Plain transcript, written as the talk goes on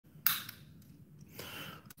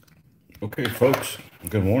Okay, folks,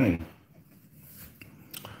 good morning.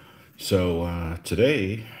 So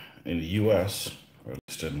today in the U.S., or at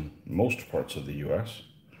least in most parts of the U.S.,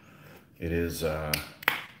 it is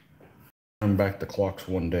turn back the clocks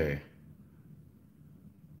one day,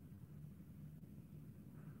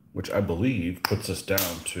 which I believe puts us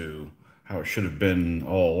down to how it should have been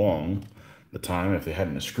all along the time if they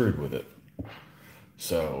hadn't screwed with it.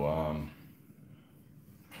 So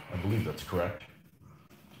I believe that's correct.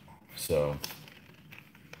 So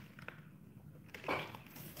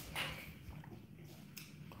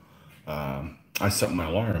I set my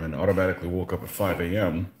alarm and automatically woke up at 5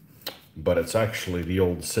 a.m., but it's actually the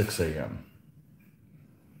old 6 a.m.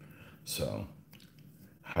 So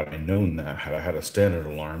had I known that, had I had a standard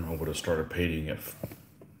alarm, I would have started painting at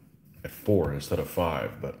 4 instead of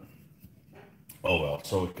 5, but oh well,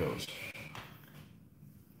 so it goes.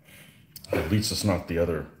 At least it's not the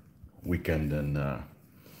other weekend in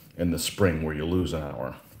the spring where you lose an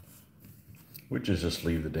hour, which is just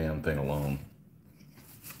leave the damn thing alone.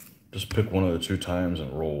 Just pick one of the two times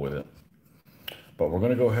and roll with it. But we're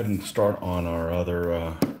going to go ahead and start on our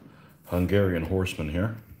other Hungarian horseman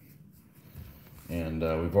here. And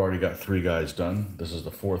we've already got 3 guys done. This is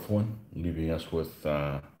the 4th one, leaving us with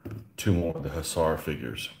 2 more of the Hussar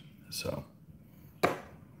figures. So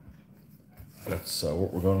that's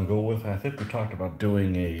what we're going to go with. I think we talked about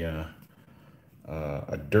doing a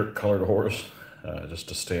dirt colored horse,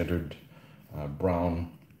 just a standard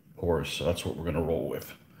brown horse. So that's what we're going to roll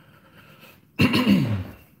with.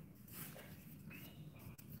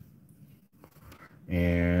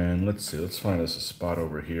 And let's see, let's find us a spot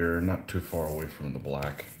over here, not too far away from the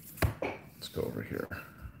black. Let's go over here.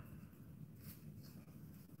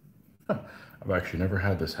 I've actually never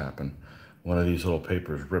had this happen. One of these little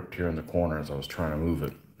papers ripped here in the corner as I was trying to move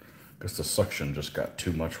it, because the suction just got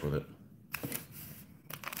too much with it.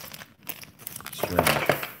 Strange.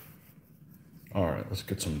 All right, let's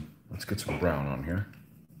get some brown on here.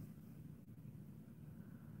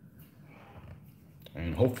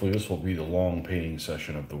 And hopefully this will be the long painting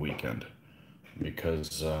session of the weekend,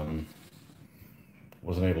 because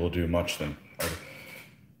wasn't able to do much then.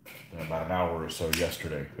 About an hour or so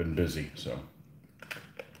yesterday. Been busy, so.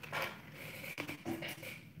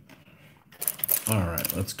 All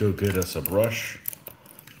right, let's go get us a brush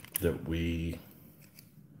that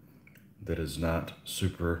is not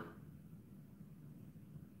super.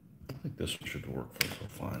 I think this one should work for so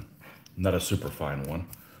fine. Not a super fine one.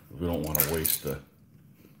 We don't want to waste the.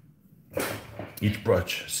 Each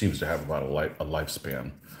brush seems to have about a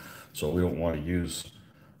lifespan, so we don't want to use.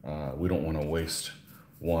 We don't want to waste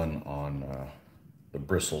one on the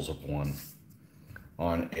bristles of one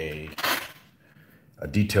on a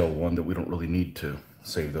detailed one that we don't really need to.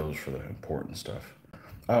 Save those for the important stuff.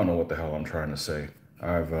 I don't know what the hell I'm trying to say.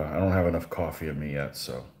 I don't have enough coffee in me yet,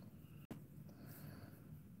 so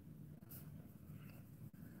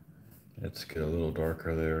let's get a little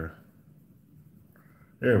darker there.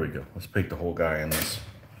 There we go. Let's paint the whole guy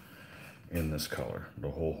in this color, the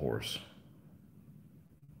whole horse.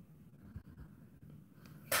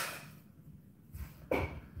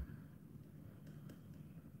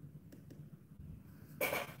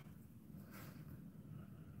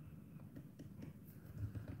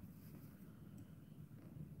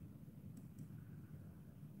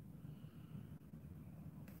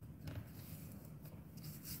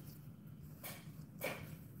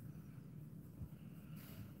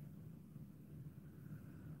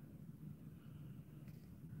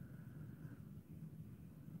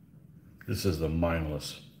 This is the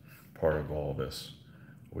mindless part of all this,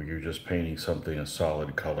 where you're just painting something a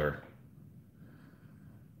solid color,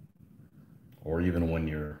 or even when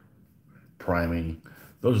you're priming.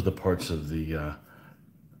 Those are the parts of the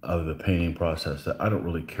painting process that I don't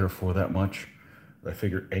really care for that much. I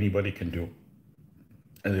figure anybody can do,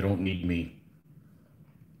 and they don't need me.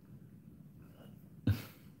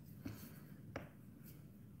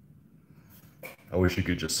 I wish you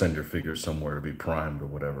could just send your figures somewhere to be primed or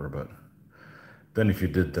whatever, but then if you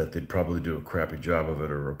did that, they'd probably do a crappy job of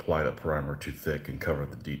it or apply the primer too thick and cover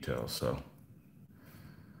the details, so.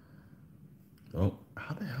 Oh,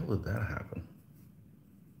 how the hell did that happen?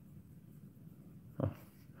 Huh.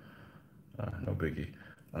 No biggie.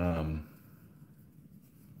 All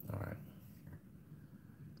right.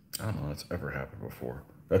 I don't know that's ever happened before.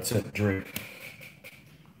 That's it, drink.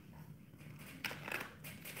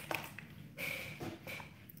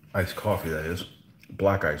 Iced coffee, that is.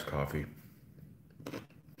 Black iced coffee.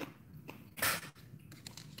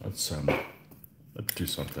 Let's do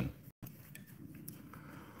something.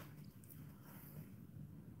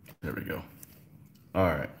 There we go. All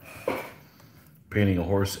right. Painting a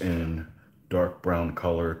horse in dark brown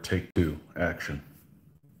color, take two, action.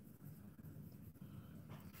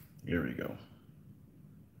 Here we go.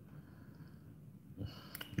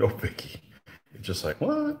 No biggie. It's just like,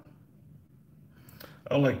 what?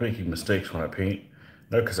 I don't like making mistakes when I paint.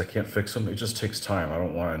 Not because I can't fix them. It just takes time. I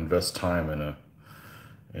don't want to invest time in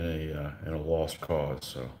a lost cause.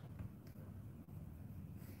 So.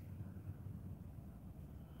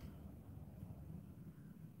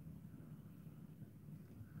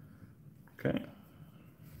 Okay.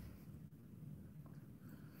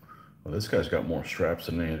 Well, this guy's got more straps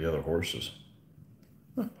than any of the other horses.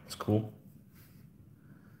 Huh, that's cool.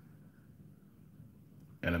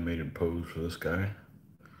 Animated pose for this guy.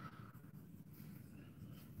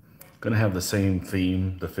 Gonna have the same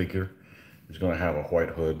theme, the figure. He's gonna have a white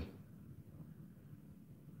hood.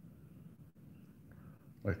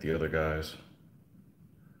 Like the other guys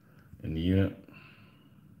in the unit.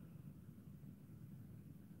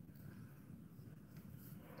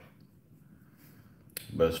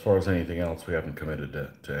 But as far as anything else, we haven't committed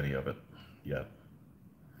to any of it yet.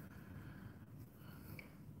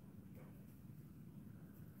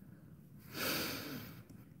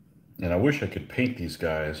 And I wish I could paint these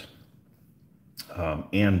guys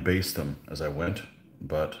and base them as I went,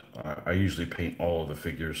 but I usually paint all of the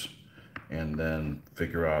figures and then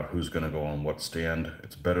figure out who's going to go on what stand.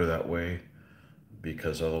 It's better that way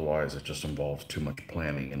because otherwise it just involves too much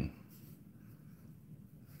planning, and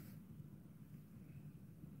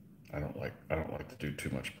I don't like to do too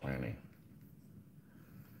much planning.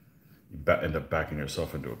 You end up backing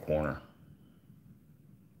yourself into a corner.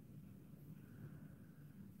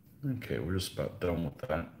 Okay, we're just about done with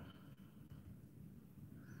that.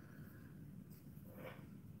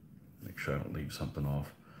 Make sure I don't leave something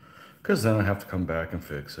off, because then I have to come back and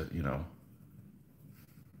fix it, you know.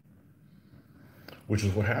 Which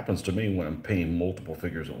is what happens to me when I'm painting multiple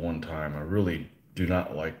figures at one time. I really do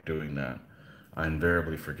not like doing that. I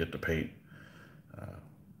invariably forget to paint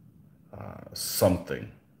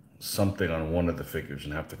something on one of the figures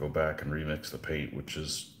and have to go back and remix the paint, which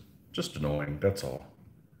is just annoying, that's all.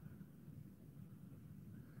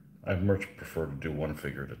 I'd much prefer to do one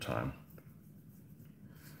figure at a time,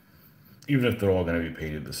 even if they're all going to be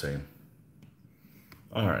painted the same.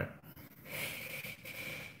 All right.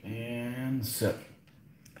 And set.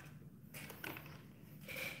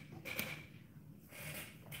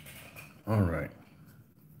 All right.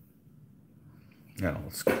 Now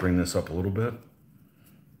let's bring this up a little bit.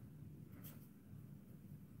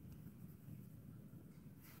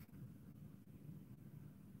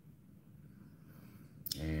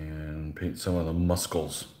 And paint some of the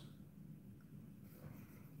muscles.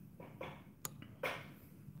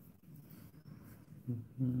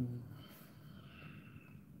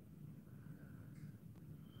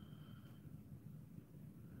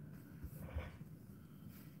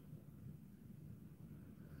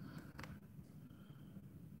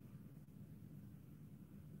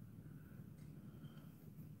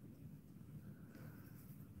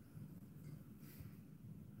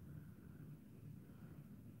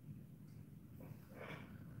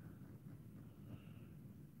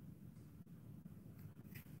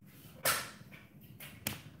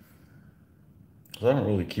 I don't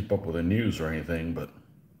really keep up with the news or anything, but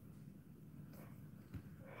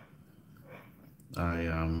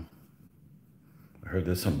I heard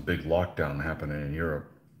there's some big lockdown happening in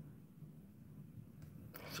Europe.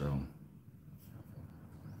 So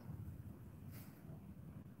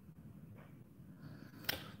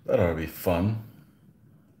that ought to be fun.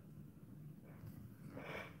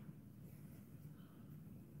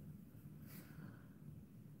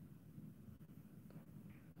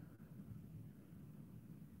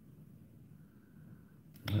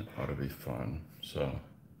 That ought to be fun. So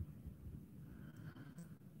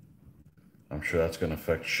I'm sure that's going to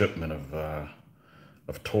affect shipment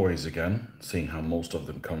of toys again, seeing how most of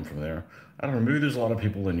them come from there. I don't know, maybe there's a lot of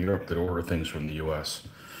people in Europe that order things from the US.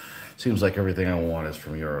 Seems like everything I want is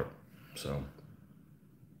from Europe, so.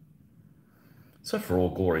 Except for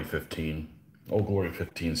Old Glory 15. Old Glory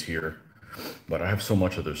 15's here, but I have so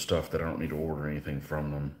much of their stuff that I don't need to order anything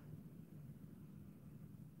from them.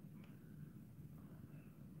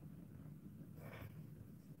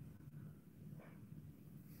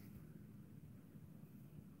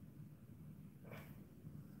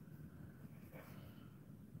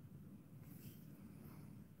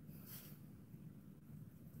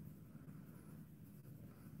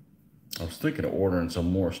 I was thinking of ordering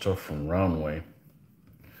some more stuff from Roundway.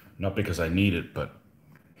 Not because I need it, but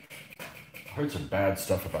I heard some bad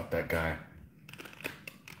stuff about that guy.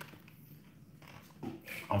 I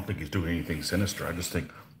don't think he's doing anything sinister. I just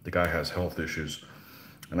think the guy has health issues.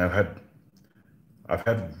 and I've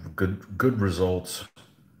had good results.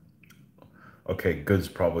 Okay, good's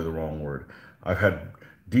probably the wrong word. I've had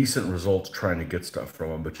decent results trying to get stuff from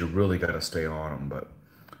him, but you really got to stay on him. But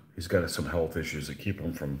he's got some health issues that keep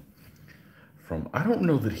him from. I don't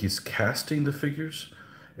know that he's casting the figures.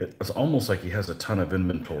 It's almost like he has a ton of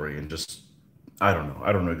inventory and just I don't know.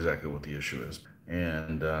 I don't know exactly what the issue is.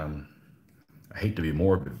 And I hate to be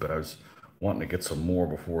morbid, but I was wanting to get some more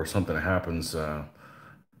before something happens to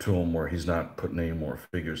him where he's not putting any more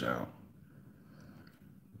figures out.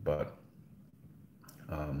 But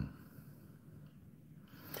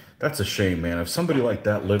that's a shame, man. If somebody like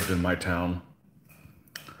that lived in my town,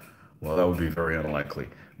 well, that would be very unlikely.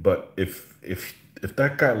 But if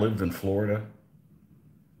that guy lived in Florida,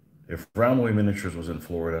 if Roundway Miniatures was in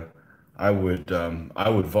Florida, I would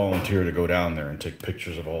volunteer to go down there and take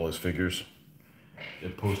pictures of all his figures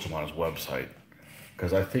and post them on his website.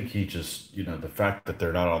 Because I think he just, the fact that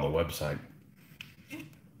they're not on the website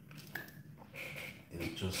is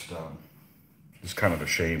just kind of a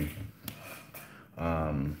shame.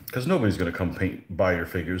 Because nobody's going to come buy your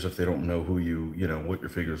figures if they don't know what your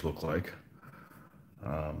figures look like.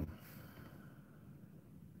 I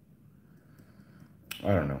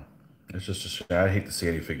don't know. It's just a shame. I hate to see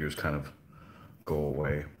any figures kind of go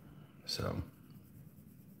away. So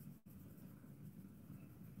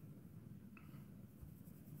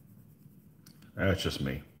that's just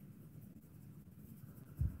me.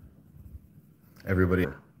 Everybody,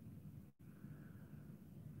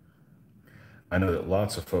 I know that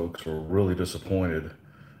lots of folks were really disappointed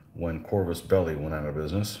when Corvus Belli went out of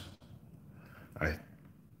business. I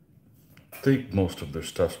think most of their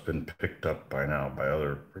stuff's been picked up by now by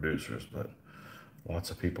other producers, but lots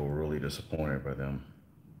of people were really disappointed by them.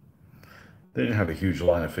 They didn't have a huge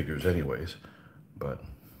line of figures anyways, but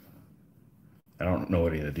I don't know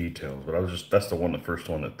any of the details, but that's the first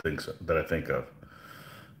one that I think of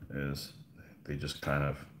is they just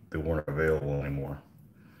they weren't available anymore.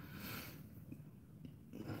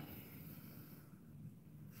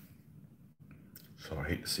 So I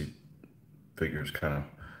hate to see figures kind of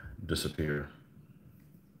disappear.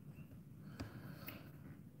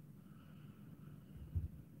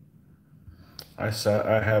 I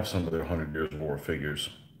have some of their 100 Years War figures,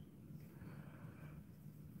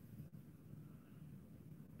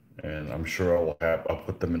 and I'm sure I'll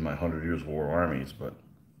put them in my 100 Years War armies, but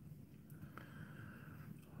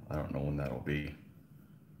I don't know when that'll be.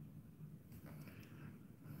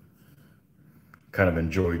 Kind of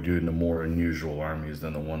enjoy doing the more unusual armies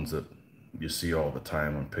than the ones that you see all the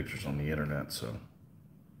time on pictures on the internet. So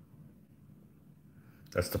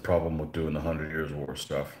that's the problem with doing the 100 Years War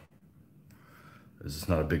stuff. Is it's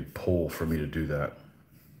not a big pull for me to do that.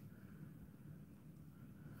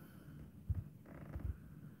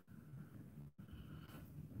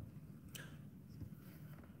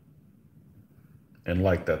 And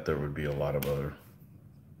like that, there would be a lot of other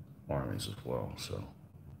armies as well. So.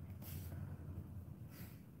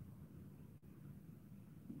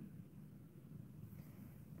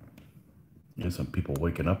 And some people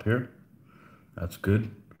waking up here. That's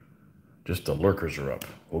good. Just the lurkers are up.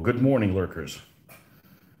 Well, good morning, lurkers.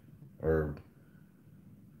 Or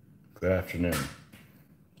good afternoon.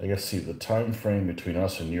 I guess, see, the time frame between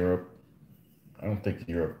us and Europe, I don't think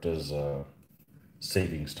Europe does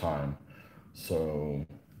savings time. So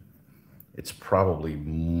it's probably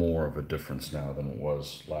more of a difference now than it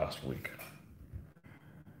was last week.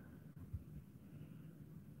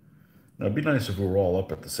 Now, it'd be nice if we were all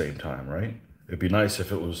up at the same time, right? It'd be nice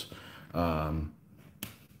if it was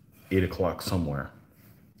 8 o'clock somewhere,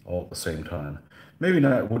 all at the same time. Maybe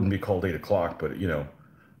not, it wouldn't be called 8 o'clock, but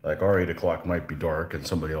like our 8 o'clock might be dark and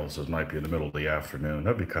somebody else's might be in the middle of the afternoon.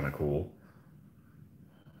 That'd be kind of cool.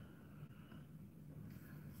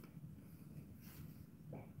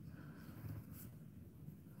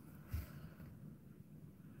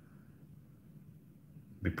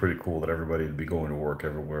 Be pretty cool that everybody would be going to work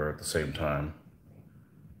everywhere at the same time.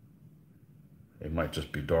 It might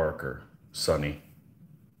just be dark or sunny.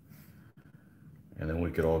 And then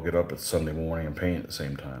we could all get up at Sunday morning and paint at the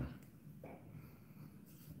same time.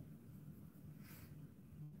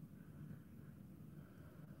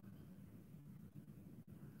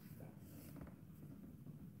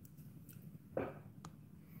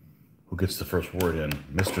 Who gets the first word in?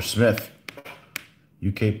 Mr. Smith.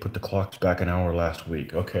 UK put the clocks back an hour last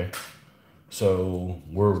week. Okay. So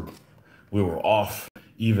we were off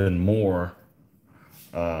even more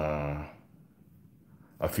a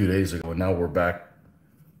few days ago, and now we're back.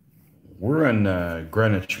 We're in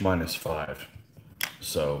Greenwich -5.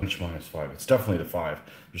 So Greenwich -5. It's definitely the 5.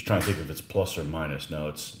 I'm just trying to think if it's plus or minus. No,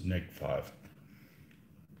 it's -5.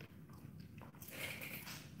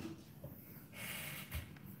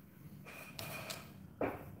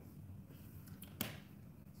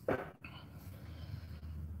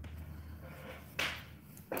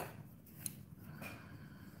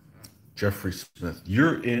 Jeffrey Smith.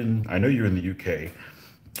 I know you're in the UK,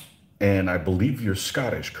 and I believe you're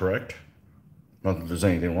Scottish, correct? Not that there's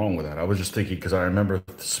anything wrong with that. I was just thinking because I remember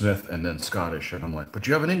Smith and then Scottish, and I'm like, but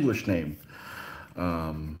you have an English name.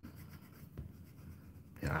 Yeah,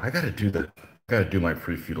 I got to do that. I got to do my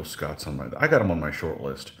pre-feudal Scots on my. I got them on my short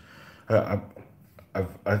list. I,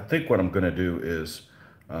 I think what I'm going to do is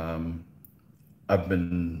I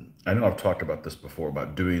know I've talked about this before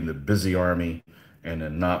about doing the busy army and a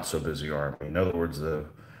not so busy army. In other words, the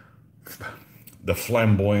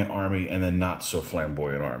flamboyant army and the not so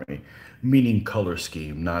flamboyant army, meaning color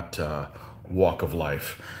scheme, not walk of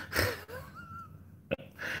life.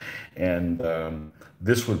 And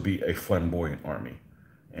this would be a flamboyant army.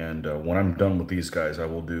 And when I'm done with these guys, I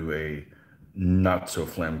will do a not so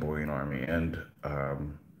flamboyant army. And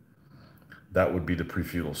that would be the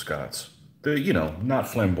pre-feudal Scots. They're, not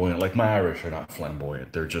flamboyant. Like my Irish are not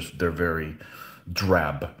flamboyant. They're very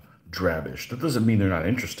drabbish. That doesn't mean they're not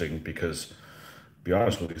interesting because, to be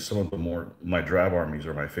honest with you, some of my drab armies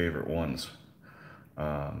are my favorite ones.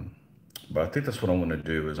 But I think that's what I'm going to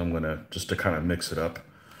do is I'm going to, just to kind of mix it up,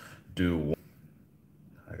 I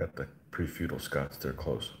got the pre-feudal Scots there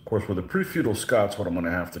close. Of course, with the pre-feudal Scots, what I'm going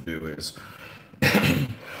to have to do is,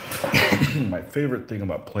 my favorite thing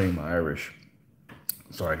about playing my Irish,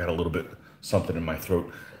 sorry, I got a little bit something in my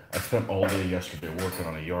throat. I spent all day yesterday working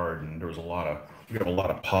on a yard, and we have a lot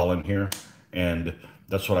of pollen here, and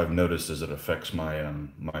that's what I've noticed is it affects my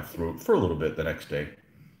throat for a little bit the next day.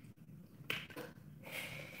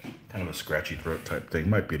 Kind of a scratchy throat type thing.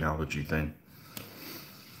 Might be an allergy thing.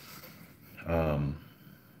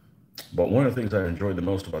 But one of the things I enjoyed the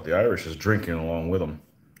most about the Irish is drinking along with them,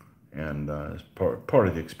 and it's part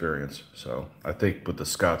of the experience. So I think with the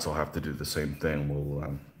Scots, I'll have to do the same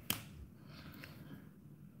thing.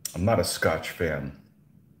 I'm not a Scotch fan,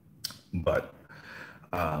 but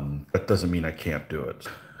that doesn't mean I can't do it.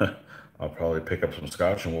 I'll probably pick up some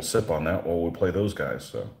Scotch and we'll sip on that while we play those guys.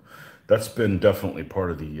 So that's been definitely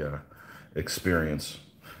part of the experience.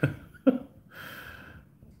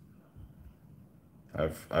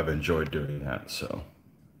 I've enjoyed doing that. So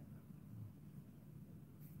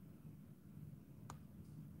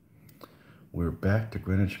we're back to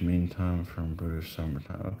Greenwich Mean Time from British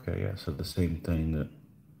Summertime. Okay, yeah. So the same thing that.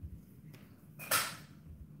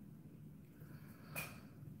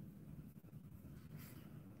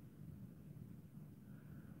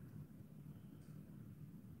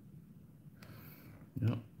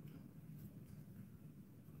 Yep.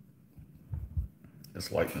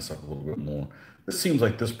 Let's lighten this up a little bit more. This seems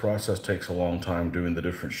like this process takes a long time doing the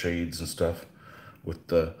different shades and stuff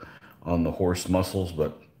with on the horse muscles,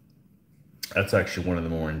 but that's actually one of the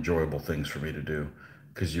more enjoyable things for me to do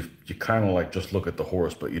because you kind of like just look at the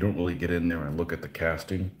horse, but you don't really get in there and look at the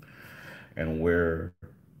casting and where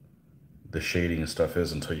the shading and stuff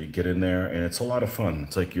is until you get in there, and it's a lot of fun.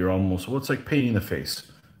 It's like it's like painting the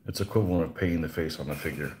face. It's equivalent of painting the face on the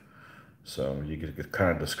figure. So you get to kind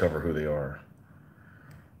of discover who they are.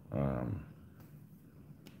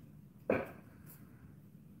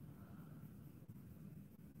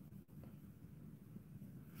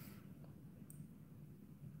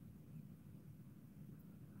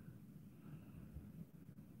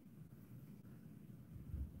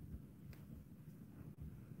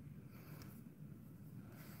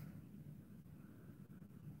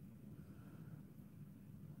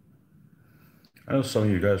 I know some of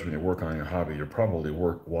you guys, when you're working on your hobby, you're probably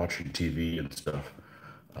watching TV and stuff,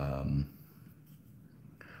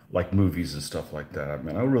 like movies and stuff like that. I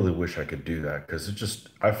mean, I really wish I could do that because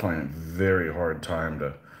I find it very hard time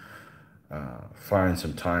to find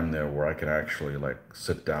some time there where I can actually like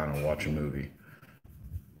sit down and watch a movie.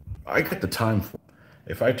 I get the time for it.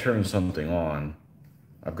 If I turn something on,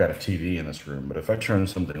 I've got a TV in this room, but if I turn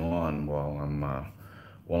something on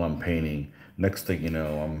while I'm painting, next thing you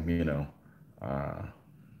know,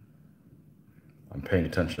 I'm paying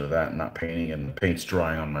attention to that and not painting, and the paint's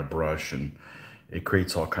drying on my brush, and it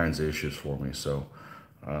creates all kinds of issues for me. So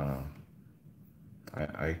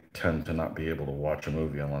I tend to not be able to watch a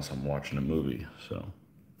movie unless I'm watching a movie. So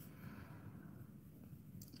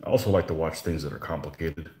I also like to watch things that are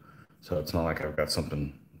complicated. So it's not like I've got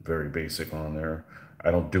something very basic on there.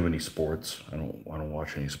 I don't do any sports. I don't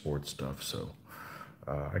watch any sports stuff. So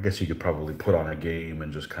I guess you could probably put on a game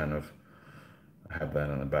and just kind of have that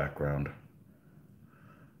in the background.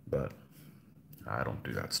 But I don't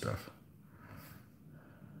do that stuff.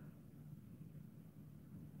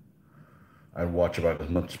 I'd watch about as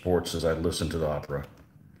much sports as I'd listen to the opera.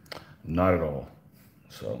 Not at all.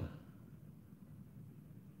 So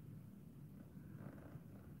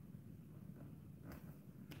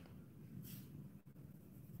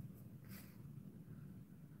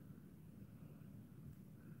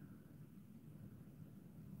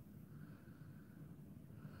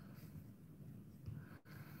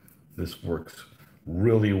This works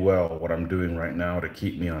really well, what I'm doing right now, to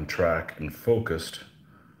keep me on track and focused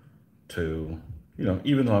to,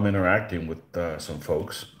 even though I'm interacting with some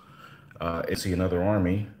folks, and see another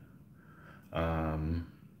army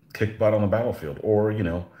kick butt on the battlefield. Or,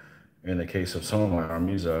 in the case of some of my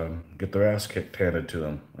armies, get their ass kicked handed to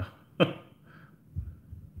them.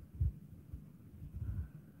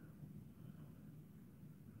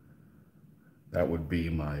 That would be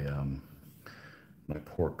my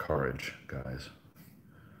poor courage, guys.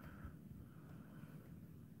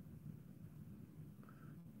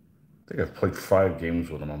 I think I've played 5 games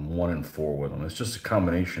with them. I'm 1-4 with them. It's just a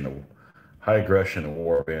combination of high aggression and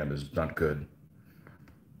warband is not good.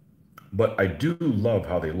 But I do love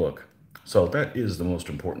how they look. So that is the most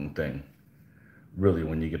important thing, really,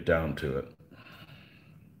 when you get down to it.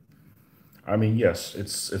 I mean, yes,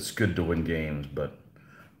 it's good to win games, but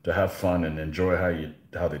to have fun and enjoy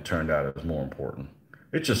how they turned out is more important.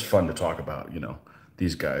 It's just fun to talk about,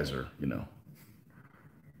 these guys are,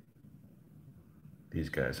 these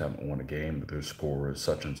guys haven't won a game, but their score is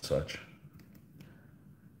such and such.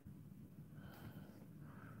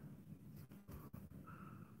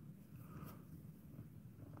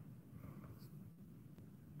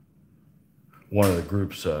 One of the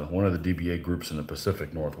DBA groups in the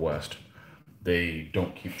Pacific Northwest, they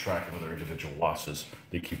don't keep track of their individual losses.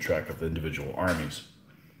 They keep track of the individual armies.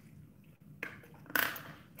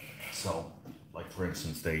 So, like for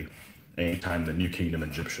instance, anytime the New Kingdom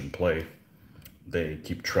Egyptian play, they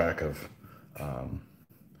keep track of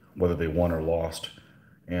whether they won or lost.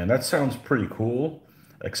 And that sounds pretty cool,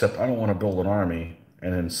 except I don't want to build an army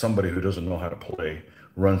and then somebody who doesn't know how to play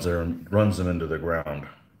runs there and runs them into the ground.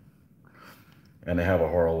 And they have a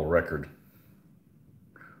horrible record.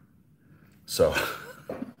 So,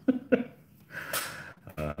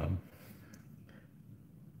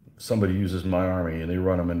 somebody uses my army and they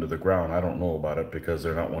run them into the ground. I don't know about it because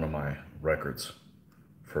they're not one of my records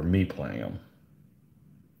for me playing them.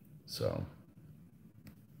 So,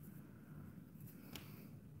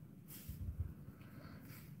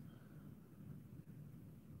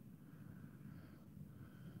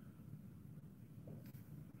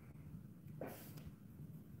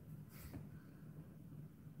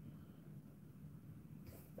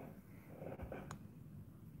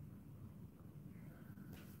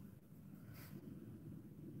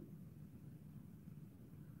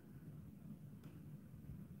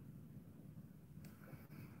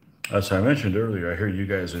 as I mentioned earlier, I hear you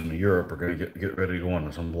guys in Europe are going to get ready to go on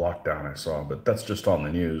some lockdown I saw, but that's just on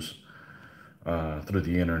the news through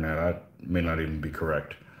the internet. I may not even be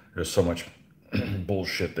correct. There's so much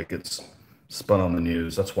bullshit that gets spun on the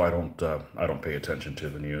news. That's why I don't pay attention to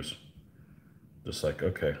the news. Just like,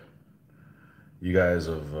 okay, you guys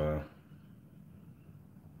have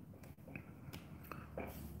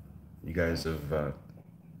you guys have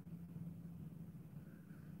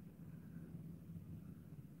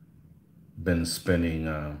been spinning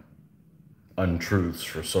untruths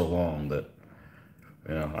for so long that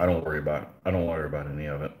I don't worry about any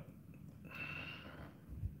of it.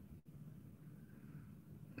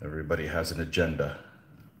 Everybody has an agenda.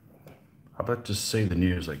 How about just say the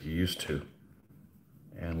news like you used to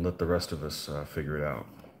and let the rest of us figure it out?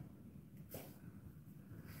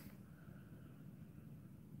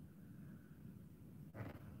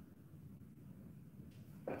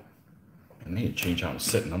 I need to change how I'm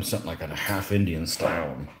sitting. I'm sitting like on a half Indian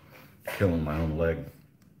style and killing my own leg.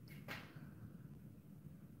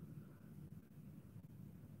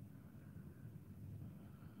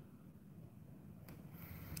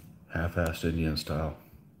 Half-assed Indian style.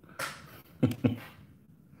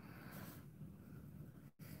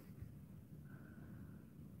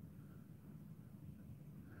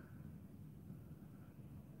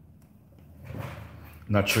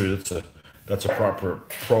 Not sure that's a proper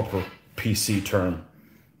PC term.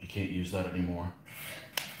 You can't use that anymore.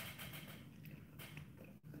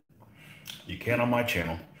 You can on my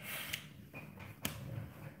channel.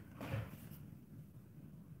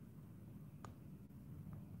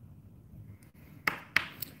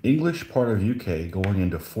 English part of UK going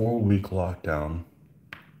into 4-week lockdown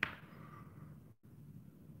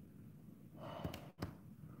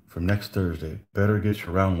from next Thursday. Better get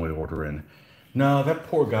your roundway order in. No, that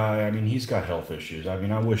poor guy, I mean, he's got health issues. I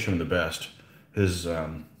mean, I wish him the best. His,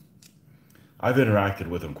 I've interacted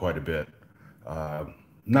with him quite a bit. Uh,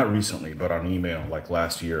 Not recently, but on email, like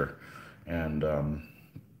last year. And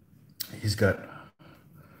he's got,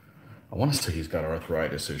 I want to say he's got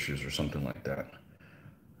arthritis issues or something like that.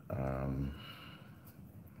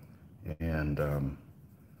 And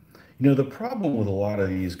the problem with a lot of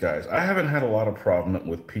these guys, I haven't had a lot of problem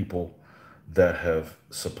with people that have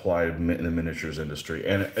supplied the miniatures industry.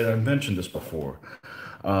 And I've mentioned this before.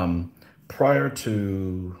 Um, Prior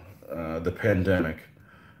to the pandemic,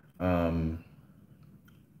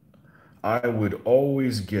 I would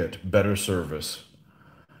always get better service.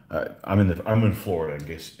 I'm in Florida,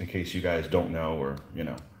 in case you guys don't know, or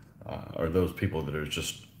or those people that are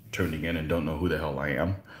just tuning in and don't know who the hell I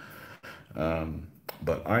am.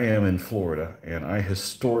 But I am in Florida, and I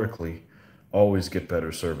historically always get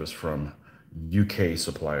better service from UK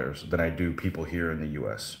suppliers than I do people here in the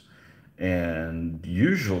US, and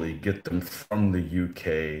usually get them from the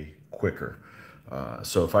UK quicker.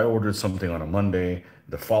 So if I ordered something on a Monday,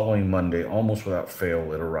 the following Monday, almost without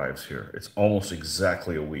fail, it arrives here. It's almost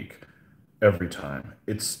exactly a week every time.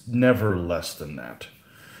 It's never less than that.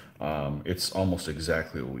 It's almost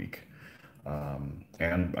exactly a week.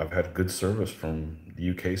 And I've had good service from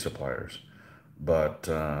the UK suppliers. But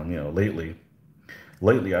lately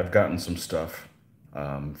I've gotten some stuff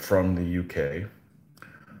from the UK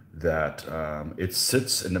that it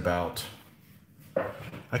sits in about,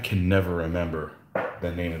 I can never remember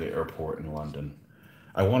the name of the airport in London.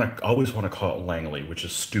 I always want to call it Langley, which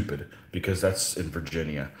is stupid because that's in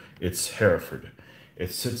Virginia. It's Hereford.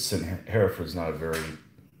 It sits in Hereford's not a very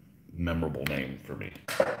memorable name for me.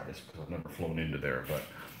 It's because I've never flown into there, but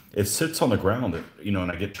it sits on the ground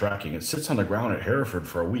and I get tracking. It sits on the ground at Hereford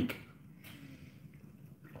for a week.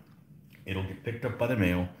 It'll get picked up by the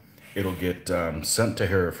mail. It'll get sent to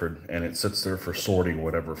Hereford, and it sits there for sorting, or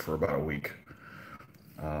whatever, for about a week,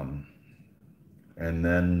 and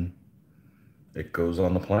then it goes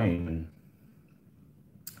on the plane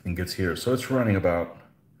and gets here. So it's running about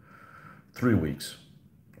 3 weeks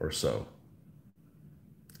or so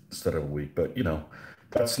instead of a week. But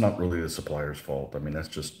that's not really the supplier's fault. I mean, that's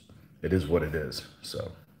just, it is what it is.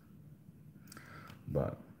 So,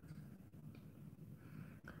 but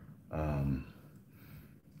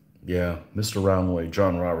yeah, Mr. Roundway,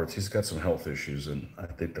 John Roberts, he's got some health issues, and I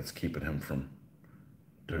think that's keeping him from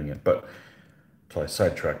doing it. But until I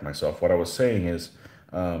sidetracked myself, what I was saying is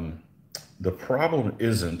the problem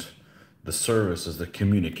isn't the service, is the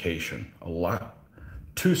communication.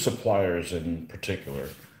 Two suppliers in particular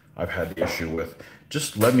I've had the issue with.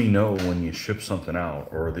 Just let me know when you ship something out,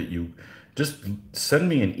 or that you just send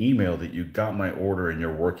me an email that you got my order and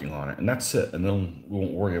you're working on it, and that's it, and then we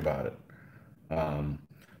won't worry about it.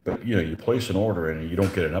 But you place an order and you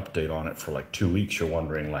don't get an update on it for like 2 weeks. You're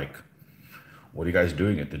wondering, like, what are you guys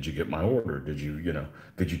doing it? Did you get my order? Did you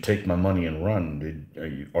take my money and run?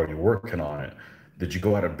 Are you working on it? Did you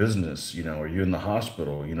go out of business? Are you in the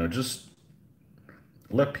hospital? Just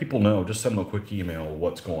let people know. Just send them a quick email,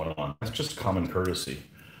 what's going on. That's just common courtesy.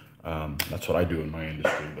 That's what I do in my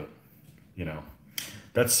industry, but you know,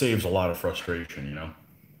 that saves a lot of frustration.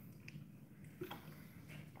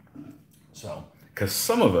 So, because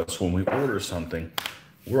some of us, when we order something,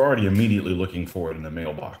 we're already immediately looking for it in the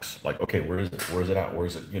mailbox. Like, okay, where is it? Where is it at? Where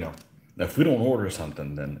is it? Now, if we don't order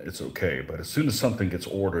something, then it's okay. But as soon as something gets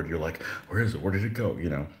ordered, you're like, where is it? Where did it go?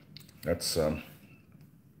 That's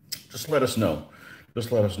just let us know.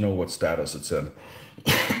 Just let us know what status it's in.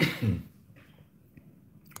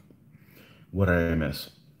 What did I miss?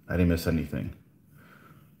 I didn't miss anything.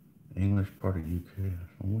 English part of UK.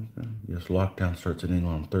 Yes, lockdown starts in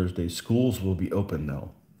England on Thursday. Schools will be open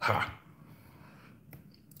though. Ha!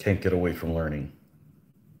 Can't get away from learning.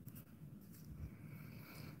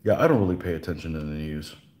 Yeah, I don't really pay attention to the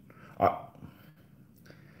news.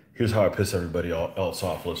 Here's how I piss everybody else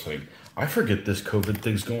off listening. I forget this COVID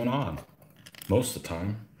thing's going on most of the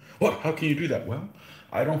time. What? How can you do that? Well,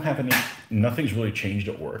 I don't have nothing's really changed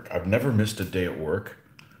at work. I've never missed a day at work.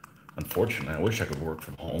 Unfortunately, I wish I could work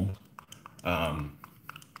from home. I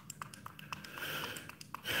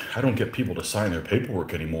don't get people to sign their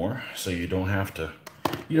paperwork anymore, so you don't have to.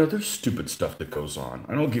 There's stupid stuff that goes on.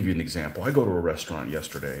 And I'll give you an example. I go to a restaurant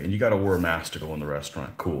yesterday, and you got to wear a mask to go in the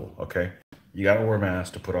restaurant. Cool, okay? You got to wear a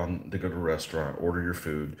mask to go to a restaurant, order your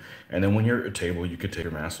food. And then when you're at a table, you could take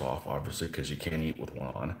your mask off, obviously, because you can't eat with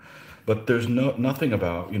one on. But there's nothing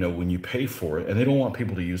about, when you pay for it, and they don't want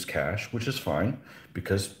people to use cash, which is fine,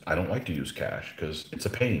 because I don't like to use cash, because it's a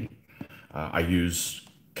pain. I use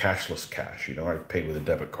cashless cash. I pay with a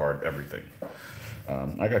debit card, everything.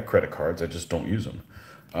 I got credit cards, I just don't use them.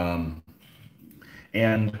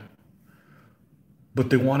 But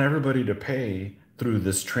they want everybody to pay through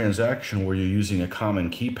this transaction where you're using a common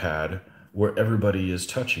keypad where everybody is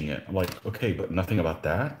touching it. I'm like, okay, but nothing about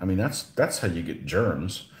that. I mean, that's how you get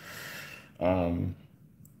germs.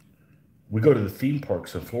 We go to the theme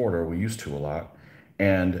parks in Florida, we used to a lot,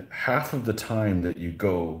 And half of the time that you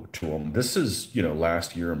go to them, this is,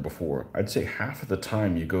 last year and before, I'd say half of the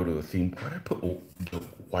time you go to a theme. Why did I put the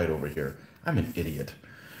white over here? I'm an idiot.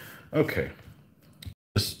 Okay,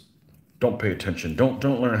 just don't pay attention. Don't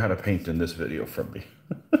learn how to paint in this video from me.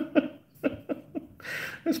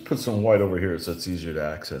 Let's put some white over here so it's easier to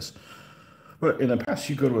access. But in the past,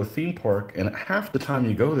 you go to a theme park, and half the time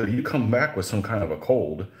you go there, you come back with some kind of a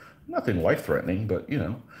cold. Nothing life-threatening, but,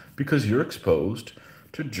 because you're exposed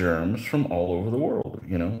to germs from all over the world.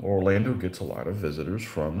 Orlando gets a lot of visitors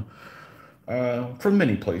from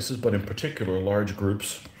many places, but in particular, large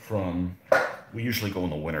groups from, we usually go in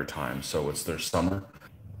the winter time, so it's their summer.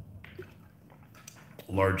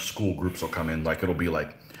 Large school groups will come in, like it'll be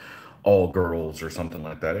like all girls or something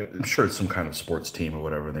like that. I'm sure it's some kind of sports team or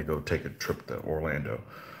whatever, and they go take a trip to Orlando.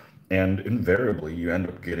 And invariably, you end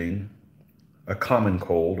up getting a common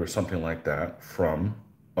cold or something like that from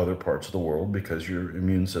other parts of the world because your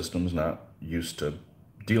immune system's not used to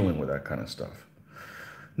dealing with that kind of stuff.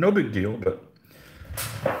 No big deal, but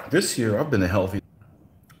this year I've been the healthiest.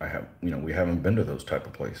 We haven't been to those type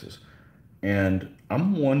of places. And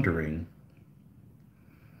I'm wondering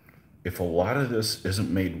if a lot of this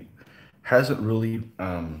hasn't really,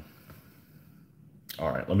 all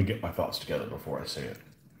right, let me get my thoughts together before I say it.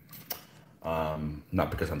 Not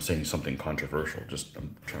because I'm saying something controversial, just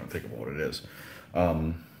I'm trying to think of what it is.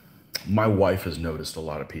 My wife has noticed a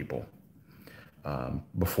lot of people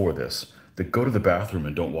before this that go to the bathroom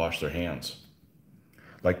and don't wash their hands.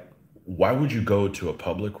 Like, why would you go to a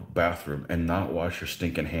public bathroom and not wash your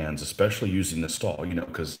stinking hands, especially using the stall?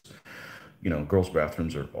 Because, girls'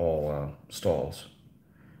 bathrooms are all stalls.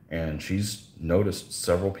 And she's noticed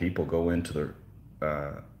several people go into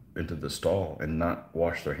the stall and not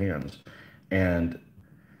wash their hands. And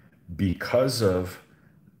because of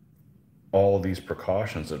all of these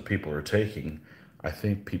precautions that people are taking, I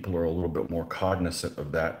think people are a little bit more cognizant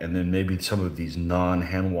of that. And then maybe some of these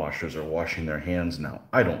non-hand washers are washing their hands now.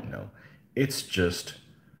 I don't know. It's just,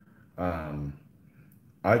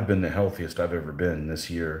 I've been the healthiest I've ever been this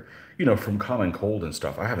year. From common cold and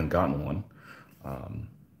stuff, I haven't gotten one.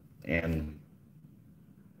 And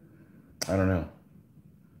I don't know.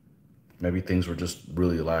 Maybe things were just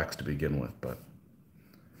really lax to begin with, but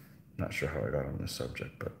not sure how I got on this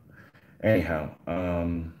subject. But anyhow,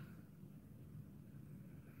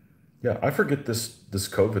 yeah, I forget this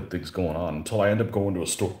COVID thing's going on until I end up going to a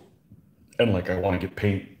store and like I want to get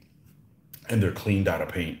paint and they're cleaned out of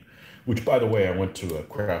paint. Which, by the way, I went to a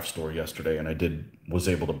craft store yesterday and was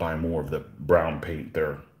able to buy more of the brown paint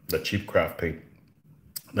there, the cheap craft paint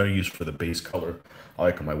that I use for the base color. I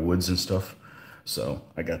like my woods and stuff. So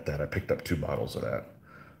I got that. I picked up 2 bottles of that.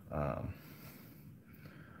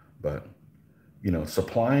 But,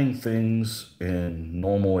 supplying things in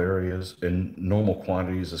normal areas, in normal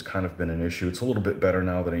quantities has kind of been an issue. It's a little bit better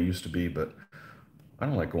now than it used to be, but I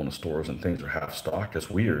don't like going to stores and things are half stocked. It's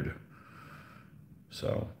weird.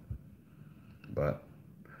 So, but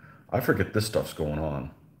I forget this stuff's going on.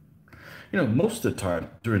 Most of the time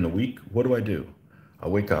during the week, what do? I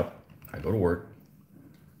wake up, I go to work,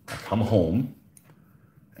 I come home,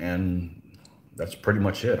 and that's pretty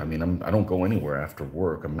much it. I mean, I don't go anywhere after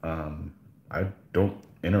work. I don't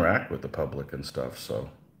interact with the public and stuff, so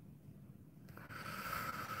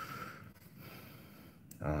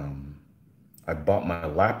I bought my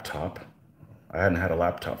laptop. I hadn't had a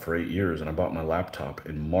laptop for 8 years, and I bought my laptop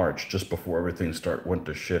in March, just before everything went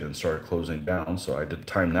to shit and started closing down. So I did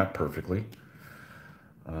time that perfectly.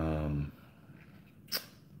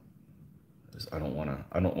 I don't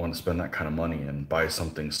want to spend that kind of money and buy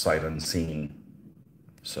something sight unseen.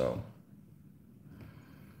 So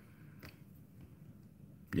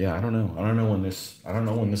yeah, I don't know. I don't know when this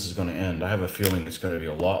is going to end. I have a feeling it's going to be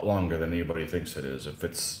a lot longer than anybody thinks it is.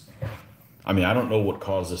 I don't know what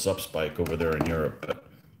caused this up spike over there in Europe, but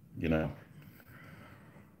you know,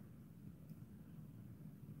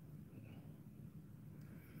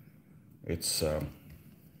 it's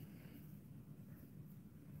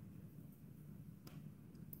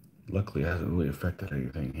luckily it hasn't really affected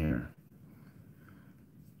anything here.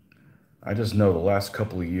 I just know the last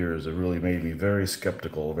couple of years have really made me very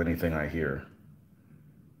skeptical of anything I hear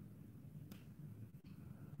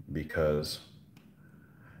because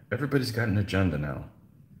everybody's got an agenda now.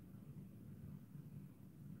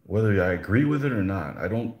 Whether I agree with it or not, I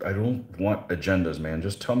don't want agendas, man.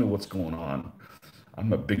 Just tell me what's going on.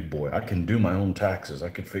 I'm a big boy. I can do my own taxes. I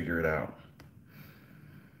could figure it out.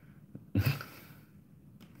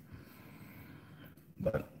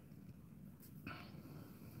 But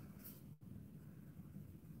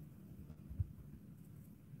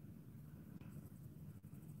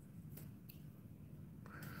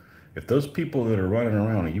If those people that are running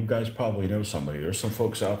around, and you guys probably know somebody, there's some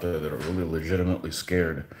folks out there that are really legitimately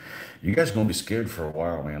scared. You guys are gonna be scared for a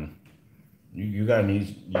while, man. You gotta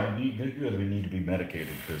need to be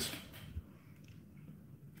medicated because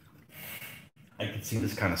I could see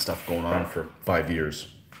this kind of stuff going on for 5 years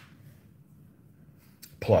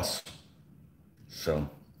plus. So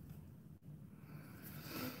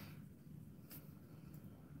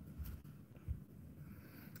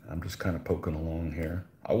I'm just kind of poking along here.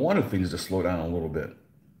 I wanted things to slow down a little bit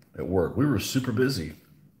at work. We were super busy.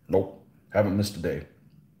 Nope, haven't missed a day.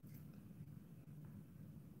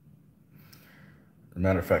 As a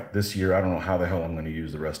matter of fact, this year, I don't know how the hell I'm going to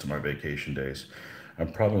use the rest of my vacation days.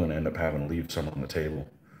 I'm probably going to end up having to leave some on the table,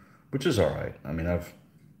 which is all right. I mean, I've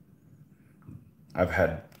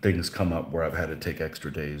had things come up where I've had to take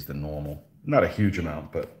extra days than normal. Not a huge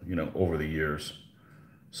amount, but you know, over the years.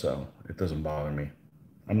 So it doesn't bother me.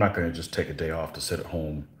 I'm not going to just take a day off to sit at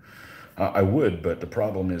home. I would, but the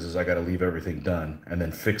problem is I got to leave everything done and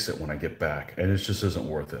then fix it when I get back, and it just isn't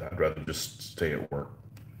worth it. I'd rather just stay at work.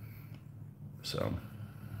 So,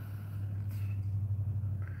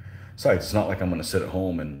 besides, it's not like I'm going to sit at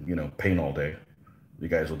home and paint all day. You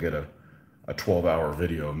guys will get a 12-hour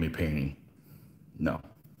video of me painting. No,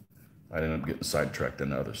 I'd end up getting sidetracked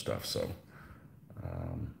into other stuff. So,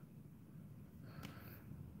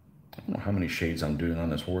 I don't know how many shades I'm doing on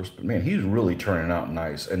this horse, but man, he's really turning out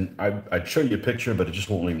nice. And I'd show you a picture, but it just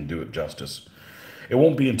won't even do it justice. It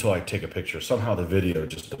won't be until I take a picture. Somehow the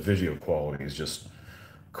video quality is just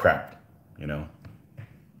crap, you know?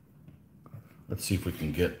 Let's see if we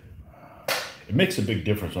can get, it makes a big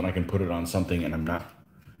difference when I can put it on something and I'm not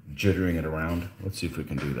jittering it around. Let's see if we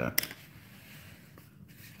can do that.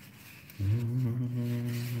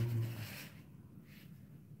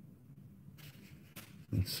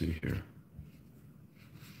 Let's see here.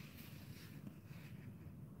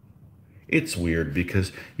 It's weird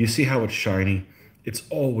because you see how it's shiny? It's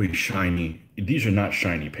always shiny. These are not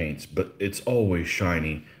shiny paints, but it's always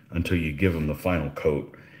shiny until you give them the final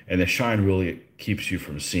coat. And the shine really keeps you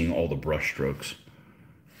from seeing all the brush strokes.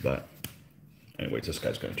 But anyways, this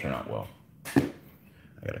guy's going to turn out well.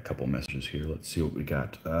 I got a couple messages here. Let's see what we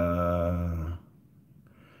got.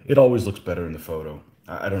 It always looks better in the photo.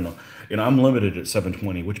 I don't know. I'm limited at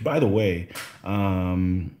 720, which, by the way,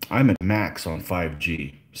 I'm at max on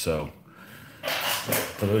 5G. So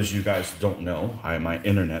for those of you guys who don't know, my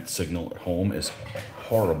internet signal at home is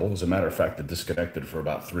horrible. As a matter of fact, it disconnected for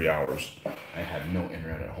about 3 hours. I had no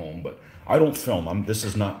internet at home, but I don't film. This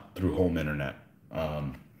is not through home internet.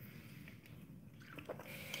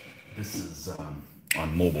 This is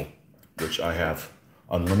on mobile, which I have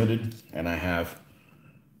unlimited, and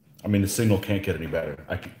I mean, the signal can't get any better.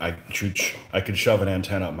 I could shove an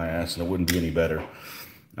antenna up my ass and it wouldn't be any better.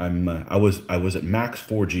 I was at max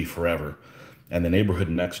 4G forever, and the neighborhood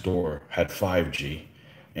next door had 5G,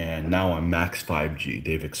 and now I'm max 5G.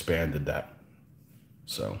 They've expanded that,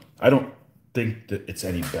 so I don't think that it's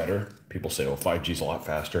any better. People say, "Oh, 5G is a lot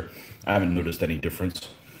faster." I haven't noticed any difference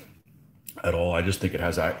at all. I just think you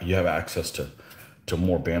have access to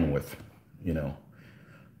more bandwidth.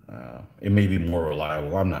 It may be more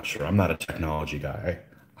reliable. I'm not sure. I'm not a technology guy.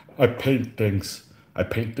 I paint things. I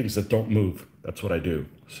paint things that don't move. That's what I do.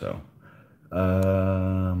 So,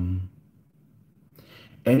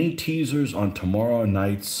 any teasers on tomorrow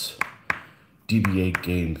night's DBA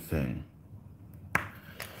game thing?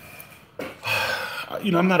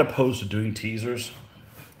 I'm not opposed to doing teasers,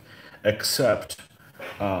 except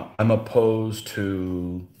I'm opposed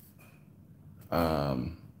to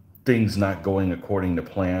things not going according to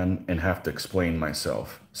plan and have to explain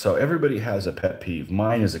myself. So everybody has a pet peeve.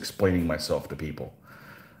 Mine is explaining myself to people.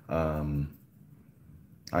 I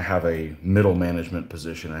have a middle management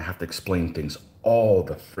position. I have to explain things all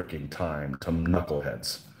the freaking time to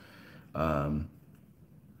knuckleheads.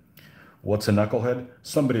 What's a knucklehead?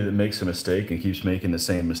 Somebody that makes a mistake and keeps making the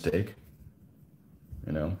same mistake.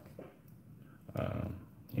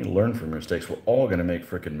 You learn from your mistakes. We're all going to make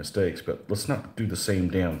freaking mistakes, but let's not do the same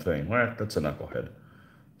damn thing. Well, that's a knucklehead.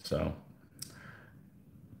 So,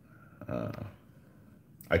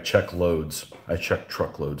 I check loads. I check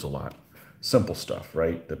truckloads a lot. Simple stuff,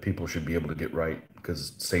 right? That people should be able to get right, because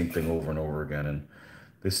it's the same thing over and over again, and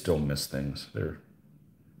they still miss things. There's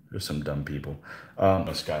some dumb people.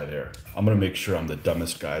 This guy there. I'm going to make sure I'm the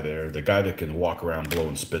dumbest guy there. The guy that can walk around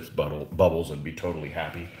blowing spits bubbles and be totally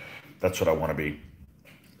happy. That's what I want to be.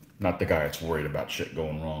 Not the guy that's worried about shit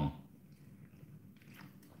going wrong.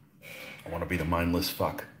 I want to be the mindless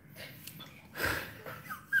fuck.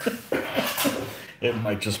 It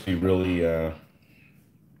might just be really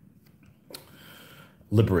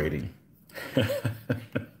liberating.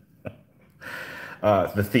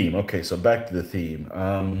 The theme. Okay, so back to the theme.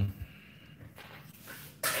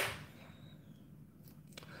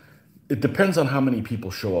 It depends on how many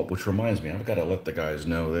people show up, which reminds me, I've got to let the guys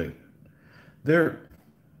know they're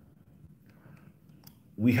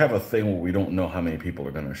we have a thing where we don't know how many people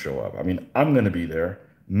are going to show up. I mean, I'm going to be there.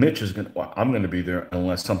 Mitch is going to, well, I'm going to be there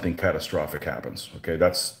unless something catastrophic happens. Okay,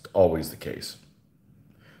 that's always the case.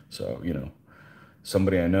 So,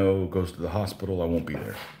 somebody I know goes to the hospital, I won't be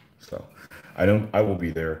there. So, I will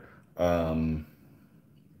be there.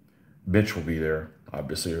 Mitch will be there.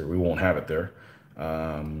 Obviously, or we won't have it there.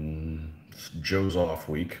 It's Joe's off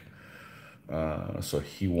week, so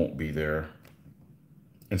he won't be there.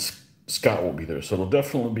 And Scott will be there. So it'll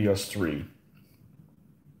definitely be us three,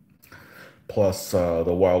 plus the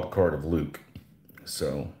wild card of Luke.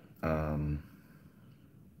 So,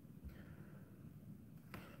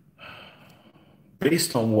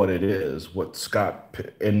 based on what it is, what Scott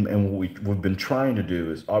and what we've been trying to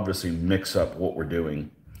do is obviously mix up what we're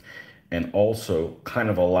doing, and also kind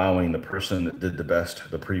of allowing the person that did the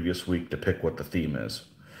best the previous week to pick what the theme is.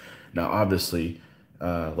 Now, obviously,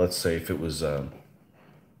 let's say if it was a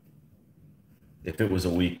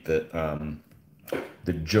week that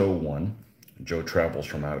Joe won, Joe travels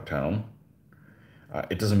from out of town.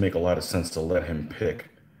 It doesn't make a lot of sense to let him pick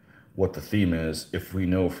what the theme is if we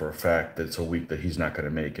know for a fact that it's a week that he's not going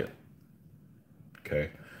to make it.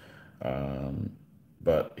 Okay.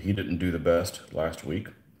 But he didn't do the best last week.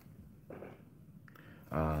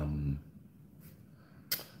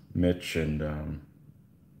 Mitch and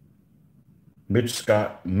Mitch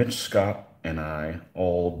Scott and I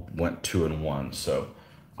all went 2-1. So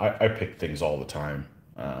I pick things all the time.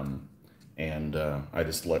 And I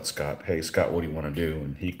just let Scott, hey, Scott, what do you want to do?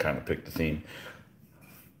 And he kind of picked the theme.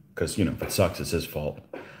 Because, if it sucks, it's his fault.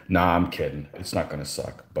 Nah, I'm kidding. It's not going to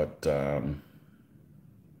suck. But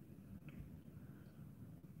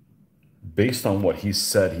based on what he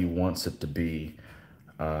said he wants it to be,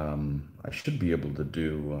 I should be able to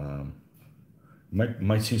do,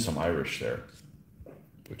 might see some Irish there,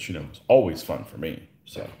 which, is always fun for me.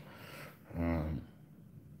 So,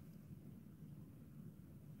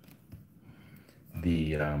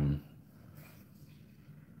 the,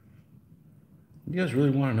 you guys really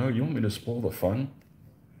want to know? You want me to spoil the fun?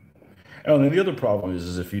 Oh, and then the other problem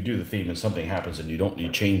is if you do the theme and something happens and you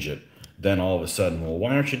change it, then all of a sudden, well,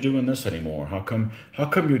 why aren't you doing this anymore? How come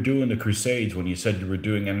you're doing the Crusades when you said you were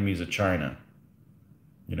doing Enemies of China?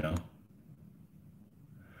 You know?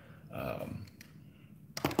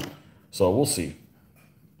 So we'll see.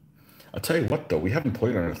 I'll tell you what, though, we haven't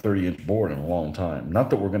played on a 30-inch board in a long time. Not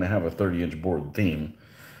that we're going to have a 30-inch board theme.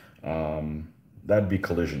 That'd be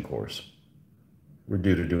Collision Course. We're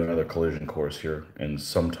due to do another Collision Course here in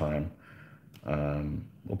some time.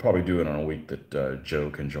 We'll probably do it on a week that Joe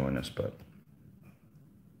can join us, but.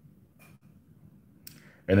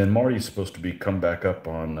 And then Marty's supposed to come back up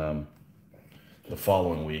on the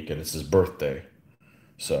following week, and it's his birthday.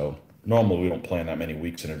 So normally we don't plan that many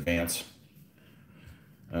weeks in advance.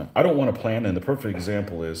 I don't want to plan, and the perfect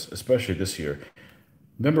example is, especially this year.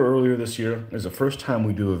 Remember earlier this year, is the first time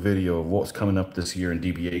we do a video of what's coming up this year in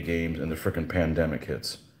DBA games and the frickin' pandemic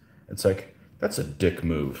hits. It's like, that's a dick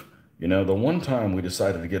move. The one time we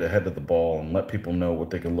decided to get ahead of the ball and let people know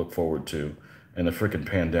what they can look forward to and the frickin'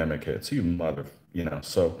 pandemic hits.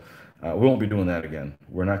 So we won't be doing that again.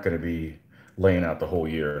 We're not going to be laying out the whole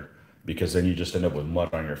year because then you just end up with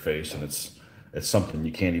mud on your face and it's something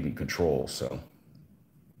you can't even control, so.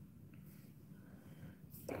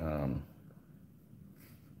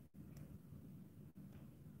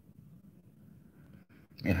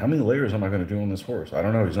 And how many layers am I going to do on this horse? I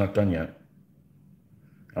don't know. He's not done yet.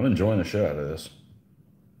 I'm enjoying the shit out of this.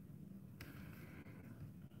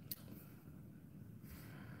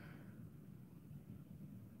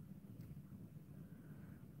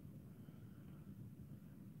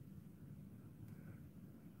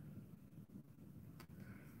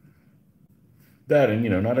 That, and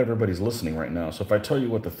not everybody's listening right now. So if I tell you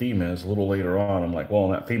what the theme is a little later on, I'm like, well,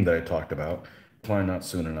 that theme that I talked about, why not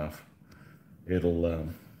soon enough?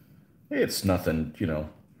 It's nothing,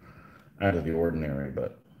 out of the ordinary,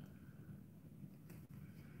 but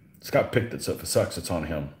Scott picked it, so if it sucks, it's on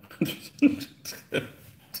him.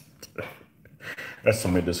 That's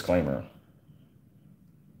my disclaimer.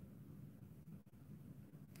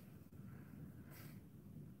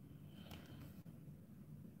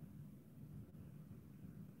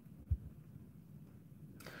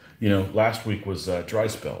 Last week was dry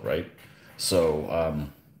spell, right? So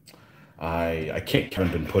I can't,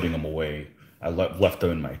 haven't been putting them away. I left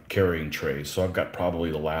them in my carrying tray, so I've got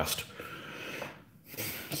probably the last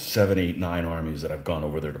 7, 8, 9 armies that I've gone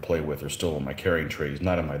over there to play with are still in my carrying trays,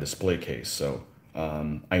 not in my display case. So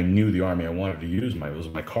I knew the army I wanted to use was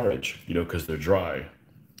my cartage, you know, because they're dry,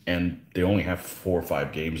 and they only have 4 or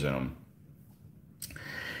 5 games in them.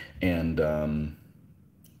 And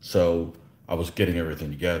so I was getting everything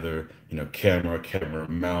together, you know, camera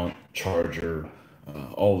mount, charger,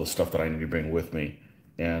 all the stuff that I need to bring with me,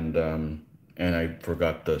 and I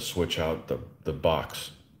forgot to switch out the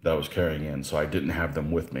box that I was carrying in, so I didn't have them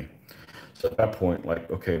with me. So at that point, like,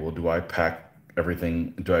 okay, well, do I pack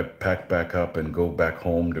everything? Do I pack back up and go back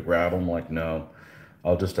home to grab them? Like, no,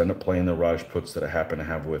 I'll just end up playing the Rajputs that I happen to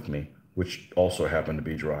have with me, which also happen to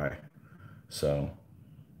be dry. So,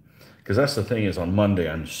 because that's the thing is on Monday,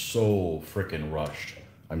 I'm so freaking rushed.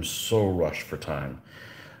 I'm so rushed for time.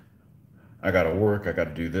 I gotta work. I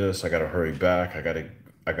gotta do this. I gotta hurry back. I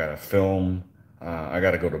gotta film. I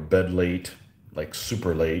gotta go to bed late, like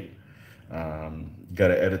super late.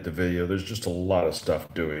 Gotta edit the video. There's just a lot of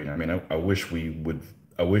stuff doing. I mean, I wish we would.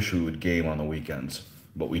 I wish we would game on the weekends,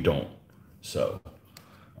 but we don't. So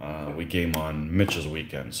we game on Mitch's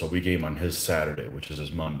weekend. So we game on his Saturday, which is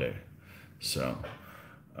his Monday. So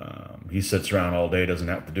he sits around all day, doesn't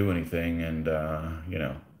have to do anything, and you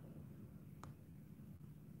know,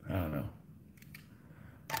 I don't know.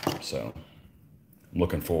 So I'm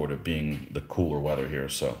looking forward to being the cooler weather here,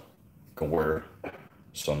 so I can wear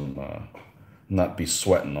some, not be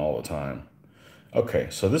sweating all the time. Okay,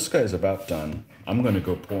 so this guy's about done. I'm gonna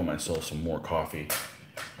go pour myself some more coffee,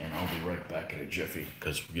 and I'll be right back in a jiffy,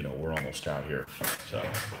 because, you know, we're almost out here. So,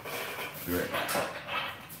 be right back.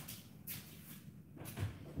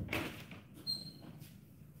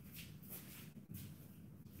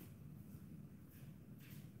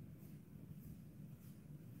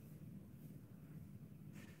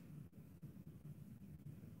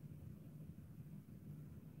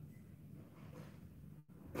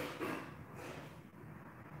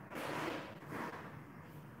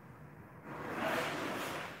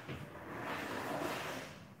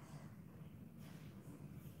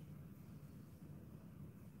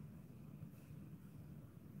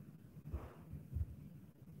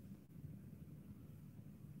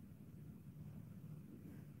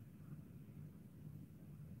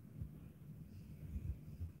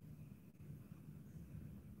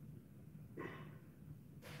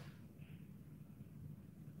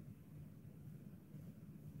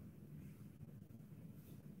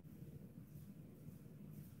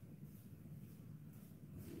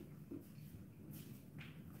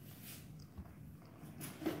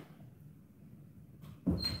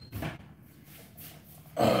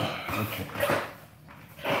 Okay.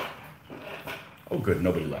 Oh, good,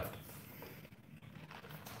 nobody left.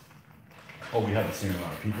 Oh, we have the same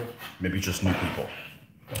amount of people? Maybe just new people.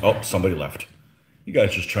 Oh, somebody left. You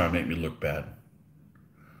guys just trying to make me look bad.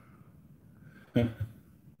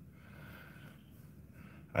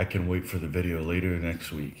 I can wait for the video later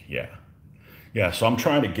next week. Yeah. Yeah, so I'm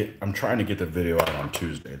trying to get the video out on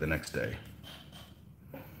Tuesday, the next day.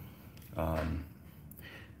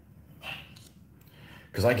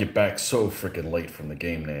 Because I get back so freaking late from the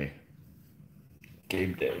game day.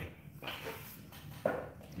 Game day.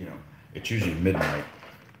 You know, it's usually midnight.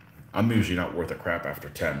 I'm usually not worth a crap after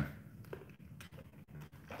 10.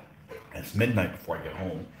 And it's midnight before I get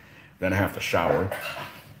home. Then I have to shower.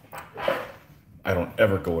 I don't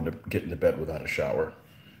ever get into bed without a shower.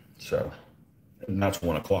 So, and that's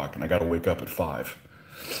 1 o'clock, and I got to wake up at 5.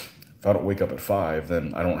 If I don't wake up at 5,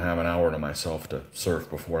 then I don't have an hour to myself to surf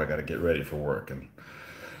before I got to get ready for work. And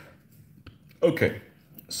okay,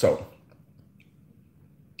 so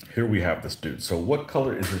here we have this dude. So what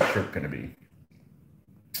color is this shirt going to be?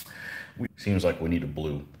 Seems like we need a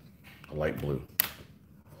blue, a light blue.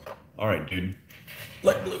 All right, dude,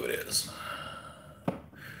 light blue it is.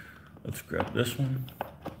 Let's grab this one.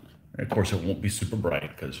 And of course, it won't be super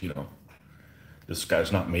bright because, you know, this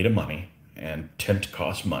guy's not made of money, and tint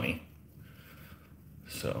costs money.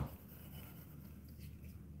 So.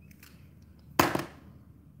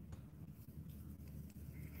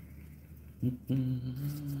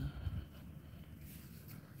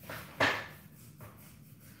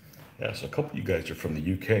 Yeah, so a couple of you guys are from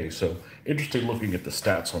the UK, so interesting looking at the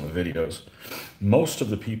stats on the videos. Most of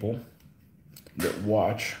the people that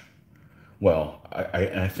watch, well,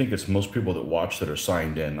 I think it's most people that watch that are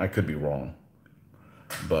signed in. I could be wrong,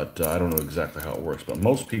 but I don't know exactly how it works. But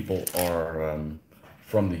most people are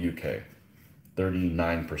from the UK.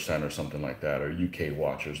 39% or something like that are UK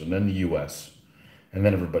watchers, and then the US, and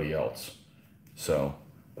then everybody else. So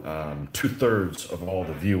 2/3 of all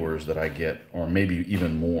the viewers that I get, or maybe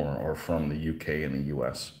even more, are from the UK and the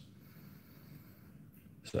US.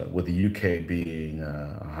 So with the UK being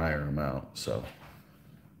a higher amount, so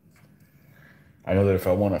I know that if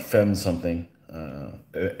I want to offend something,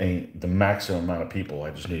 the maximum amount of people,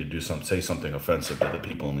 I just need to do some say something offensive to the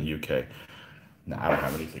people in the UK. No, I don't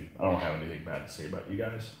have anything. I don't have anything bad to say about you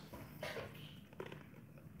guys.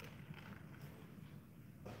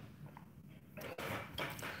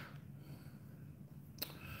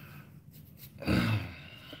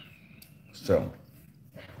 So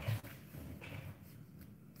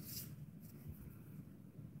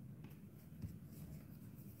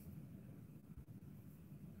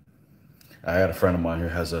I had a friend of mine who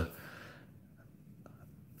has a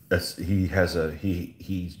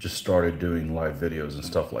he just started doing live videos and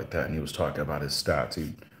stuff like that, and he was talking about his stats.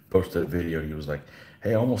 He posted a video and he was like,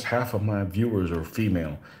 hey, almost half of my viewers are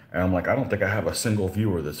female. And I'm like, I don't think I have a single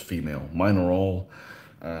viewer that's female. Mine are all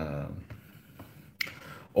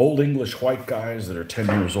old English white guys that are 10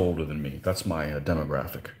 years older than me. That's my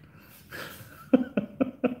demographic.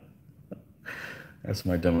 That's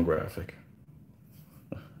my demographic.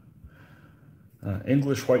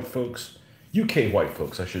 English white folks, UK white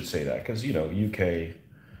folks, I should say that, because, you know, UK,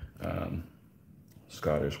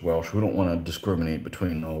 Scottish, Welsh, we don't want to discriminate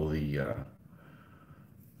between all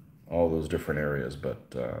those different areas,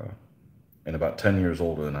 but, and about 10 years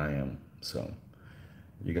older than I am. So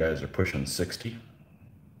you guys are pushing 60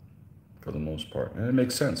 for the most part. And it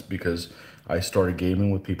makes sense because I started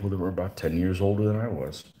gaming with people that were about 10 years older than I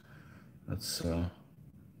was. That's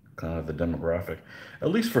kind of the demographic, at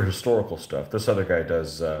least for historical stuff. This other guy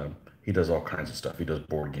does, he does all kinds of stuff. He does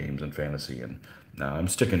board games and fantasy. And now I'm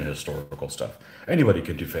sticking to historical stuff. Anybody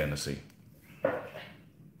can do fantasy.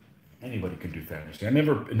 Anybody can do fantasy. It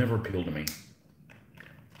never appealed to me.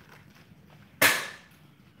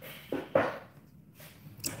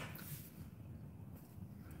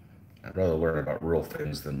 I'd rather learn about real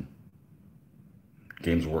things than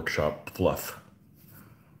Games Workshop fluff.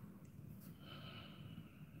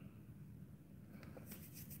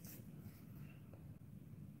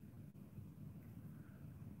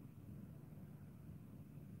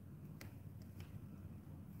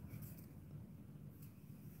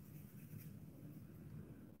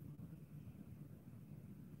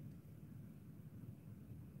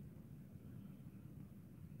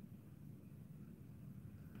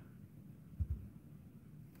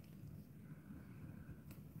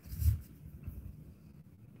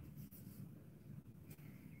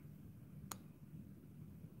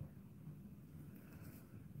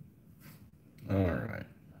 All right.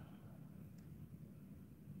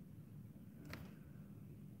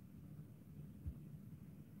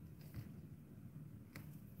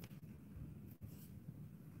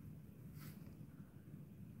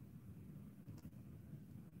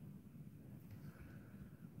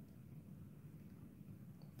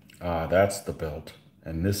 Ah, that's the belt.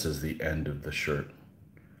 And this is the end of the shirt.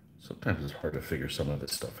 Sometimes it's hard to figure some of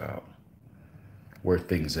this stuff out, where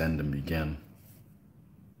things end and begin.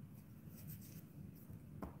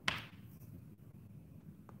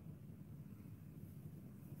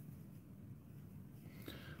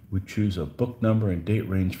 We choose a book number and date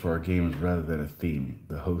range for our games rather than a theme.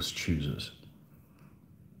 The host chooses.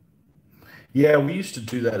 Yeah, we used to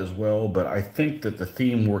do that as well, but I think that the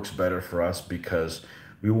theme works better for us because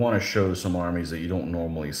we want to show some armies that you don't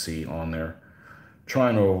normally see on there.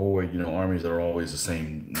 Trying to avoid, you know, armies that are always the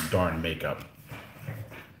same darn makeup.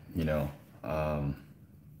 You know,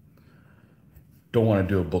 don't want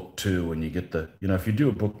to do a book two when you get the, you know, if you do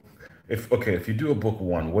a book, if you do a book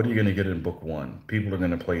one, what are you going to get in book one? People are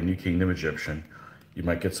going to play New Kingdom Egyptian. You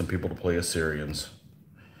might get some people to play Assyrians.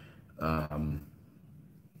 Who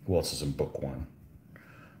else is in book one?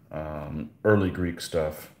 Early Greek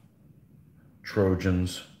stuff,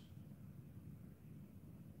 Trojans.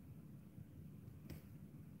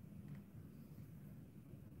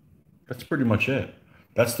 That's pretty much it.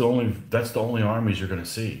 That's the only armies you're going to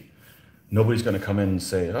see. Nobody's going to come in and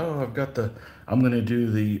say, "Oh, I'm going to do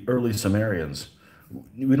the early Sumerians."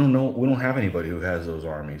 We don't know. We don't have anybody who has those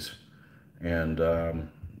armies, and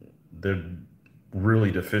they're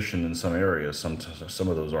really deficient in some areas. Some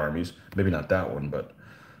of those armies, maybe not that one, but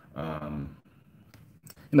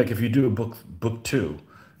like if you do a book two,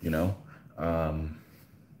 you know,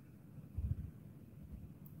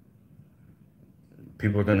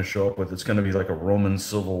 people are going to show up with it's going to be like a Roman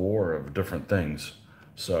civil war of different things.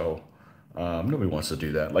 So nobody wants to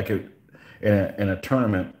do that. Like in a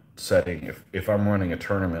tournament setting, if I'm running a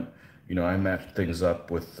tournament, you know, I match things up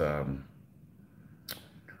with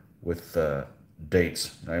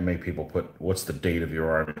dates. I make people put what's the date of your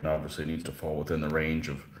army, and obviously it needs to fall within the range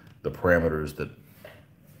of the parameters that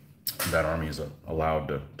that army is allowed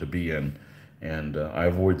to be in. and I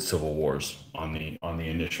avoid civil wars on the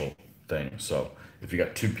initial thing. So if you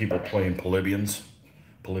got two people playing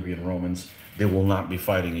Polybian Romans, they will not be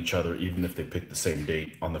fighting each other even if they pick the same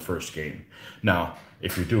date on the first game. Now,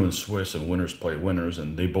 if you're doing Swiss and winners play winners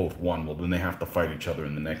and they both won, well, then they have to fight each other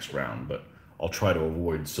in the next round. But I'll try to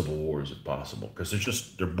avoid civil wars if possible because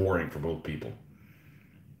they're boring for both people.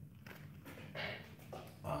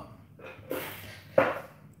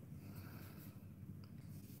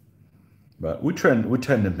 But we tend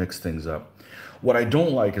to mix things up. What I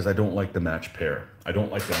don't like is I don't like the match pair. I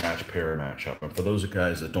don't like the match pair matchup. And for those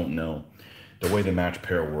guys that don't know, the way the match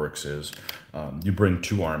pair works is you bring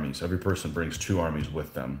two armies. Every person brings two armies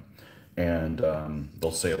with them. And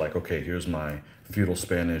they'll say like, okay, here's my feudal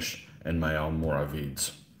Spanish and my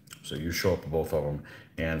Almoravides. So you show up with both of them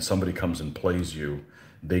and somebody comes and plays you.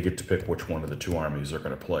 They get to pick which one of the two armies they're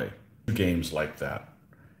going to play. Two games like that.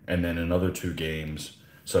 And then another two games.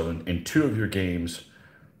 So in two of your games,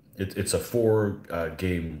 it's a four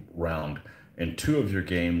game round. In two of your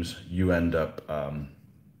games, you end up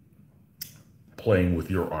playing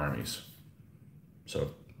with your armies.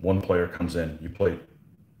 So one player comes in, you play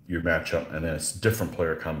your matchup, and then a different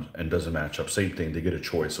player comes and does a matchup. Same thing, they get a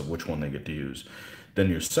choice of which one they get to use. Then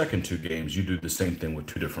your second two games, you do the same thing with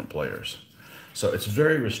two different players. So it's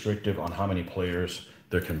very restrictive on how many players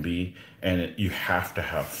there can be, and you have to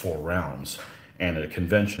have 4 rounds. And at a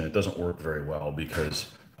convention, it doesn't work very well because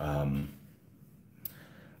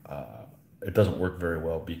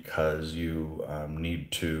you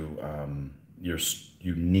need to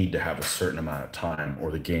you need to have a certain amount of time, or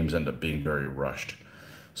the games end up being very rushed.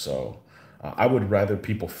 So I would rather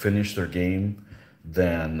people finish their game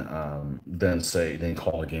than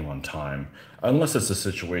call a game on time, unless it's a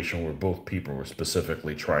situation where both people were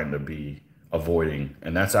specifically trying to be avoiding,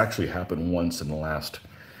 and that's actually happened once in the last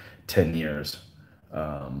 10 years.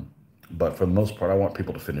 But for the most part, I want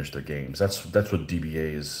people to finish their games. That's what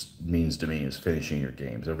means to me, is finishing your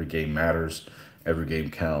games. Every game matters, every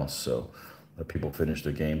game counts. So let people finish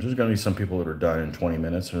their games. There's going to be some people that are done in 20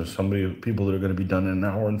 minutes, and there's people that are going to be done in an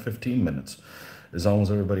hour and 15 minutes. As long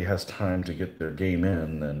as everybody has time to get their game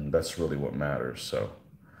in, then that's really what matters. So,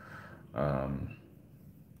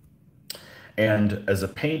 and as a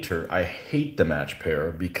painter, I hate the match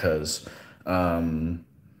pair because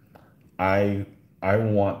I I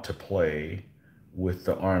want to play with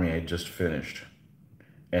the army I just finished.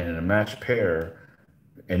 And in a match pair,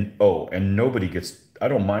 and nobody gets, I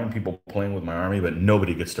don't mind people playing with my army, but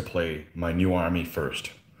nobody gets to play my new army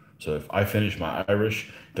first. So if I finish my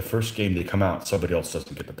Irish, the first game they come out, somebody else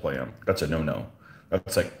doesn't get to play them. That's a no-no.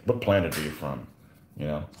 That's like, what planet are you from? You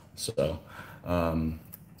know? So, and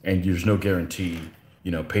there's no guarantee,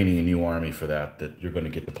 painting a new army for that you're going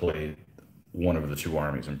to get to play one of the two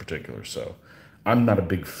armies in particular. So I'm not a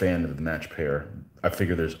big fan of the match pair. I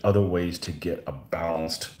figure there's other ways to get a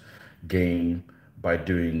balanced game by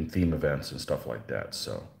doing theme events and stuff like that.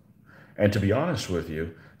 So, and to be honest with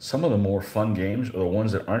you, some of the more fun games are the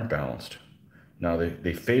ones that aren't balanced. Now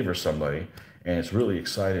they favor somebody, and it's really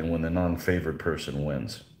exciting when the non-favored person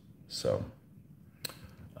wins. So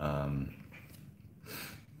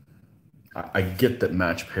I get that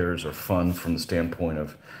match pairs are fun from the standpoint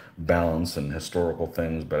of balance and historical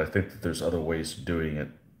things, but I think that there's other ways of doing it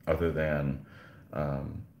other than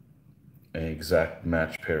an exact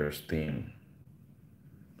match pairs theme.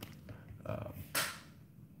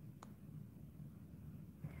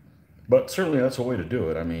 But certainly that's a way to do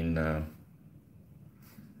it. I mean, and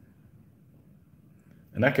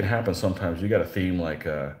that can happen sometimes. You got a theme like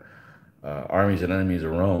armies and enemies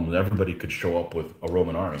of Rome, and everybody could show up with a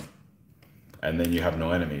Roman army, and then you have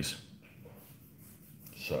no enemies.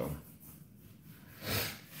 So,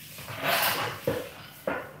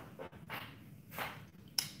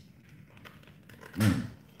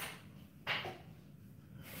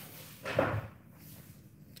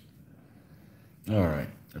 all right,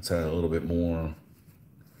 let's add a little bit more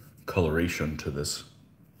coloration to this.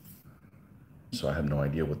 So I have no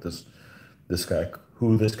idea what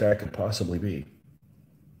who this guy could possibly be.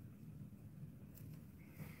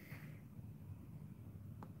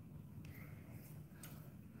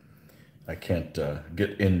 I can't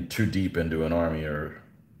get in too deep into an army, or,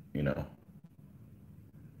 you know,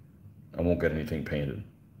 I won't get anything painted.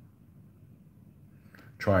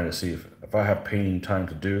 Trying to see if I have painting time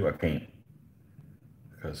to do, I paint,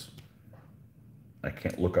 because I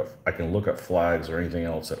can look up flags or anything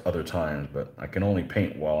else at other times, but I can only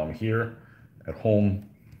paint while I'm here at home,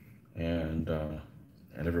 and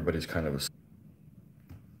everybody's kind of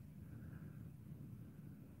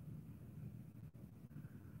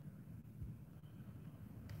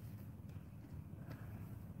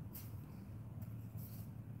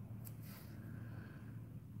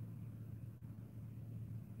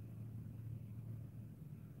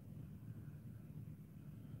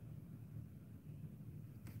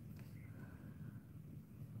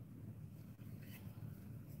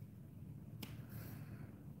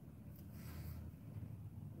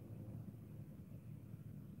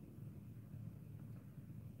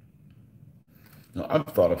Now, I've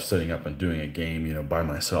thought of setting up and doing a game, by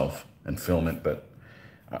myself and film it, but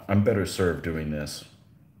I'm better served doing this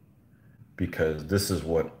because this is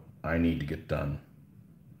what I need to get done.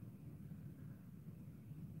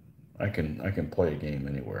 I can play a game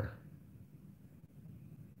anywhere.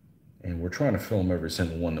 And we're trying to film every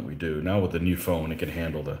single one that we do. Now with the new phone, it could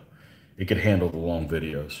handle the long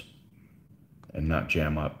videos and not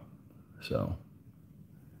jam up. So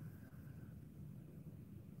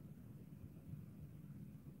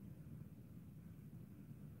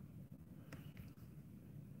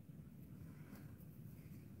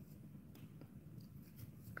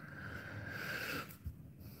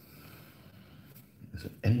is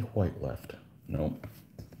there any white left? No.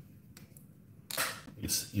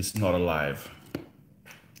 It's not alive.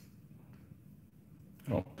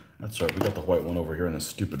 Oh, that's right. We got the white one over here in this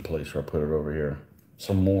stupid place where I put it over here.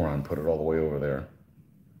 Some moron put it all the way over there.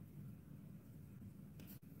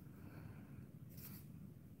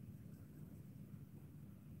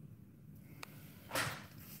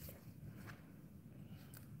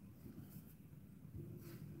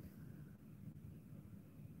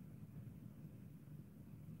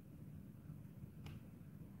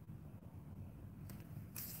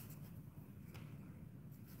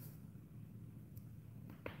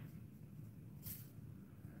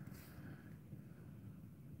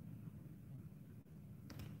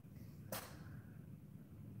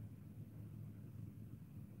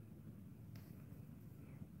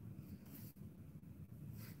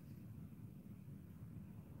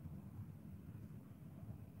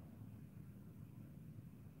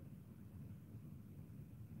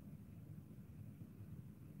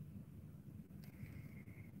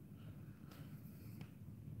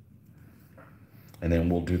 And then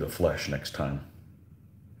we'll do the flesh next time.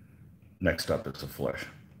 Next up is the flesh.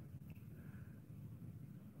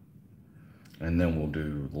 And then we'll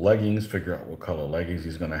do leggings, figure out what color leggings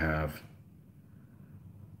he's going to have.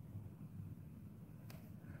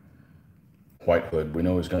 White hood. We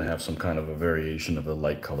know he's going to have some kind of a variation of the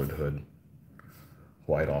light colored hood.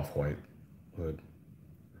 White off-white hood.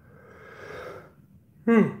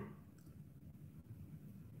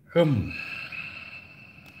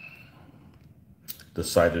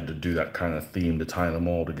 Decided to do that kind of theme to tie them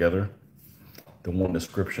all together. The one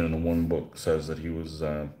description in the one book says that he was,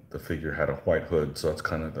 the figure had a white hood, so that's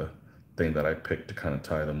kind of the thing that I picked to kind of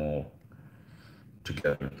tie them all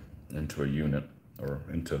together into a unit or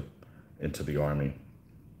into the army.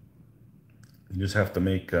 You just have to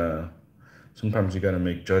make, sometimes you got to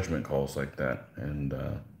make judgment calls like that, and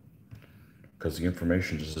because the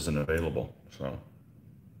information just isn't available. So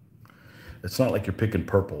it's not like you're picking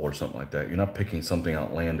purple or something like that. You're not picking something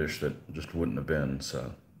outlandish that just wouldn't have been.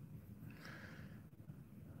 So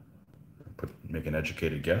make an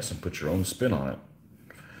educated guess and put your own spin on it.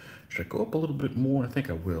 Should I go up a little bit more? I think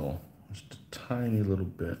I will. Just a tiny little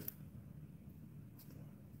bit.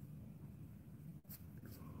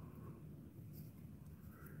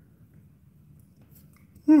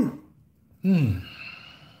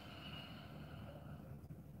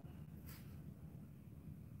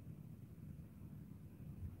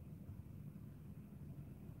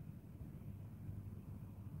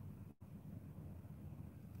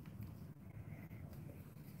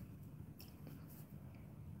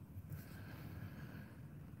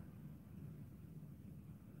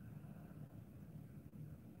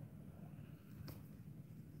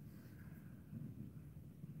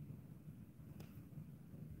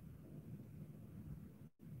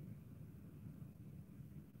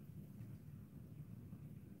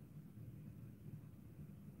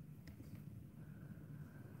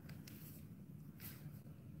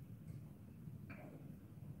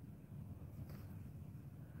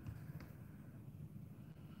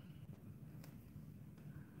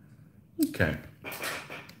 Okay.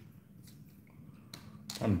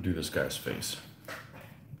 I'm gonna do this guy's face.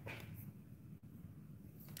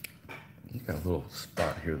 You got a little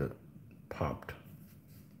spot here that popped.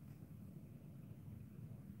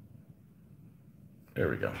 There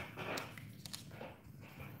we go.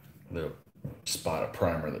 Little spot of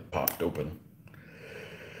primer that popped open.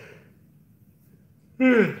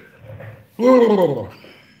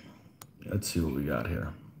 Let's see what we got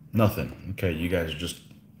here. Nothing. Okay, you guys are just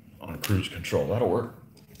on cruise control. That'll work.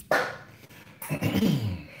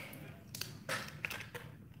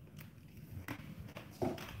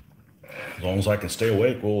 As long as I can stay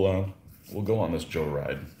awake, we'll go on this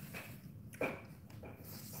joyride.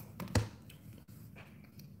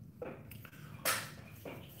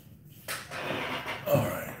 All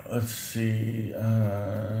right, let's see.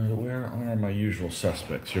 Where are my usual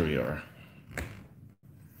suspects? Here we are.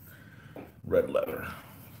 Red leather.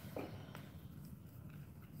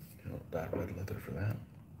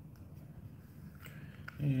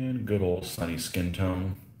 And good old sunny skin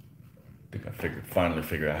tone. I think I finally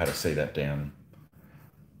figured out how to say that damn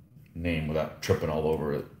name without tripping all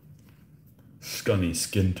over it. Sunny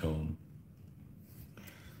skin tone.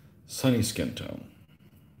 Sunny skin tone.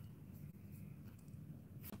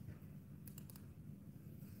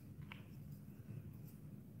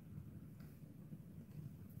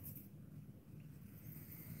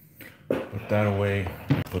 Put that away.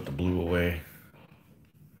 Put the blue away.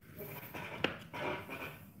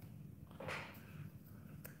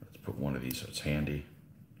 Let's put one of these so it's handy.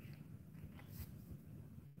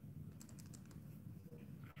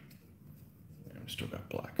 And we still got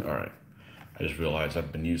black. All right. I just realized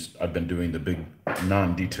I've been doing the big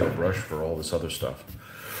non-detail brush for all this other stuff.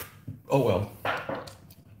 Oh well.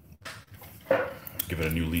 Give it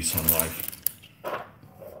a new lease on life.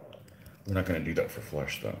 We're not going to do that for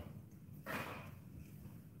flesh though.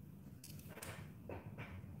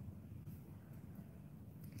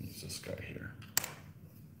 Use this guy here.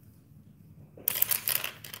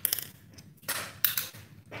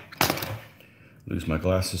 Lose my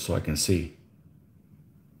glasses so I can see.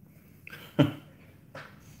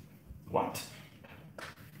 What?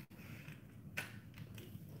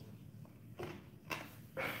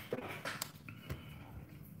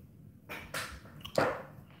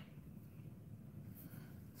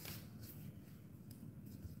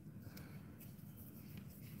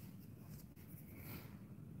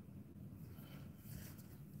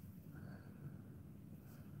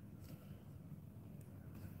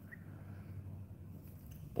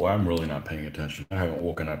 Boy, I'm really not paying attention. I haven't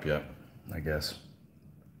woken up yet, I guess.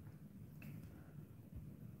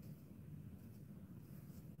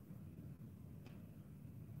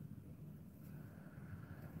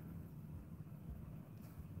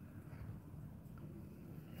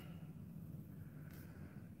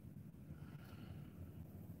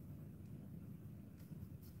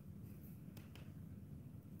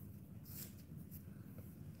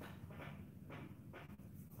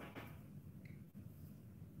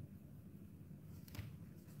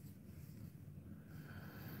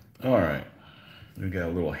 All right, we got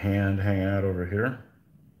a little hand hang out over here.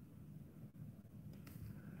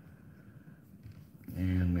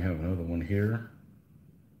 And we have another one here.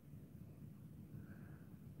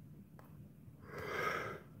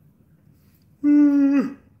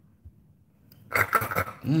 Mm.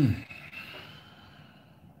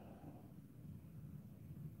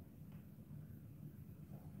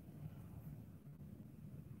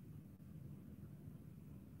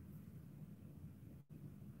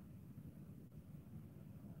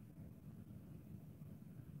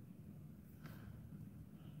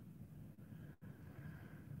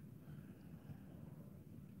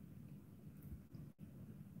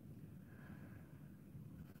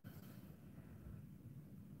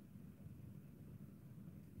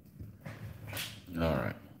 All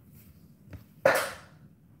right.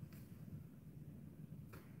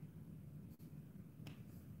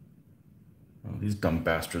 Oh, these dumb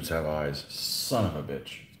bastards have eyes. Son of a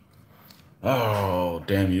bitch. Oh,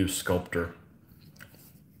 damn you, sculptor.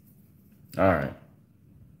 All right.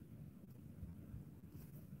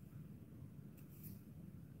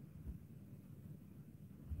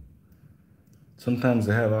 Sometimes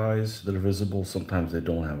they have eyes that are visible, sometimes they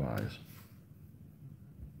don't have eyes.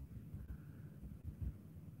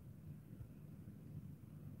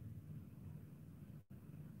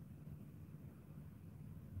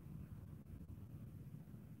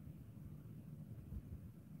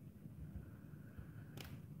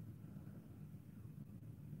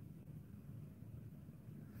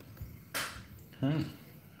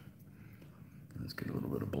 Let's get a little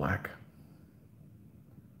bit of black.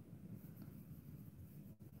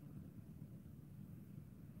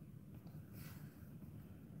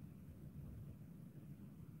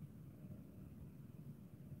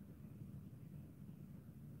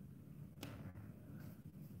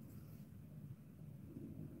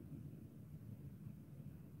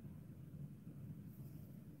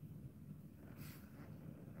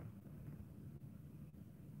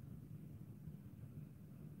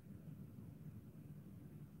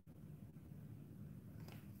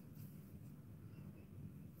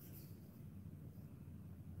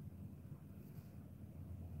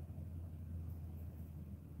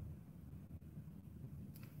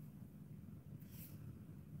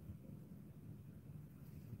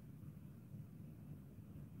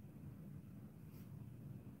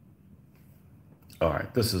 All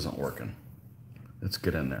right, this isn't working. Let's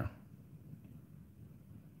get in there.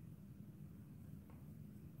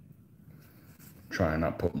 Try and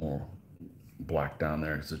not put more black down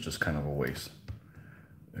there because it's just kind of a waste.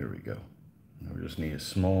 There we go. Now we just need a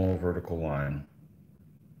small vertical line.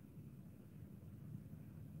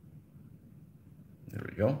 There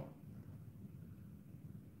we go.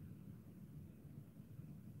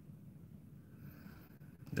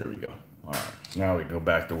 There we go. All right, now we go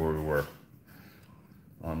back to where we were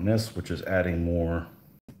on this, which is adding more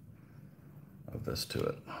of this to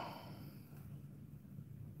it.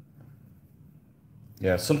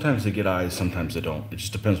 Yeah, sometimes they get eyes, sometimes they don't. It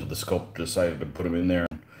just depends what the sculptor decided to put them in there.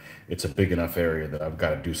 It's a big enough area that I've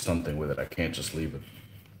got to do something with it. I can't just leave it.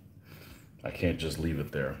 I can't just leave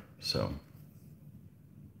it there. So.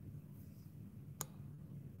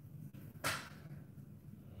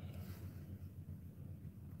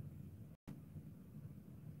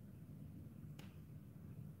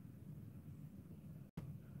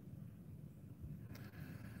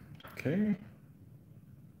 Okay.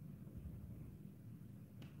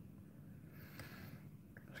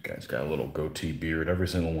 This guy's got a little goatee beard. Every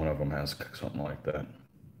single one of them has something like that.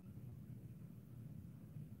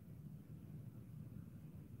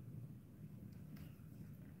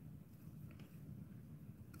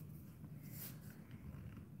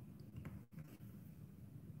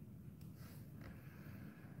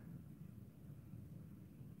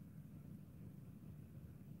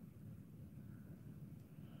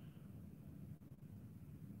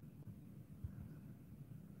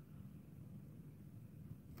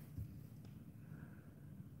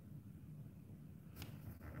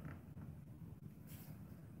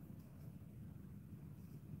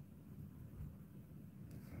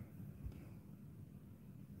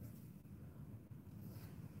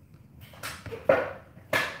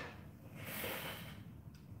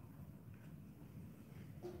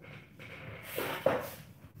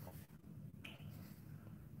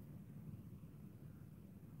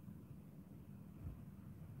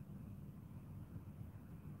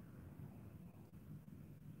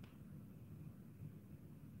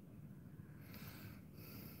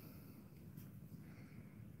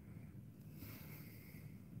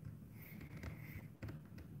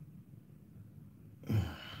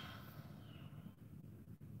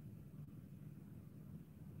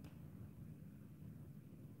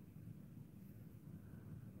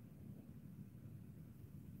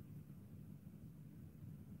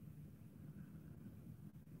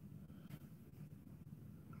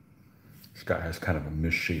 This guy has kind of a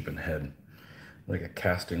misshapen head, like a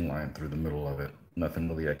casting line through the middle of it. Nothing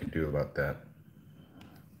really I can do about that.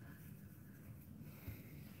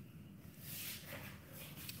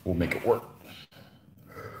 We'll make it work.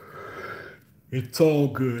 It's all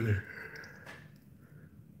good.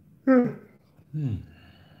 So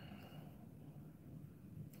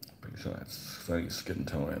that's nice skin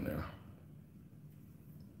tone in there.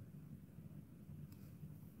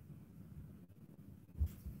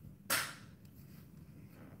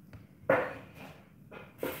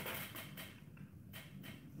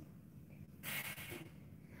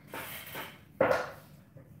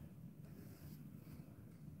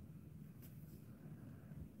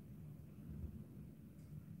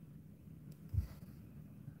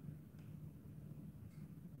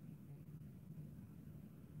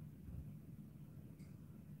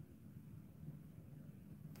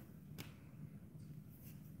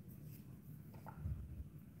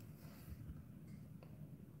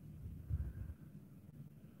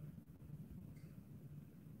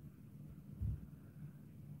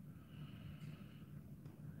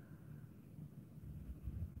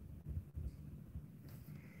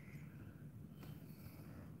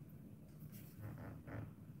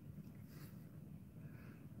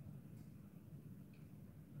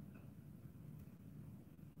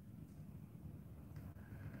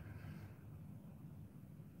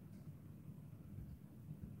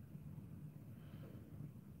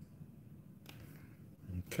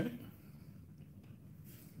 Okay.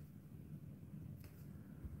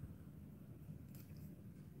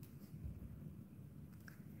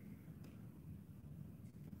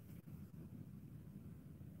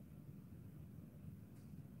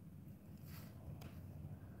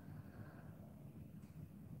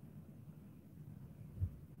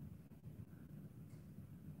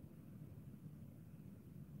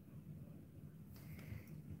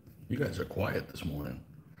 You guys are quiet this morning.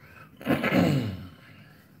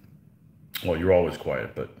 Well, you're always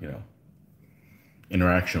quiet, but you know,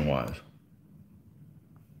 interaction-wise.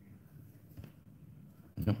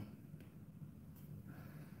 Yep.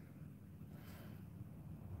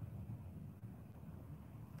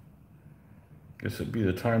 Guess it'd be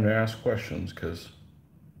the time to ask questions because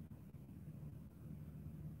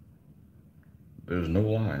there's no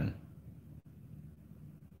line.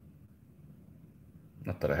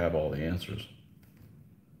 Not that I have all the answers.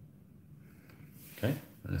 Okay,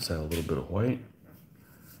 let's add a little bit of white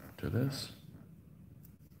to this.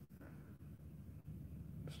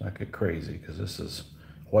 not get crazy, because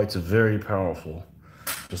white's very powerful,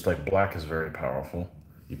 just like black is very powerful.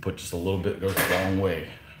 You put just a little bit, it goes a long way.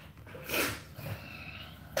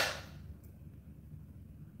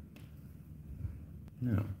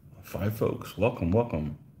 Yeah, 5 folks, welcome,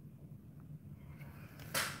 welcome.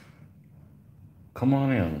 Come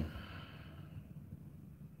on in.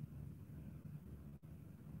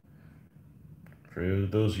 For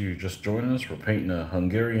those of you just joining us, we're painting a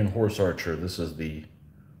Hungarian horse archer. This is the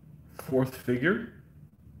 4th figure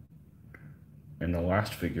and the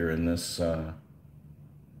last figure in this set,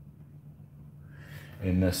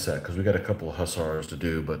 because we got a couple of hussars to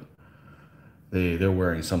do, but they're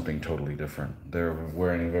wearing something totally different. They're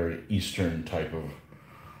wearing a very Eastern type of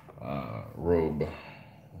robe.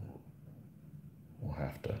 We'll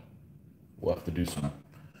have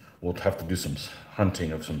to do some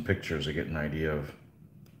hunting of some pictures to get an idea of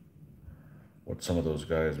what some of those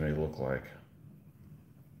guys may look like,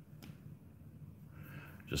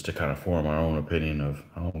 just to kind of form our own opinion of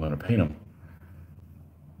how I'm going to paint them.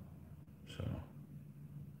 So,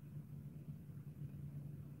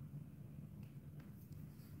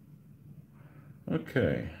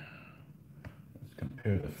 okay, let's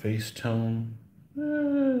compare the face tone.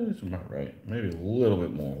 It's about right. Maybe a little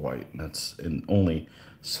bit more white. That's in only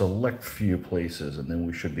select few places, and then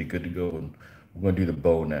we should be good to go. And we're going to do the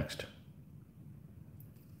bow next.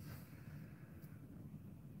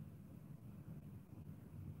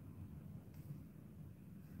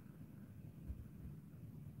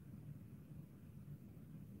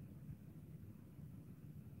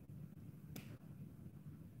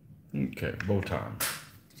 Okay, bow time.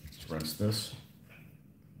 Let's rinse this.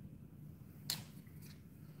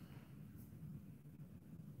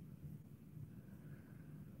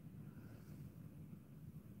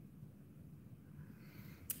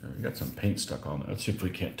 We got some paint stuck on it. Let's see if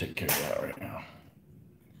we can't take care of that right now.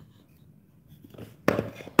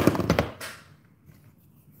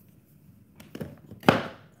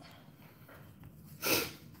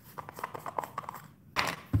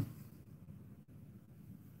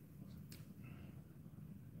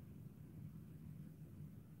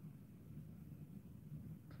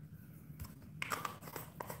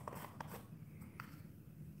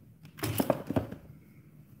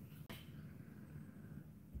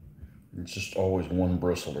 It's just always one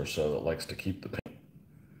bristle or so that likes to keep the paint.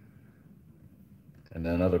 And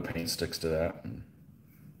then other paint sticks to that. And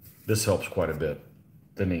this helps quite a bit,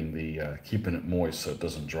 thinning keeping it moist so it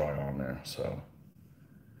doesn't dry on there. So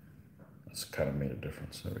that's kind of made a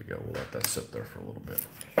difference. There we go. We'll let that sit there for a little bit.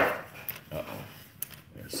 Uh-oh.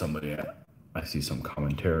 There's somebody I see some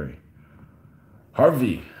commentary.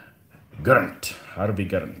 Harvey Garant. Harvey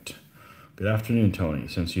Garant. Good afternoon, Tony.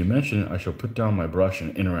 Since you mentioned it, I shall put down my brush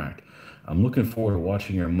and interact. I'm looking forward to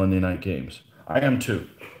watching your Monday night games. I am too.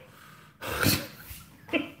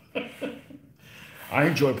 I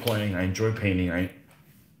enjoy playing. I enjoy painting. I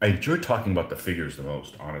enjoy talking about the figures the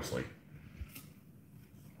most, honestly.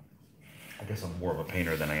 I guess I'm more of a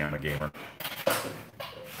painter than I am a gamer.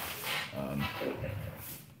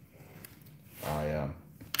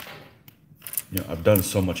 I've done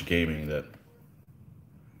so much gaming that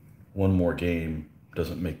one more game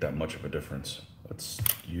doesn't make that much of a difference. Let's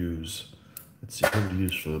see, what to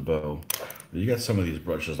use for the bow. You got some of these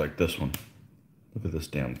brushes like this one. Look at this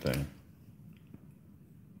damn thing.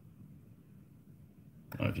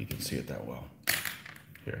 I don't know if you can see it that well.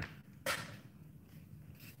 Here.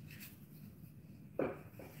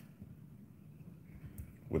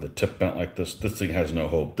 With a tip bent like this thing has no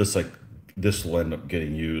hope. This will end up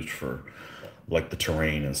getting used for like the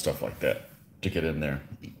terrain and stuff like that to get in there.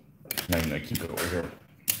 Now I'm gonna keep it over here.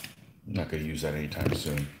 I'm not gonna use that anytime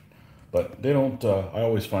soon. But they don't, I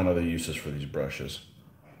always find other uses for these brushes.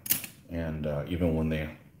 And even when they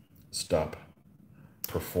stop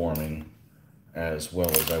performing as well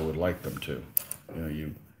as I would like them to,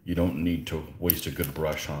 you don't need to waste a good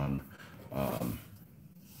brush on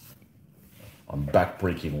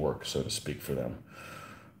back-breaking work, so to speak, for them.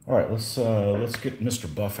 All right, let's get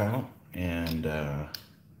Mr. Buff out and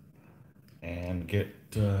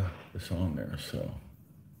get this on there. So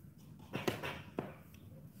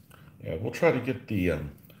yeah, we'll try to get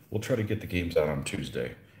the games out on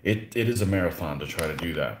Tuesday. It is a marathon to try to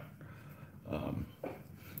do that.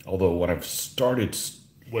 Although when I've started,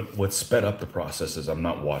 what sped up the process is I'm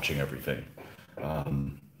not watching everything.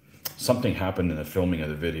 Something happened in the filming of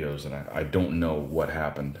the videos, and I don't know what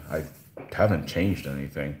happened. I haven't changed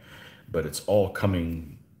anything, but it's all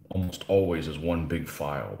coming almost always as one big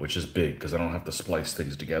file, which is big because I don't have to splice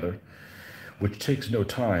things together, which takes no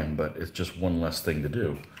time, but it's just one less thing to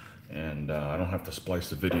do. And I don't have to splice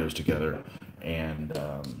the videos together and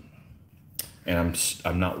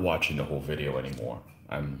I'm not watching the whole video anymore.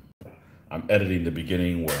 I'm editing the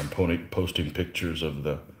beginning where I'm posting pictures of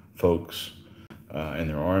the folks and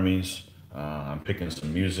their armies. I'm picking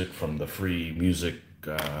some music from the free music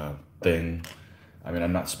thing. I mean,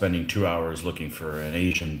 I'm not spending 2 hours looking for an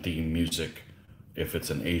Asian themed music if it's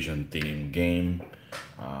an Asian themed game,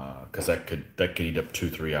 because that could eat up 2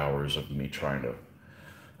 3 hours of me trying to.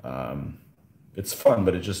 It's fun,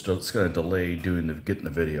 but it's going to delay getting the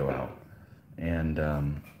video out. And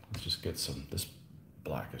let's just get some. This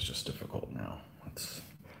black is just difficult now. Let's.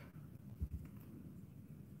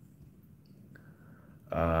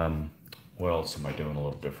 What else am I doing a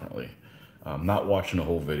little differently? Not watching the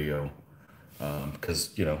whole video,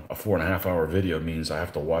 because a 4.5 hour video means I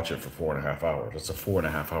have to watch it for 4.5 hours. It's a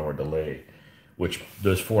 4.5 hour delay, which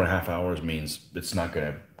those 4.5 hours means it's not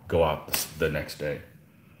going to go out the next day.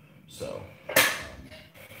 So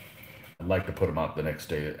I'd like to put them out the next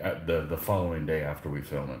day, the following day after we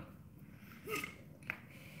film it.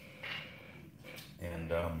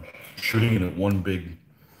 And shooting it at one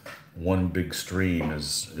big stream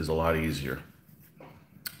is a lot easier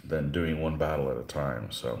than doing one battle at a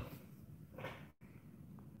time. So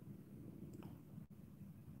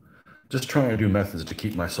just trying to do methods to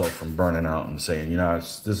keep myself from burning out and saying,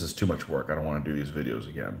 this is too much work. I don't want to do these videos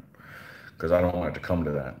again, because I don't want it to come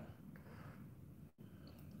to that.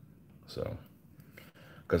 So,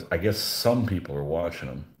 because I guess some people are watching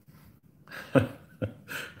them.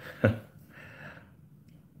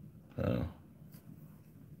 uh,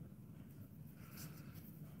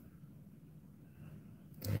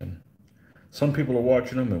 and some people are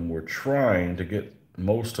watching them, and we're trying to get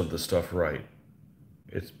most of the stuff right.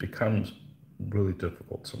 It becomes really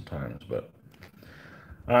difficult sometimes, but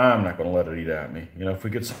I'm not going to let it eat at me. If we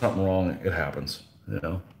get something wrong, it happens.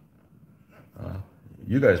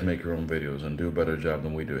 You guys make your own videos and do a better job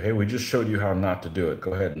than we do. Hey, we just showed you how not to do it.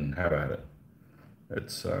 Go ahead and have at it.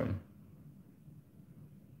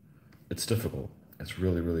 It's difficult. It's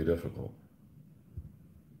really, really difficult.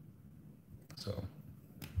 So.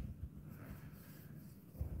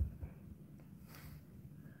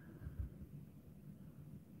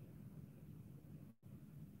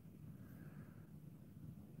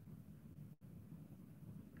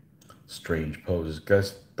 Strange poses.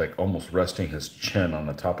 Guy's like almost resting his chin on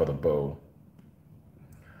the top of the bow.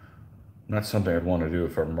 Not something I'd want to do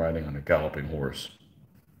if I'm riding on a galloping horse.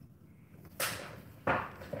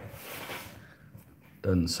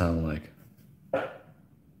 Doesn't sound like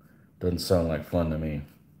fun to me.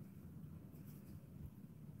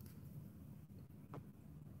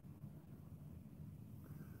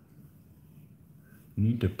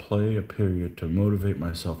 Need to play a period to motivate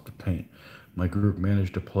myself to paint. My group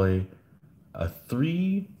managed to play a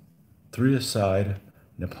three aside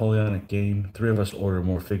Napoleonic game. 3 of us ordered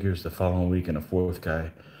more figures the following week, and a 4th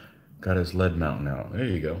guy got his lead mountain out. There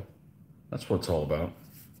you go. That's what it's all about.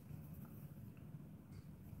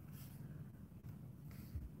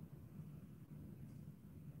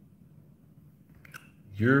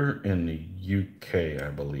 You're in the UK, I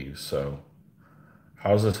believe, so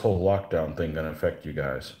how's this whole lockdown thing going to affect you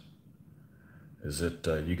guys? Is it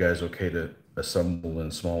you guys okay to assemble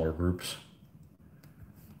in smaller groups?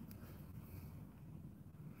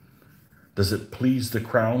 Does it please the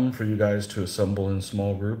crown for you guys to assemble in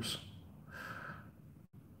small groups?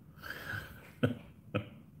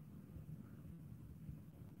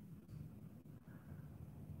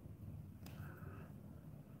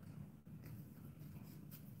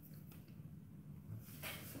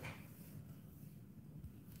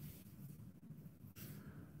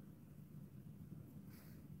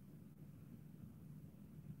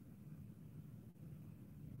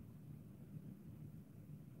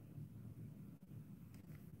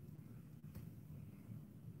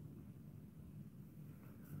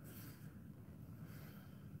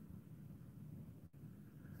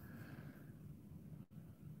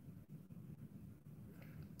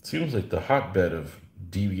 Seems like the hotbed of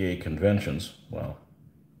DBA conventions, well,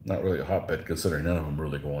 not really a hotbed considering none of them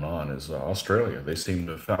really going on, is Australia. They seem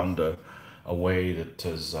to have found a way that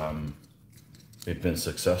has they've been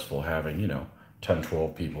successful having, 10,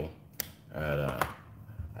 12 people at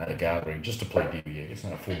a gathering just to play DBA. It's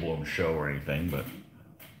not a full-blown show or anything, but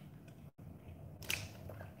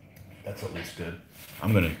that's at least good.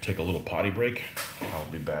 I'm going to take a little potty break.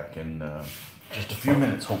 I'll be back in just a few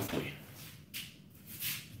minutes, hopefully.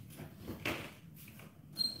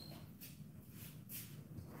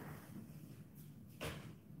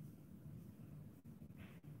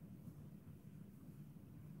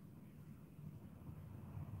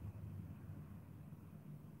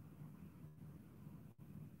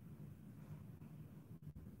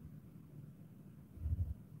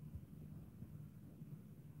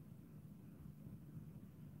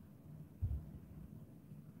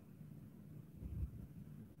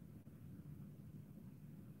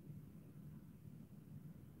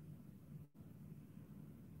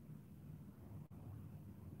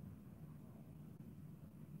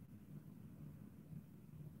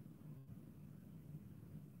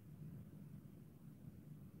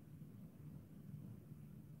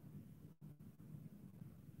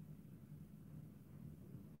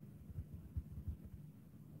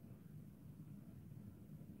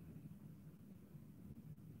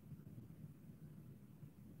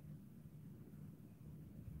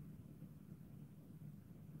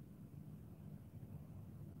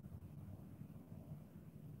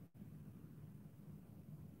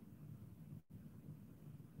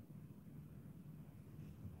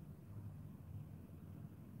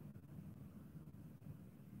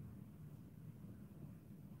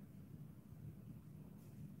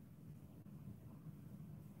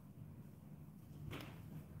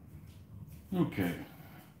 Okay.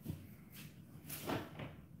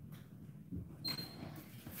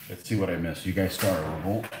 Let's see what I missed. You guys started a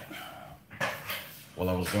revolt while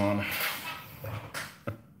I was gone.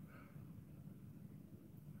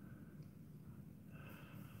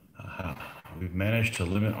 We've managed to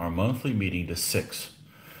limit our monthly meeting to 6.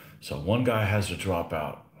 So one guy has to drop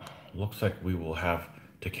out. Looks like we will have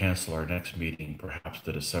to cancel our next meeting, perhaps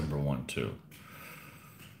the December one too.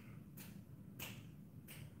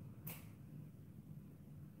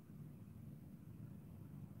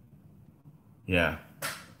 Yeah.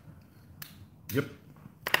 Yep.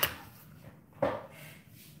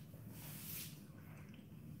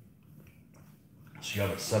 So you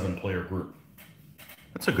have a 7-player group.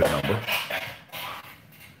 That's a good number.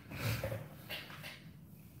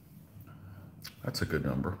 That's a good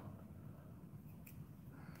number.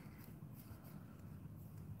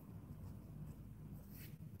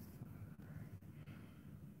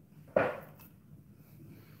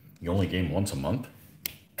 You only game once a month?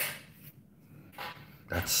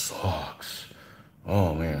 That sucks.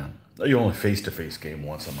 Oh man. You only face-to-face game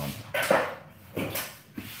once a month.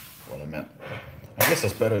 What I meant. I guess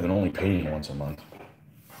that's better than only painting once a month.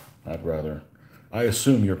 I'd rather. I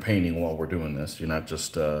assume you're painting while we're doing this. You're not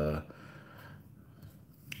just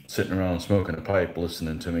sitting around smoking a pipe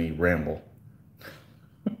listening to me ramble.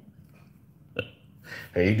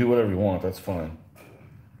 Hey, you do whatever you want. That's fine.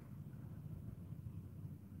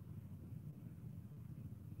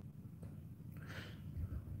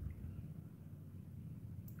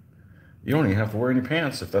 You don't even have to wear any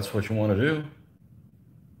pants if that's what you want to do.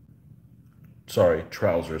 Sorry,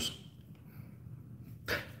 trousers.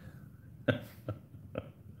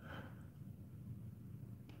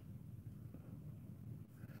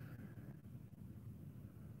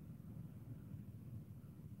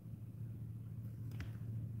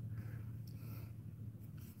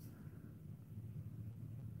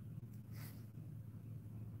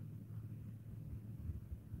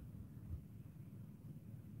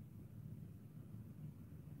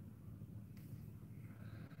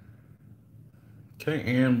 Okay,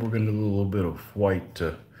 and we're gonna do a little bit of white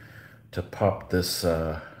to pop this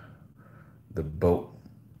the boat.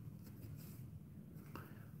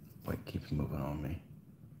 White keeps moving on me.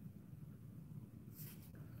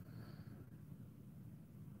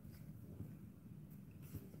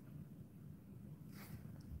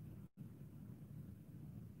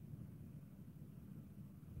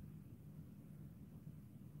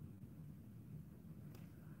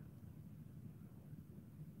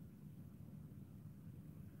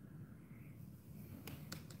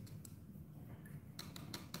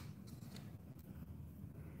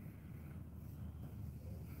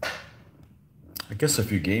 I guess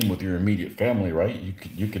if you game with your immediate family, right?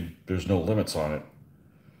 You could. There's no limits on it.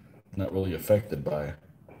 Not really affected by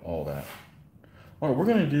all that. All right, we're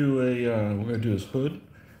gonna do we're gonna do his hood.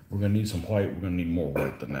 We're gonna need some white. We're gonna need more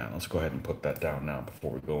white than that. Let's go ahead and put that down now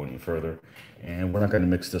before we go any further. And we're not gonna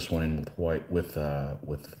mix this one in with white with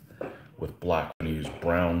black. We're gonna use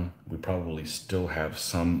brown. We probably still have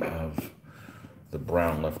some of the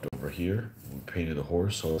brown left over here. We painted the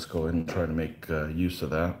horse, so let's go ahead and try to make use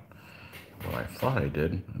of that. Well, I thought I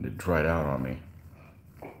did. It dried out on me.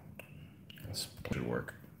 This should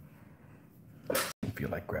work. I feel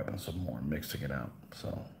like grabbing some more and mixing it out.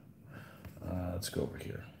 So let's go over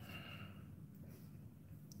here.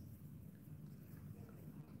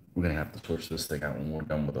 We're gonna have to switch this thing out when we're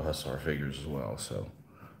done with the Hussar figures as well, so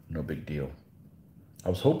no big deal. I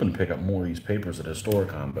was hoping to pick up more of these papers at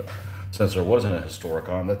Historicon, but since there wasn't a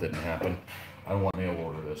Historicon, that didn't happen. I don't want to mail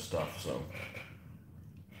order this stuff, so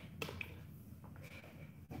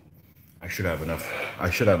I should have enough.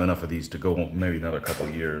 I should have enough of these to go maybe another couple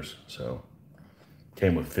of years. So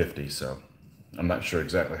came with 50, so I'm not sure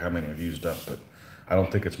exactly how many I've used up, but I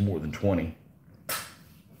don't think it's more than 20.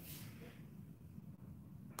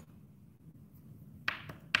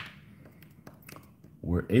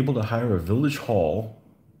 We're able to hire a village hall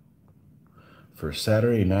for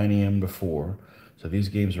Saturday 9 a.m. to 4. So these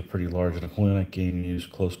games are pretty large. The Holy Night game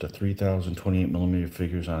used close to 3,000 28mm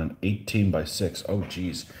figures on an 18x6. Oh,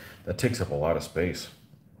 geez. That takes up a lot of space.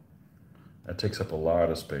 That takes up a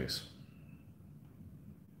lot of space.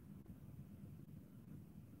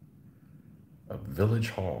 A village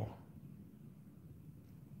hall.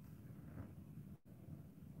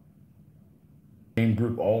 Game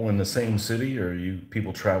group all in the same city, or you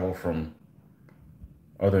people travel from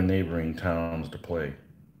other neighboring towns to play?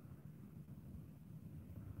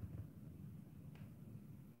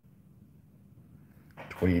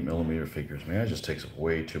 28mm figures, man, that just takes up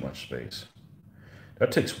way too much space.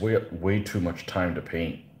 That takes way too much time to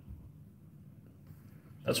paint.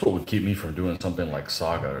 That's what would keep me from doing something like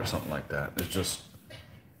Saga or something like that. It's just,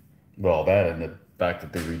 well, that and the fact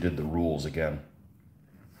that they redid the rules again.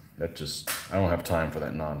 That just, I don't have time for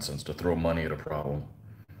that nonsense to throw money at a problem.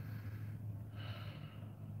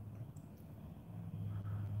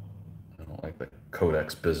 I don't like the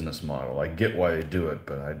Codex business model. I get why they do it,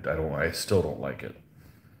 but I still don't like it.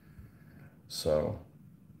 So,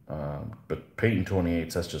 but painting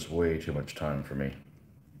 28s, that's just way too much time for me.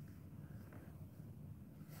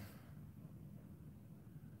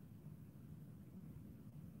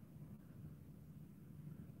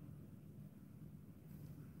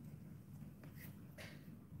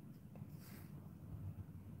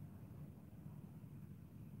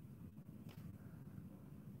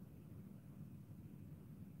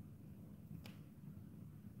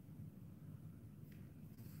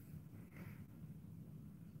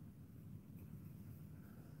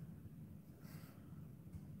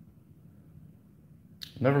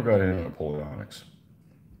 Never got into Napoleonics.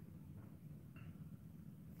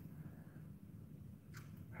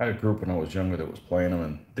 Had a group when I was younger that was playing them,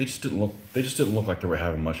 and they just didn't look like they were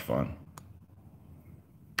having much fun.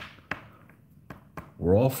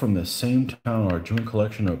 We're all from the same town. Our joint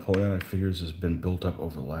collection of Napoleonic figures has been built up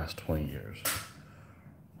over the last 20 years.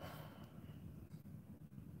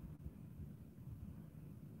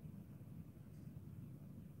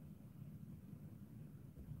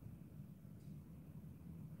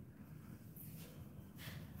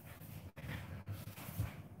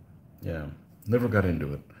 Yeah, never got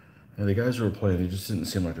into it. And the guys who were playing, they just didn't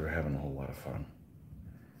seem like they were having a whole lot of fun.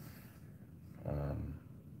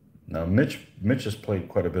 Now, Mitch has played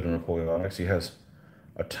quite a bit of Napoleonics. He has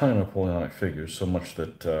a ton of Napoleonic figures, so much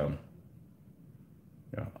that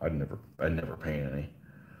I'd never paint any.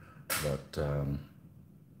 But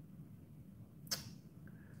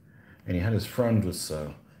and he had his friend was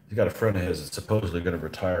he got a friend of his that's supposedly going to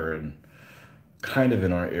retire in kind of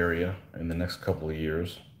in our area in the next couple of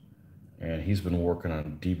years, and he's been working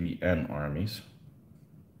on DBN armies,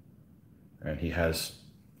 and he has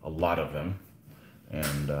a lot of them,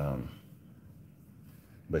 and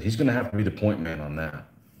but he's going to have to be the point man on that.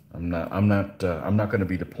 I'm not going to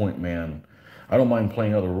be the point man. I don't mind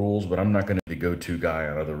playing other rules, but I'm not going to be the go-to guy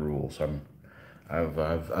on other rules.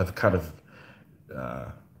 I've kind of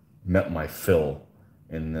met my fill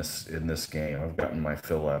in this game. I've gotten my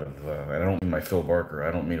fill out of. I don't mean my Phil Barker.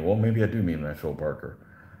 I don't mean, well, maybe I do mean my Phil Barker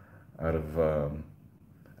out of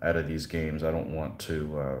out of these games. I don't want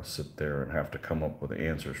to sit there and have to come up with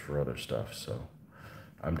answers for other stuff. So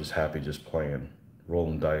I'm just happy just playing,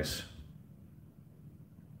 rolling dice.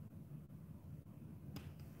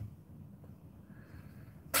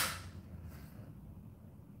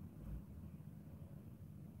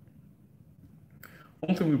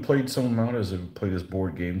 One thing we played some amount is we played this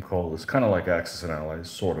board game called, it's kind of like Axis and Allies,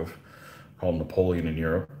 sort of, called Napoleon in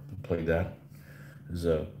Europe. We played that. It's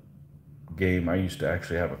a game. I used to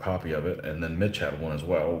actually have a copy of it, and then Mitch had one as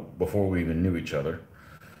well before we even knew each other.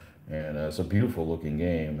 And it's a beautiful looking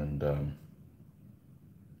game, and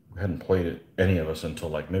we hadn't played it, any of us, until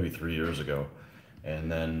like maybe 3 years ago.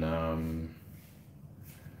 And then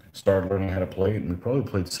started learning how to play it, and we probably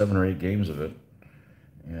played 7 or 8 games of it.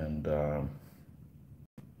 And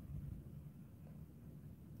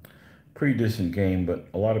pretty decent game, but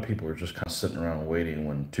a lot of people are just kind of sitting around waiting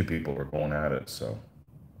when two people are going at it. So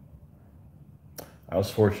I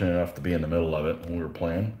was fortunate enough to be in the middle of it when we were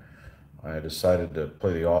playing. I decided to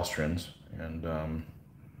play the Austrians, and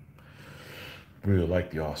really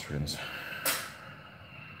like the Austrians.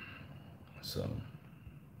 So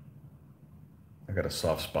I got a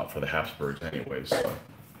soft spot for the Habsburgs anyway, so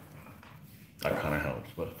that kind of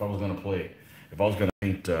helps. But if I was going to play, if I was going to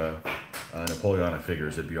paint Napoleonic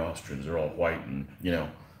figures, it'd be Austrians. They're all white, and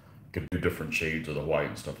could do different shades of the white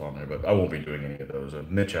and stuff on there. But I won't be doing any of those.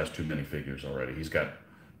 Mitch has too many figures already. He's got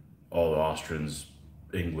all the Austrians,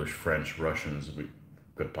 English, French, Russians we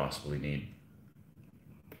could possibly need.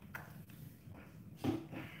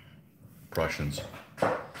 Prussians.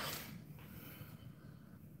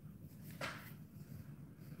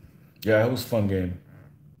 Yeah, it was a fun game.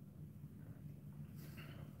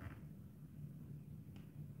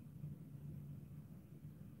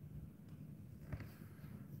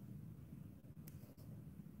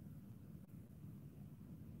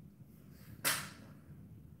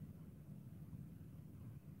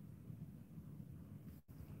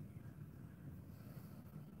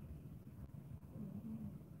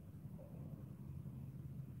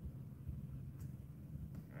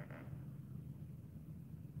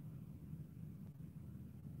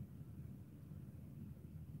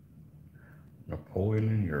 Napoleon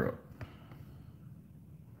in Europe.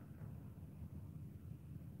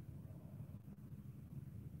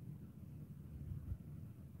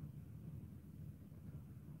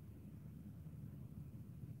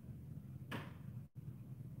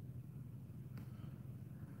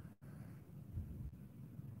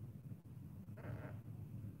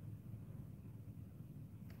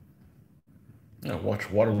 I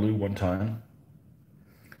watched Waterloo one time.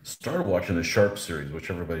 Started watching the Sharp series, which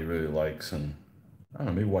everybody really likes, and I don't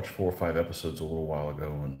know, maybe watched 4 or 5 episodes a little while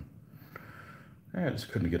ago, and I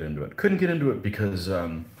just couldn't get into it. Couldn't get into it because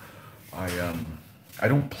I I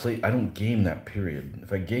don't play, I don't game that period.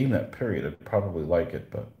 If I game that period, I'd probably like it,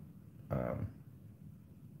 but um,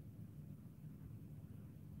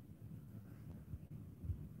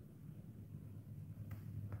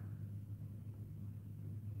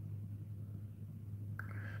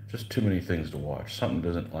 just too many things to watch. Something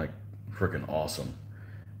doesn't like freaking awesome.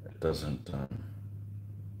 It doesn't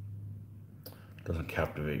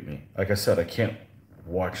captivate me. Like I said, I can't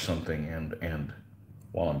watch something and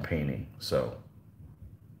while I'm painting, so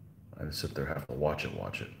I just sit there have to watch it,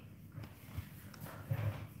 watch it.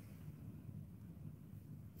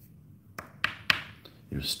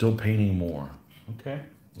 You're still painting more. Okay,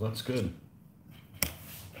 well, that's good.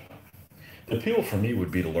 The appeal for me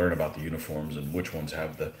would be to learn about the uniforms and which ones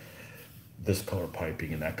have the this color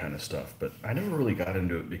piping and that kind of stuff. But I never really got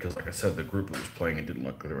into it because, like I said, the group that was playing it didn't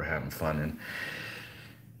look like they were having fun,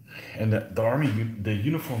 and the army the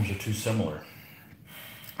uniforms are too similar.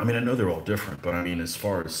 I mean, I know they're all different, but I mean, as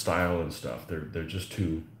far as style and stuff, they're just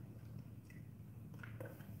too.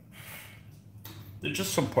 There's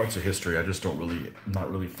just some parts of history I just don't really,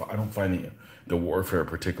 not really. I don't find the warfare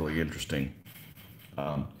particularly interesting.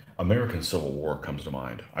 American Civil War comes to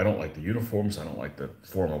mind. I don't like the uniforms. I don't like the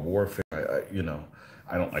form of warfare.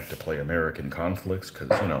 I don't like to play American conflicts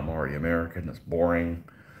because I'm already American. It's boring.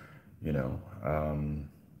 You know,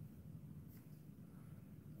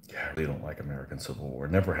 yeah, I really don't like American Civil War.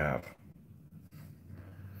 Never have.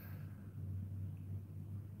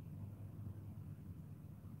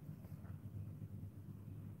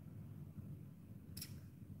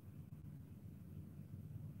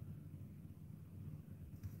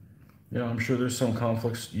 I'm sure there's some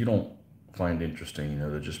conflicts you don't find interesting.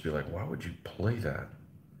 They'll just be like, why would you play that?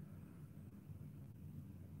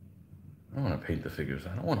 I don't want to paint the figures.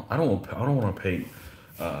 I don't want. I don't want to paint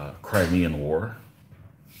Crimean War.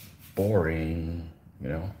 Boring. You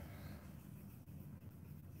know.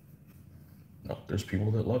 Oh, there's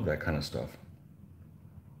people that love that kind of stuff.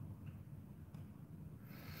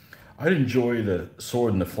 I'd enjoy the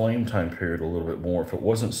Sword and the Flame time period a little bit more if it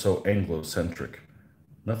wasn't so Anglo-centric.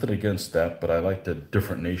 Nothing against that, but I like the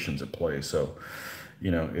different nations at play. So,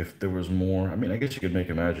 if there was more, I mean, I guess you could make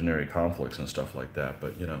imaginary conflicts and stuff like that.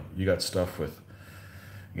 But you got stuff with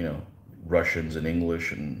you know Russians and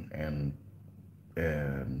English and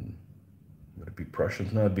would it be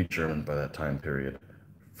Prussians? No, it'd be German by that time period.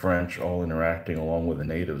 French all interacting along with the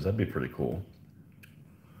natives. That'd be pretty cool.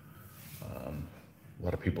 A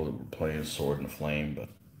lot of people that were playing Sword and Flame, but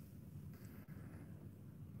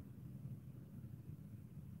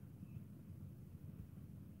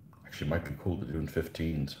actually might be cool to do in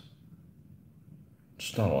 15s.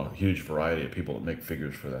 Just not a huge variety of people that make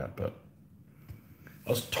figures for that, but I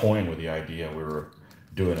was toying with the idea. We were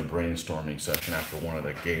doing a brainstorming session after one of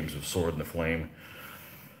the games of Sword and the Flame,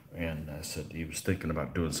 and I said he was thinking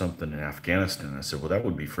about doing something in Afghanistan. I said, well, that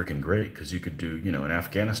would be freaking great because you could do, in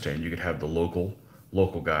Afghanistan, you could have the local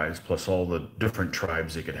guys plus all the different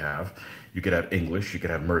tribes you could have. You could have English, you could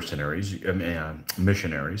have mercenaries,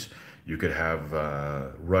 missionaries. You could have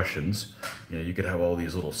Russians. You could have all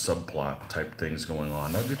these little subplot type things going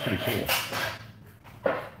on. That'd be pretty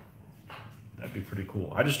cool. That'd be pretty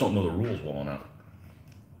cool. I just don't know the rules well enough.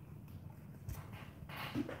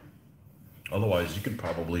 Otherwise, you could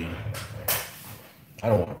probably. I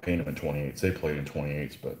don't want to paint them in 28s. They play in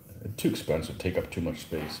 28s, but it's too expensive, take up too much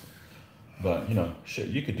space. But shit,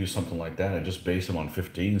 you could do something like that and just base them on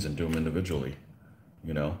 15s and do them individually.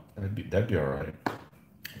 That'd be all right.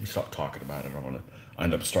 We stop talking about it. I'm gonna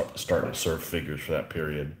end up starting to serve figures for that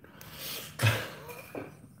period.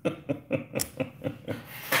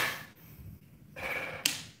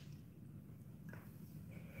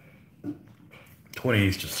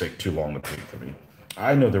 28s just take too long to paint for me.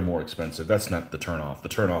 I know they're more expensive. That's not the turnoff. The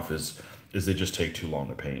turnoff is they just take too long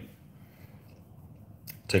to paint.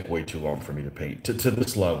 Take way too long for me to paint to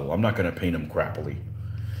this level. I'm not going to paint them crappily.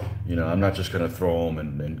 I'm not just going to throw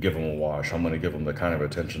them and give them a wash. I'm going to give them the kind of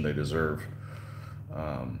attention they deserve,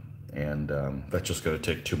 and that's just going to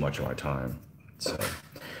take too much of my time. So,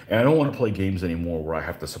 and I don't want to play games anymore where I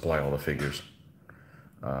have to supply all the figures,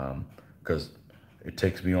 because it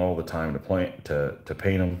takes me all the time to play to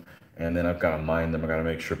paint them, and then I've got to mind them. I got to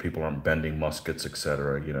make sure people aren't bending muskets,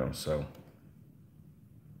 etc. So.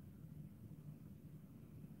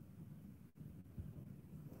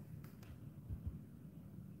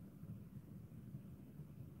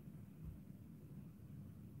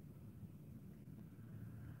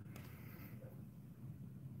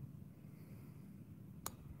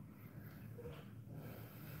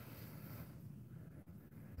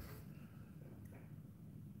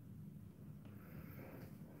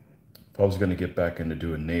 I was going to get back into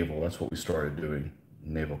doing naval, that's what we started doing.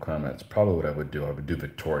 Naval combat. It's probably what I would do. I would do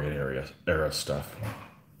Victorian era stuff.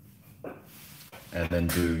 And then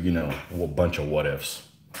do, you know, a whole bunch of what ifs.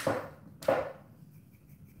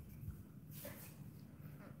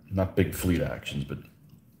 Not big fleet actions, but,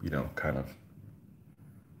 you know, kind of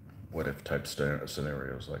what if type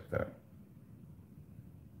scenarios like that.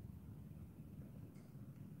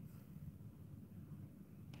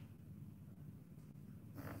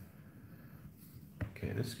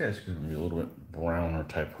 Okay, this guy's going to be a little bit browner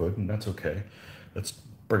type hood, and that's okay. Let's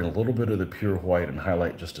bring a little bit of the pure white and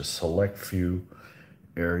highlight just a select few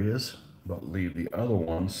areas, but leave the other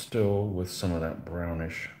one still with some of that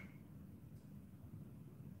brownish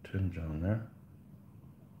tinge on there.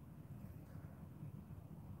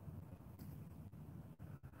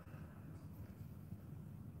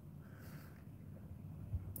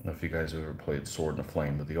 I don't know if you guys have ever played Sword in the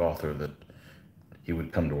Flame, but the author that he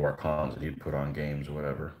would come to our cons and he'd put on games or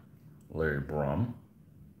whatever, Larry Brum.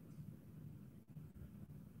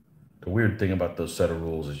 The weird thing about those set of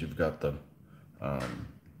rules is you've got the,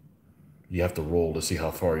 you have to roll to see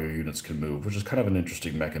how far your units can move, which is kind of an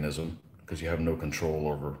interesting mechanism because you have no control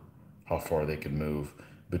over how far they can move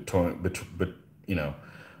you know,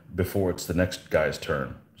 before it's the next guy's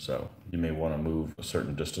turn. So you may want to move a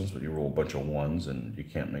certain distance, but you roll a bunch of ones and you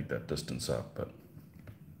can't make that distance up. But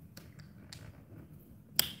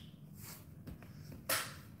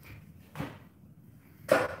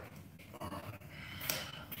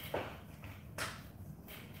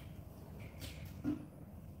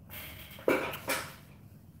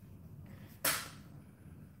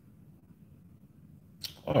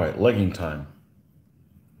all right, legging time.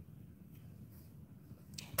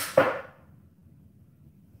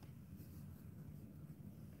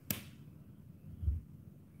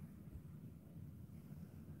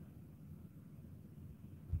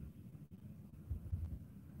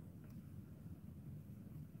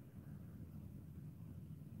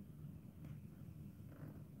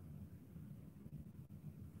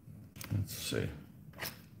 Let's see.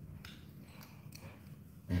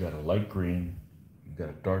 You got a light green, you got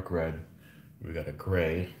a dark red, we got a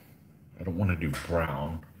gray. I don't want to do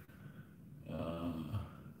brown.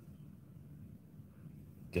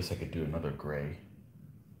 Guess I could do another gray,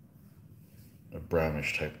 a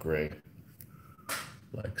brownish type gray,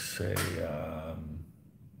 like say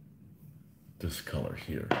this color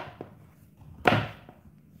here.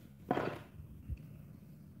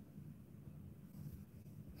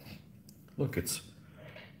 Look, it's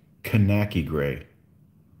Kanaki gray.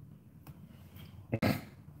 Yeah,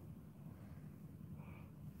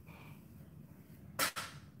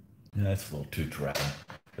 that's a little too drab.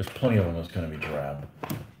 There's plenty of them that's going to be drab.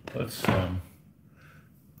 Let's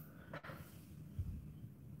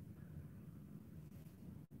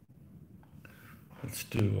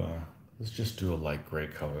let's just do a light gray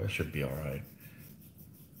color. That should be all right.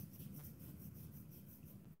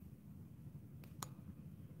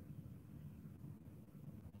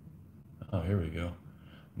 Oh, here we go.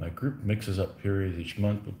 My group mixes up periods each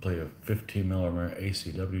month. We play a 15mm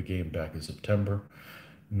ACW game back in September.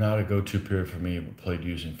 Not a go-to period for me, but played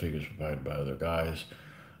using figures provided by other guys.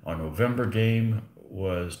 Our November game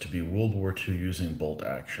was to be World War II using bolt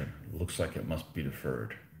action. Looks like it must be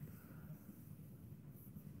deferred.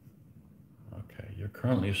 Okay, you're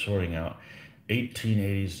currently sorting out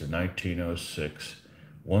 1880s to 1906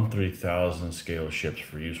 1/3000 scale ships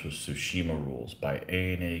for use with Tsushima rules by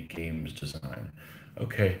A&A Games Design.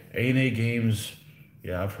 Okay, A&A Games,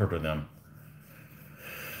 yeah, I've heard of them.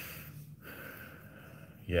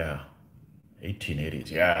 Yeah,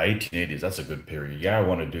 1880s. Yeah, 1880s. That's a good period. Yeah, I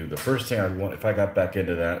want to do the first thing I'd want if I got back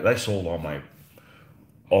into that. I sold all my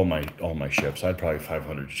ships. I had probably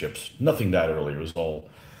 500 ships. Nothing that early. It was all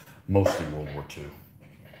mostly World War II.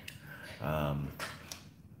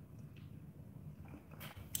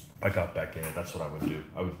 I got back in it. That's what I would do.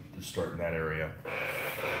 I would start in that area.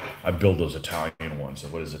 I build those Italian ones.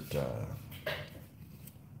 What is it?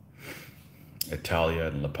 Italia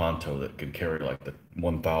and Lepanto that could carry like the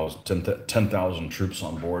 10,000 troops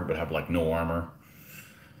on board, but have like no armor.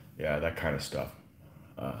 Yeah, that kind of stuff.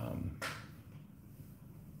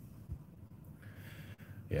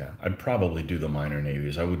 Yeah, I'd probably do the minor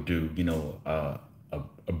navies. I would do, you know,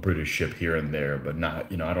 a British ship here and there, but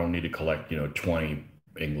not, you know, I don't need to collect, you know, 20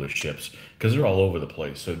 English ships because they're all over the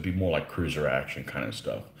place. So it'd be more like cruiser action kind of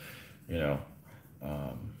stuff, you know.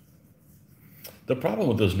 The problem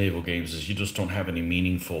with those naval games is you just don't have any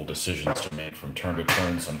meaningful decisions to make from turn to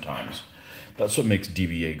turn sometimes. That's what makes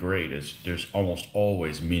DVA great is there's almost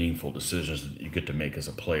always meaningful decisions that you get to make as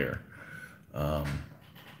a player.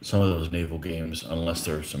 Some of those naval games, unless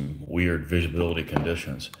there's some weird visibility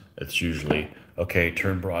conditions, it's usually okay,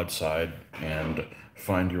 turn broadside and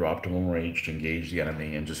find your optimal range to engage the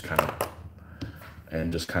enemy and just kind of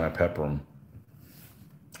pepper them.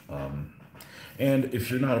 And if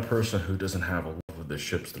you're not a person who doesn't have a love of the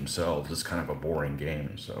ships themselves, it's kind of a boring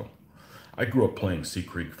game. So I grew up playing Sea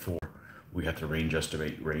Creek 4. We had to range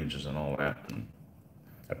estimate ranges and all that. And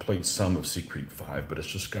I played some of Sea Creek 5, but it's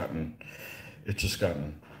just gotten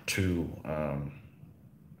too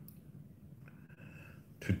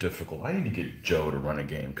difficult. I need to get Joe to run a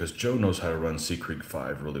game because Joe knows how to run Sea Creek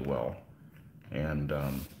 5 really well. And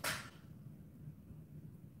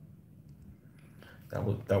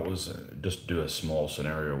that was just do a small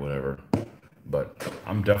scenario or whatever. But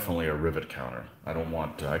I'm definitely a rivet counter. I don't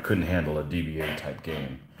want. I couldn't handle a DBA type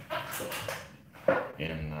game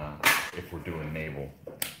in if we're doing naval.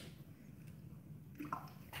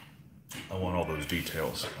 I want all those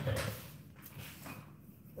details.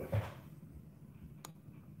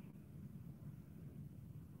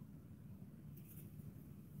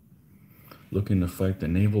 Looking to fight the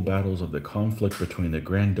naval battles of the conflict between the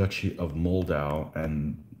Grand Duchy of Moldau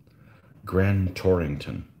and Grand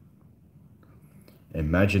Torrington.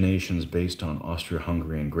 Imaginations based on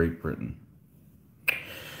Austria-Hungary and Great Britain.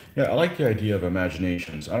 Yeah, I like the idea of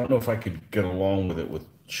imaginations. I don't know if I could get along with it with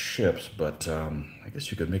ships, but I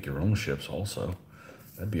guess you could make your own ships also.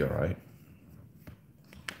 That'd be all right.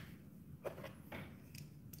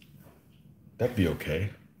 That'd be okay.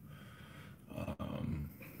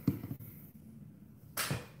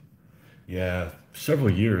 Yeah, several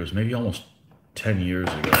years, maybe almost 10 years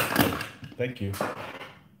ago. Thank you.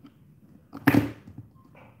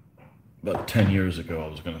 About 10 years ago, I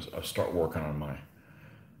was going to start working on my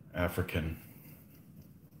African.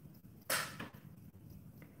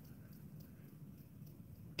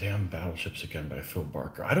 Damn Battleships Again by Phil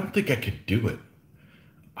Barker. I don't think I could do it.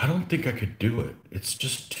 I don't think I could do it. It's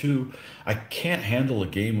just too. I can't handle a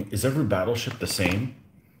game. Is every battleship the same?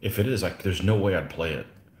 If it is, there's no way I'd play it.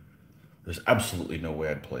 There's absolutely no way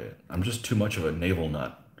I'd play it. I'm just too much of a naval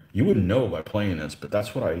nut. You wouldn't know by playing this, but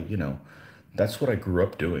that's what that's what I grew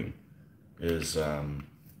up doing, is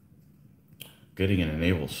getting into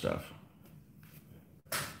naval stuff.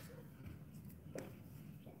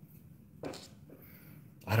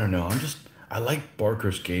 I don't know. I like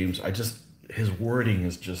Barker's games. His wording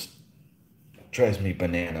is just drives me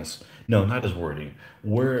bananas. No, not his wording.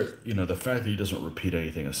 The fact that he doesn't repeat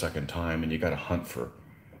anything a second time and you got to hunt for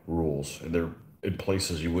rules and they're in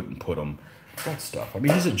places you wouldn't put them. That stuff. I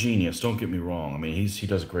mean, he's a genius. Don't get me wrong. I mean, he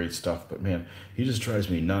does great stuff, but man, he just drives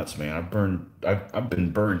me nuts, man. I've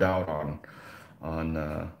been burned out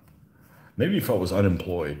on maybe if I was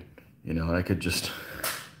unemployed, I could just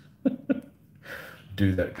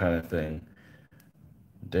do that kind of thing.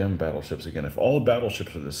 Damn battleships again. If all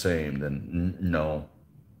battleships are the same, then no,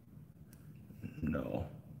 no.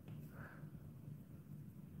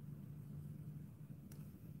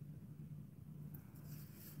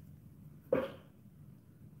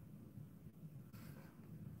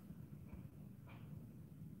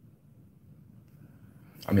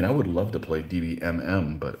 I mean, I would love to play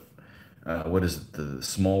DBMM, but what is it, the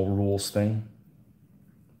small rules thing?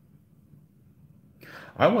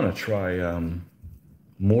 I want to try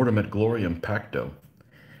Mortem et Gloriam Pacto.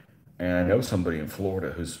 And I know somebody in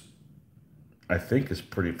Florida who's, I think, is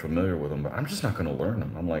pretty familiar with them, but I'm just not going to learn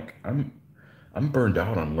them. I'm burned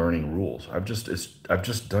out on learning rules. I've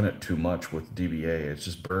just done it too much with DBA. It's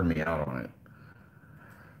just burned me out on it.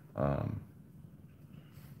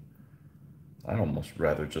 I'd almost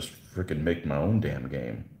rather just freaking make my own damn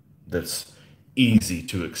game that's easy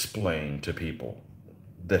to explain to people,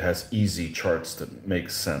 that has easy charts that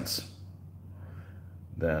make sense,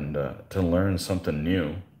 than to learn something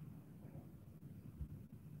new.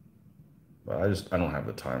 But I don't have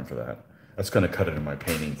the time for that. That's going to cut into my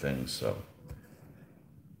painting things, so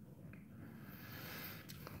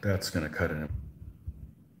that's going to cut into.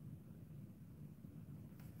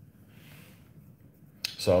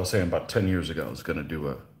 So I was saying about 10 years ago, I was going to do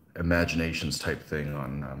a imaginations type thing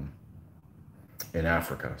on in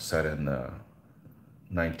Africa, set in the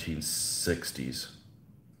 1960s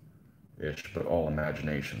ish, but all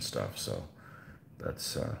imagination stuff. So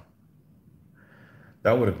that's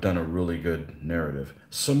that would have done a really good narrative,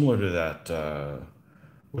 similar to that.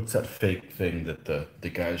 What's that fake thing that the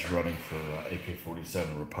guy's running for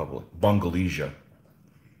AK-47 Republic, Bongalesia?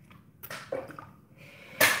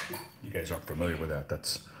 You guys aren't familiar with that.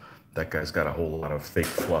 That guy's got a whole lot of fake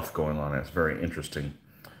fluff going on. It's very interesting,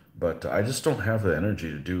 but I just don't have the energy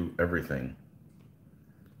to do everything.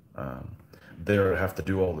 They have to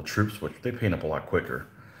do all the troops, which they paint up a lot quicker.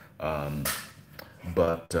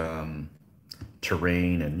 But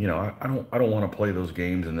terrain, and I don't want to play those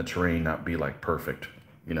games and the terrain not be like perfect.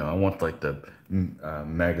 I want like the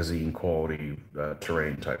magazine quality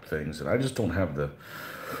terrain type things, and I don't have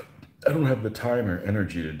the time or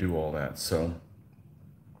energy to do all that. So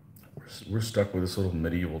we're stuck with this little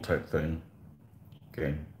medieval type thing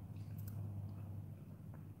game,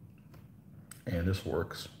 and this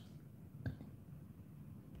works.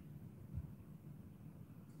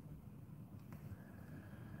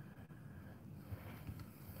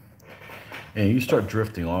 And you start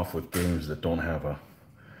drifting off with games that don't have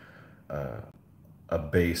a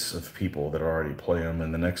base of people that already play them,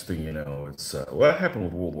 and the next thing you know, it's well, that happened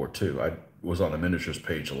with World War II. I was on the miniatures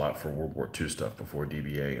page a lot for World War II stuff before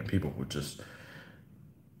DBA, and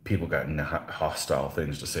people got hostile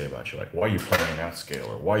things to say about you, like, why are you playing that scale,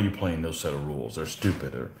 or why are you playing those set of rules? They're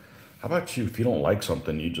stupid. Or how about you? If you don't like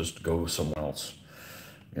something, you just go somewhere else.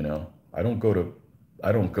 You know, I don't go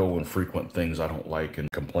and frequent things I don't like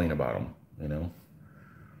and complain about them. You know,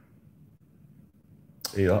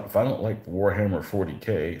 if I don't like Warhammer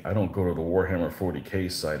 40K, I don't go to the Warhammer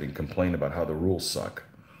 40K site and complain about how the rules suck.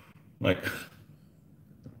 Like,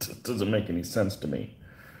 it doesn't make any sense to me.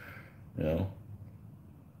 You know,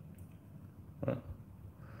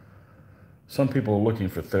 some people are looking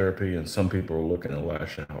for therapy, and some people are looking to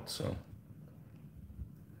lash out. So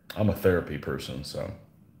I'm a therapy person, so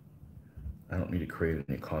I don't need to create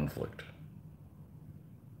any conflict.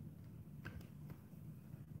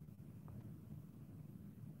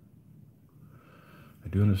 I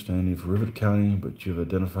do understand you've Rivet County, but you've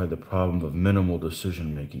identified the problem of minimal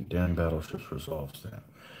decision making. Damn Battleships resolves that.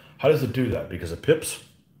 How does it do that? Because of pips?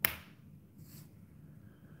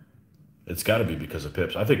 It's got to be because of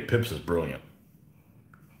pips. I think pips is brilliant,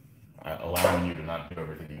 allowing you to not do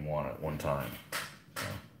everything you want at one time.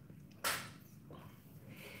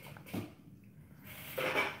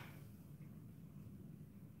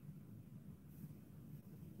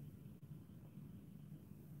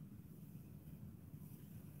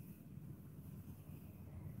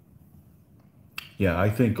 Yeah, I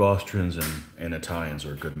think Austrians and Italians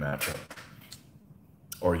are a good matchup,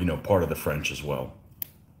 or part of the French as well.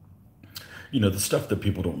 The stuff that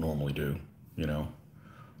people don't normally do. You know,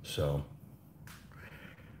 so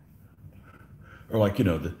or like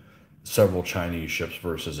the several Chinese ships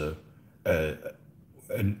versus a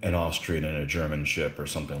an Austrian and a German ship or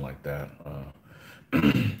something like that.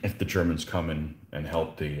 If the Germans come in and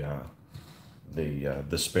help the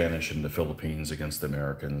Spanish and the Philippines against the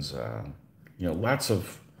Americans, lots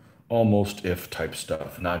of almost if type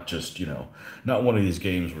stuff, not just not one of these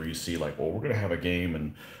games where you see like, well, we're gonna have a game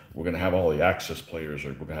and we're gonna have all the Axis players, or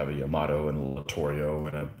we're gonna have a Yamato and a Littorio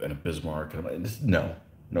and a Bismarck. No,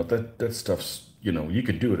 no, that stuff's you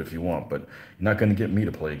can do it if you want, but you're not gonna get me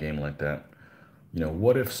to play a game like that.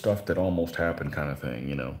 What if stuff that almost happened kind of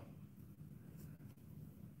thing.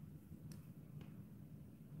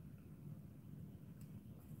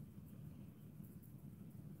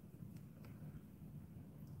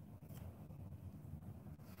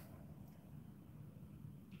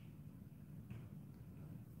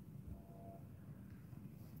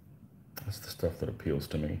 That's the stuff that appeals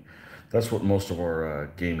to me. That's what most of our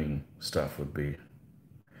gaming stuff would be.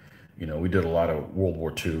 We did a lot of World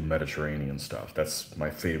War II Mediterranean stuff. That's my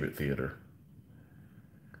favorite theater.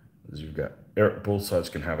 Is you've got both sides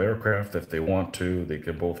can have aircraft if they want to. They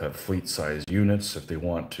can both have fleet-sized units if they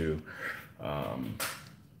want to. Um,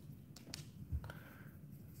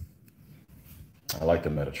 I like the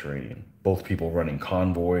Mediterranean. Both people running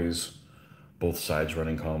convoys, both sides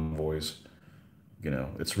running convoys.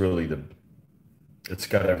 It's really it's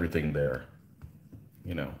got everything there.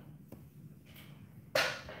 You know.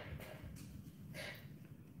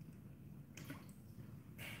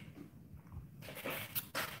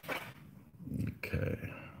 Okay.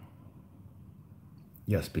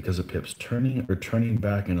 Yes, because of pips. Turning or turning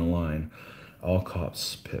back in a line, all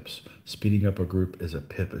cops pips. Speeding up a group is a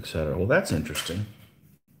pip, etc. Well, that's interesting.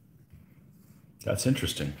 That's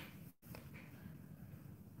interesting.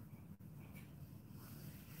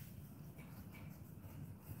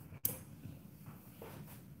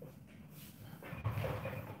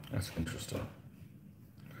 That's interesting.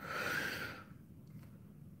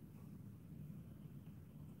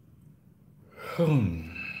 Hmm.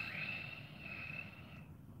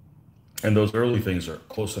 And those early things are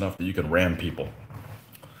close enough that you can ram people.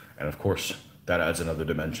 And of course, that adds another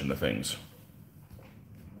dimension to things.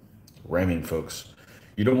 Ramming folks.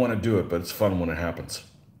 You don't want to do it, but it's fun when it happens.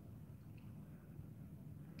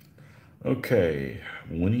 Okay,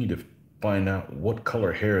 we need to find out what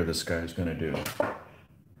color hair this guy's going to do.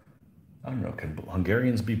 I don't know, can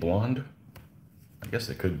Hungarians be blonde? I guess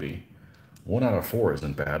they could be. 1 out of 4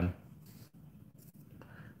 isn't bad.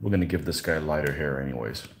 We're going to give this guy lighter hair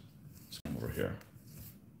anyways. Let's come over here.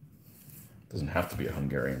 Doesn't have to be a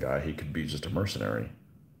Hungarian guy. He could be just a mercenary.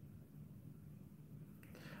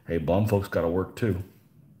 Hey, blonde folks got to work too.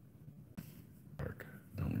 Dark.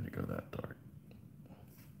 Don't need to go that dark.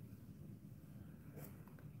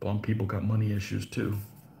 Blonde people got money issues too.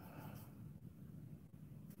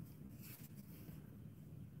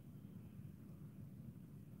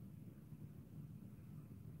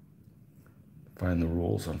 Find the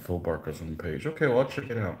rules on Phil Barker's homepage. Okay, well, I'll check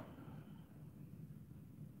it out.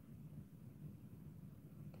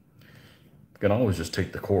 You can always just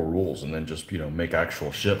take the core rules and then just, make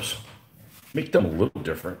actual ships. Make them a little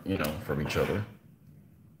different, from each other.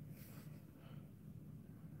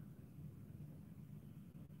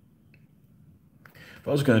 If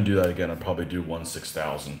I was going to do that again, I'd probably do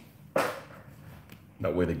 1/6000.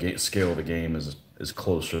 That way the scale of the game is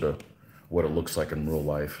closer to what it looks like in real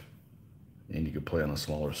life. And you could play on a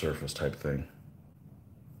smaller surface type thing.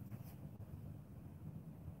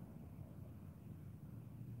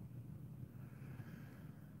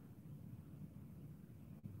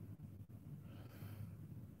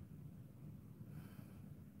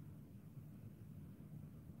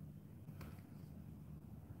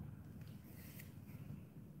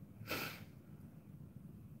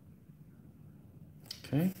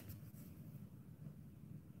 Okay.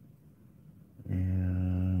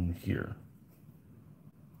 And here.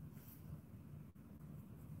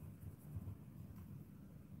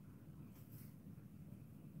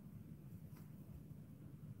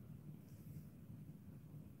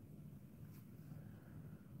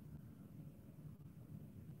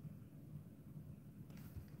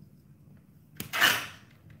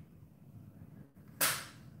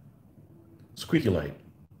 Squeaky light.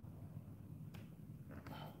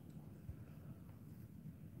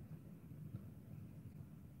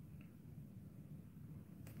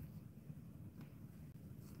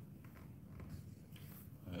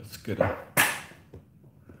 Let's get a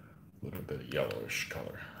little bit of yellowish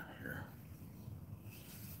color here.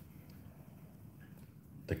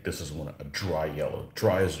 I think this is a dry yellow.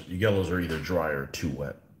 Yellows are either dry or too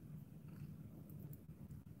wet.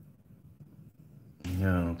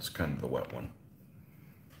 No, it's kind of the wet one.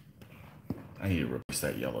 I need to replace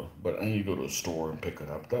that yellow, but I need to go to a store and pick it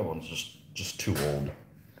up. That one's just too old.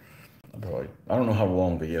 I don't know how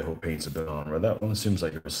long the Yeho paints have been on, but that one seems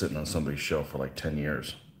like it was sitting on somebody's shelf for like 10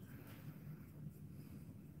 years.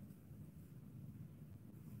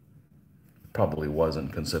 Probably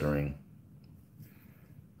wasn't, considering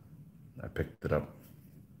I picked it up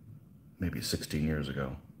maybe 16 years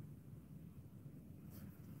ago.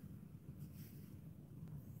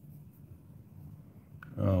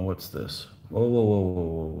 Oh, what's this? Whoa, whoa, whoa, whoa,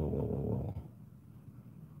 whoa, whoa, whoa, whoa.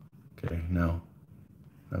 Okay, no,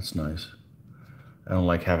 that's nice. I don't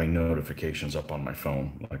like having notifications up on my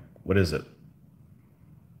phone. Like, what is it?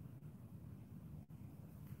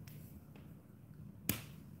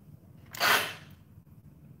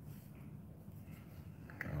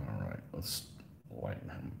 All right, let's lighten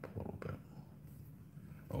him up a little bit.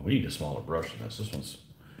 Oh, we need a smaller brush than this.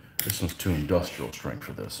 This one's too industrial strength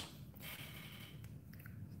for this.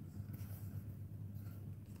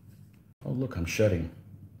 Oh, look, I'm shedding.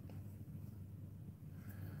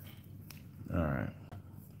 All right.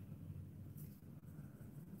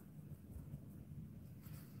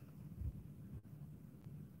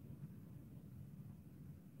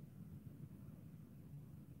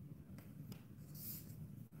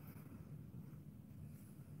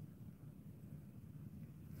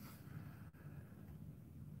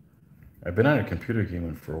 I've been at a computer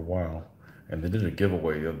gaming for a while, and they did a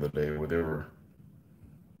giveaway the other day where they were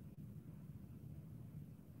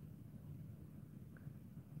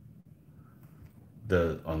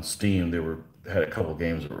on Steam. Had a couple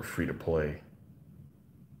games that were free to play,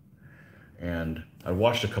 and I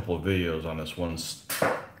watched a couple of videos on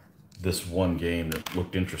this one game that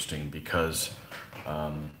looked interesting because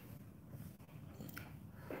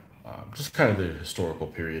just kind of the historical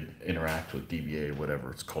period interact with DBA,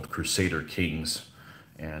 whatever. It's called Crusader Kings,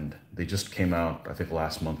 and they just came out, I think,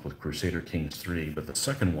 last month with Crusader Kings 3, but the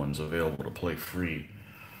second one's available to play free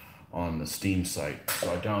on the Steam site.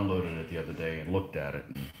 So I downloaded it the other day and looked at it,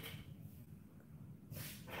 and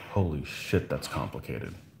holy shit, that's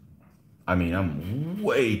complicated. I mean, I'm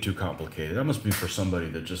way too complicated. That must be for somebody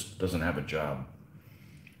that just doesn't have a job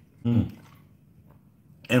and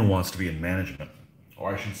wants to be in management.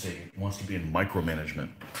 Or I should say, wants to be in micromanagement.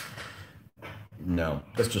 No,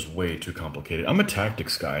 that's just way too complicated. I'm a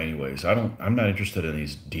tactics guy anyways. I'm not interested in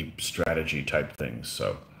these deep strategy type things.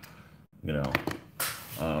 So, you know,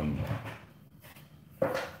 um,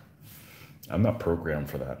 I'm not programmed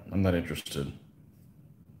for that. I'm not interested.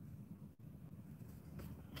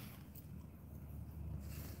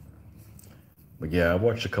 But yeah, I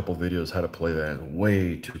watched a couple videos how to play that.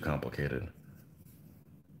 Way too complicated.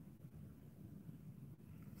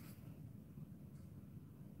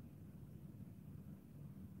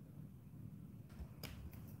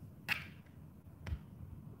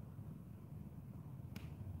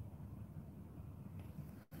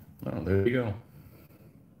 Oh, there you go.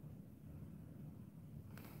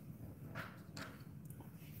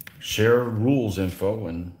 Share rules info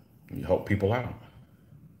and you help people out.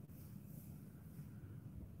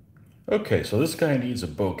 Okay, so this guy needs a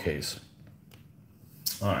bow case.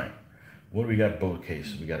 All right, what do we got bow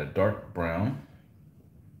case? We got a dark brown.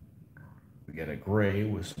 We got a gray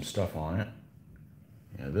with some stuff on it.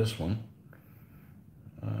 Yeah, this one.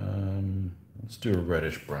 Let's do a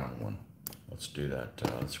reddish brown one. Let's do that.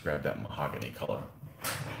 Let's grab that mahogany color.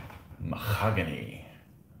 Mahogany.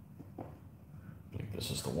 I believe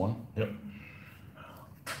this is the one. Yep.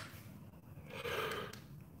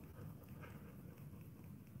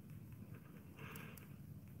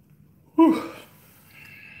 Whew.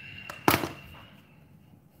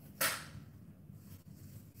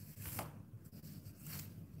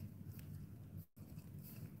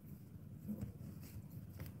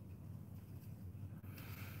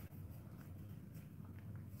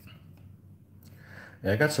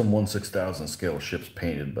 Yeah, I got some 1/6000 scale ships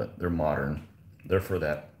painted, but they're modern. They're for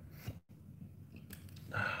that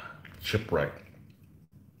shipwreck,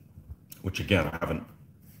 which again, I haven't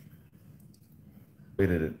played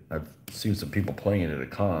it. I've seen some people playing it at a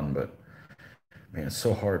con, but man, it's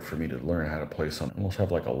so hard for me to learn how to play something. I almost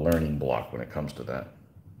have like a learning block when it comes to that.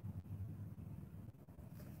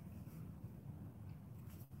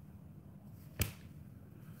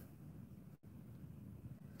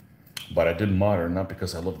 But I did modern, not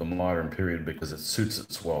because I love the modern period, because it suits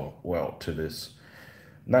it well to this,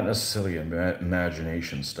 not necessarily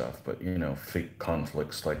imagination stuff, but you know, fake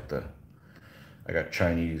conflicts like I got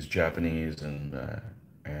Chinese, Japanese, and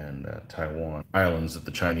Taiwan islands that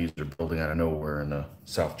the Chinese are building out of nowhere in the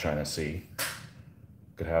South China Sea.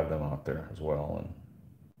 Could have them out there as well, and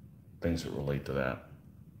things that relate to that.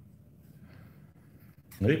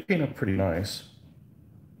 They paint up pretty nice.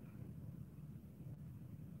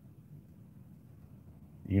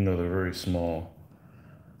 You know, they're very small.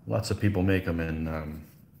 Lots of people make them in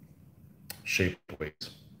shape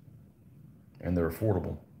weights, and they're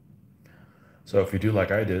affordable. So if you do like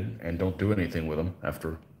I did and don't do anything with them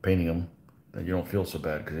after painting them, then you don't feel so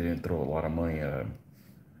bad because you didn't throw a lot of money at them.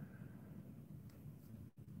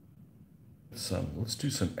 Let's do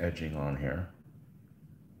some edging on here,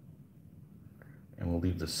 and we'll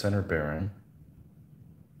leave the center barren.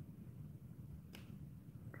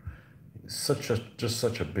 It's just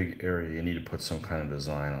such a big area. You need to put some kind of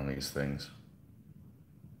design on these things.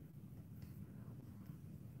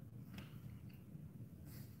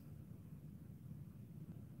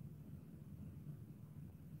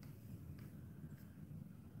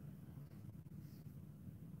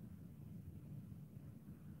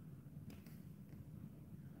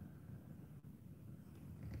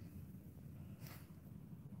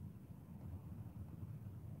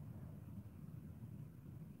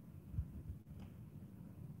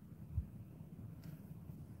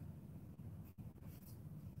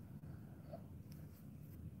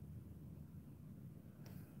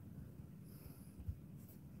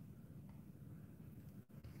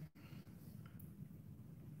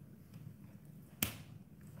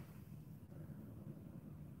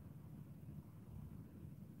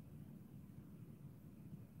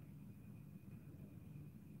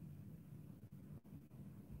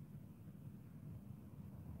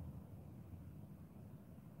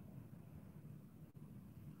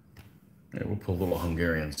 Yeah, we'll put a little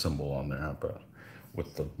Hungarian symbol on there, but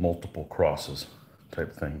with the multiple crosses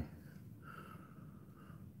type thing.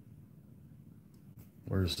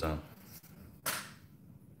 Where's the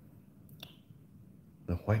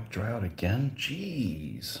white dry out again?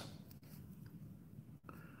 Jeez.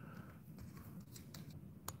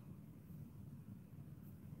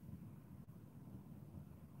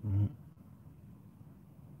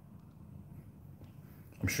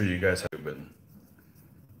 I'm sure you guys have been.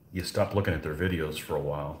 You stop looking at their videos for a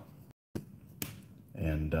while,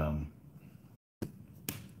 and you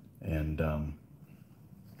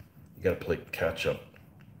got to play catch up.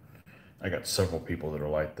 I got several people that are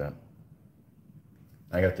like that.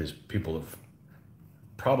 I got these people of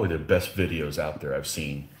probably the best videos out there I've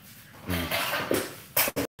seen.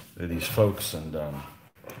 These folks, and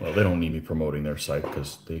well, they don't need me promoting their site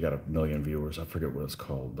because they got 1 million viewers. I forget what it's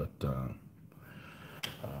called, but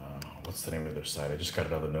what's the name of their site? I just got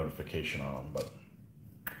another notification on them, but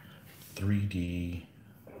 3D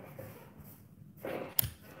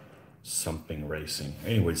something racing.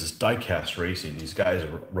 Anyways, it's diecast racing. These guys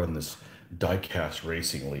run this diecast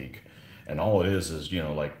racing league, and all it is, you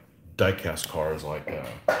know, like diecast cars like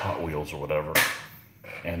Hot Wheels or whatever,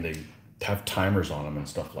 and they have timers on them and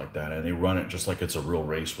stuff like that, and they run it just like it's a real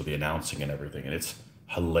race with the announcing and everything, and it's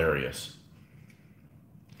hilarious.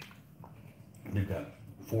 They've got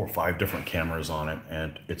 4 or 5 different cameras on it,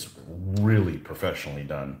 and it's really professionally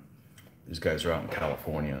done. These guys are out in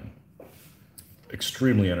California.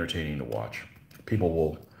 Extremely entertaining to watch. People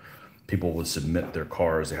will submit their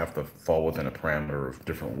cars. They have to fall within a parameter of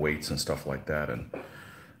different weights and stuff like that, and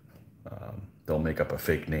they'll make up a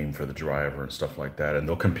fake name for the driver and stuff like that, and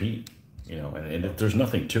they'll compete. You know, and there's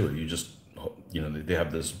nothing to it. You just, you know, they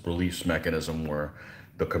have this release mechanism where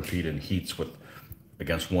they'll compete in heats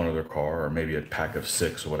against one other car, or maybe a pack of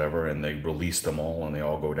 6 or whatever, and they release them all, and they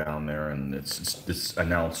all go down there, and it's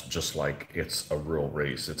announced just like it's a real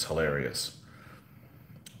race. It's hilarious.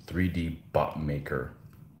 3D Bot Maker,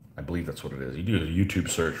 I believe that's what it is. You do a YouTube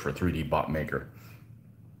search for 3D Bot Maker.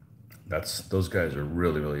 Those guys are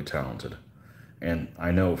really, really talented. And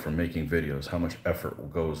I know from making videos how much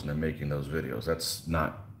effort goes into making those videos. That's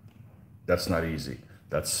not easy.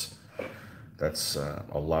 That's a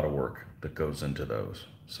lot of work that goes into those.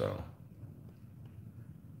 So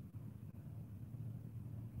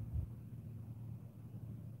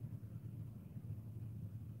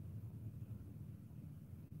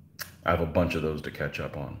I have a bunch of those to catch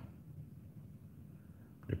up on.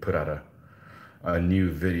 They put out a new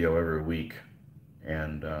video every week,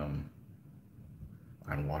 and I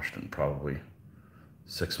watched them probably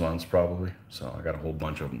 6 months probably. So I got a whole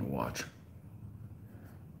bunch of them to watch.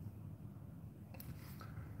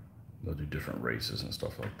 They'll do different races and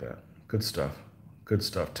stuff like that. Good stuff. Good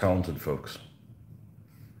stuff. Talented folks.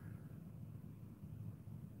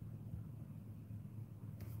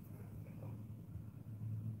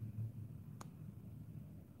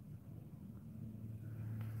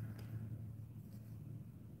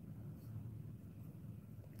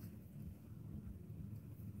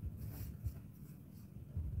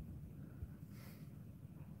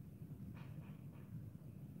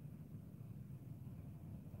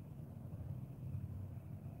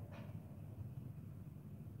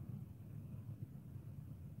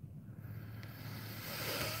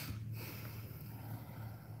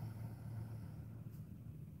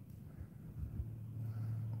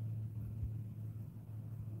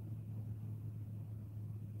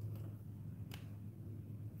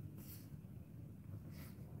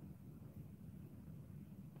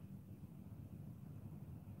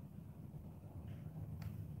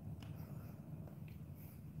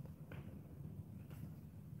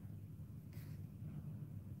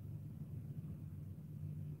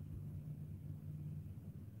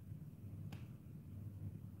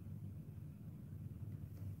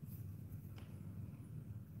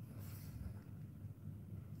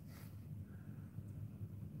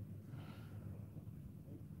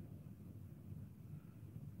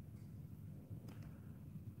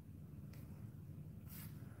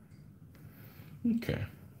 Okay,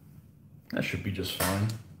 that should be just fine.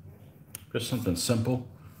 Just something simple,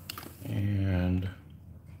 and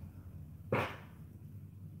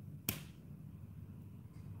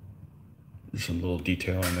there's some little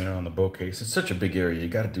detail in there on the bow case. It's such a big area, you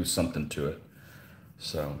got to do something to it.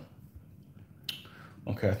 So,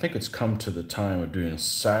 okay, I think it's come to the time of doing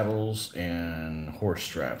saddles and horse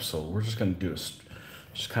straps. So we're just going to do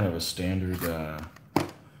just kind of a standard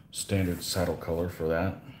saddle color for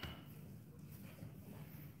that.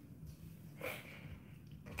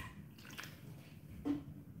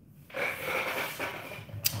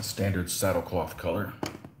 A standard saddle cloth color.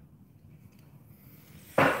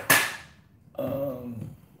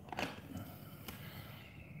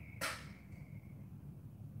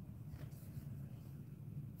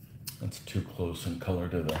 That's too close in color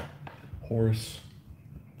to the horse.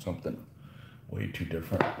 Something way too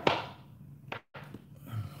different.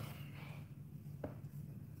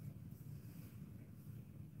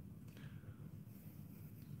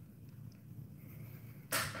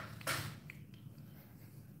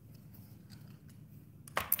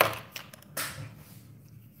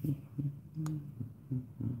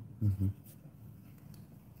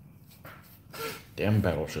 Damn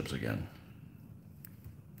battleships again.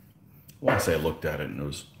 I want to say I looked at it and it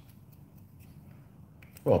was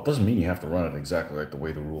Well, it doesn't mean you have to run it exactly like the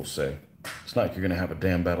way the rules say. It's not like you're going to have a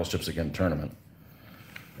damn Battleships Again tournament.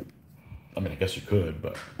 I mean, I guess you could,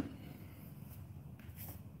 but...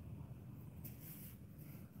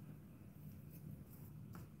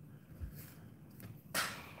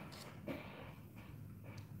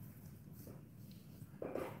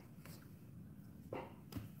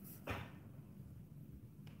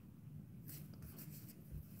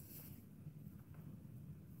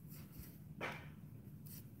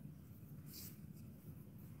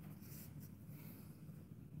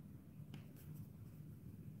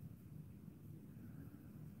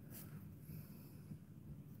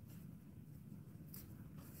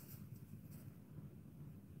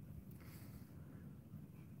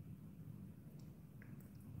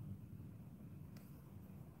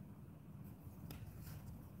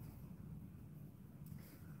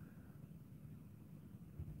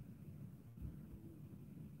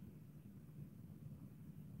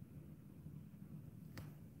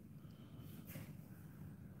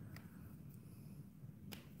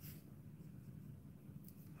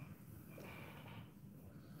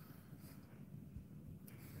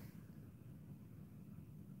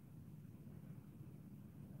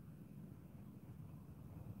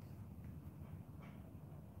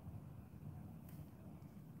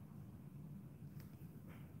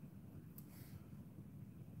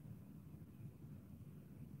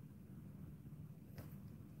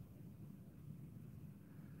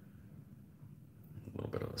 A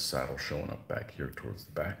little bit of the saddle showing up back here towards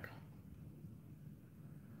the back.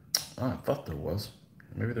 Ah, I thought there was.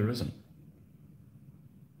 Maybe there isn't.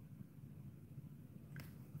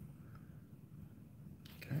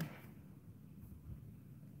 Okay.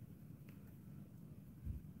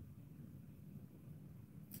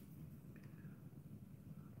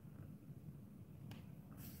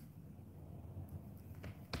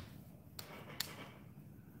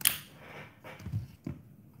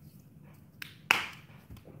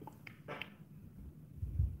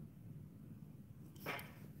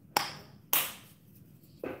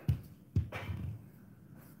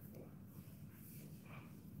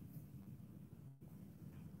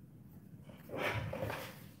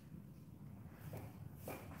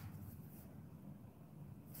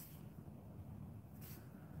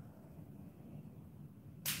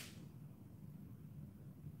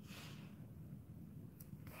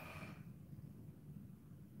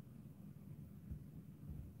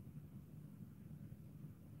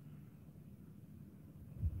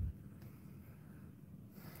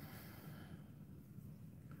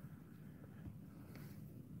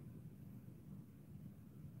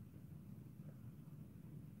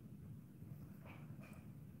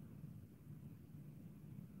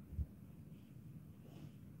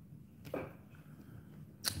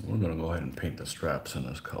 We're going to go ahead and paint the straps in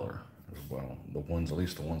this color as well. The ones, at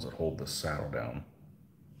least the ones that hold the saddle down.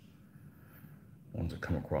 Ones that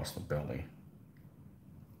come across the belly.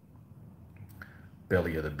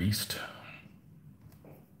 Belly of the beast.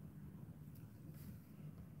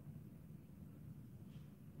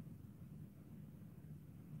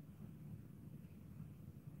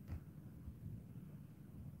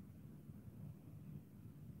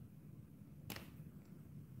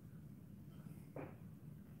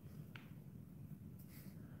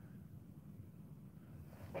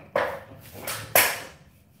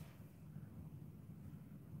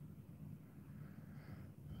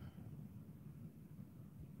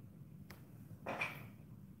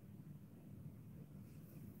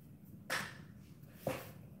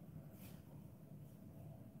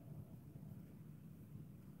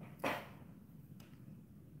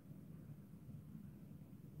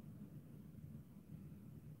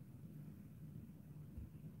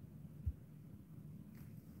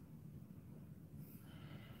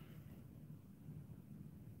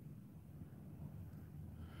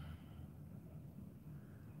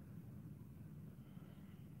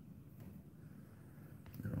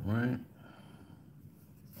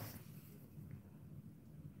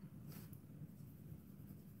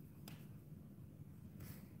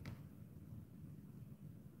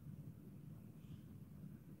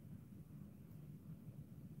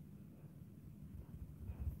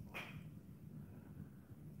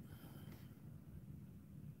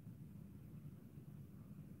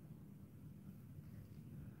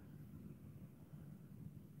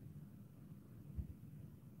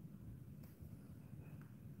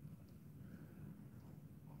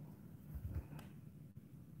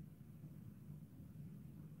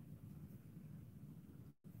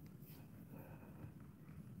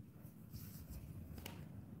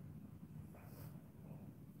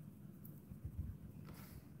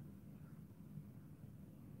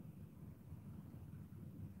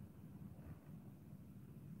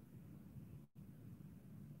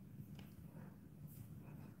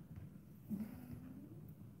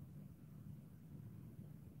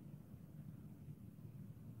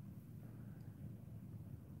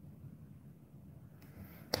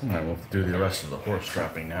 All right, we'll do the rest of the horse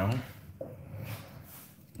strapping now.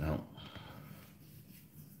 Now,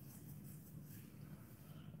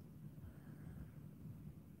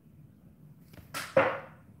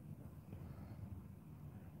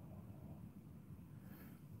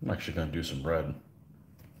 I'm actually going to do some red.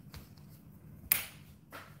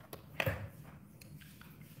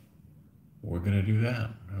 We're going to do that.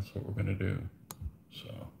 That's what we're going to do. So,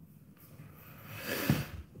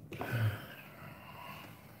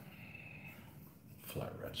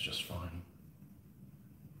 flat red's just fine.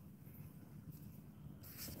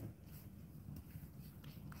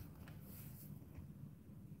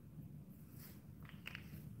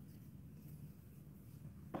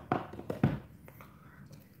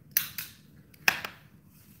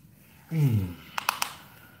 Be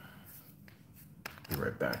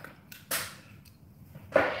right back.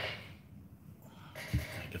 I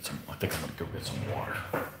think I'm gonna go get some water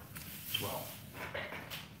as well.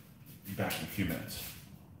 Be back in a few minutes.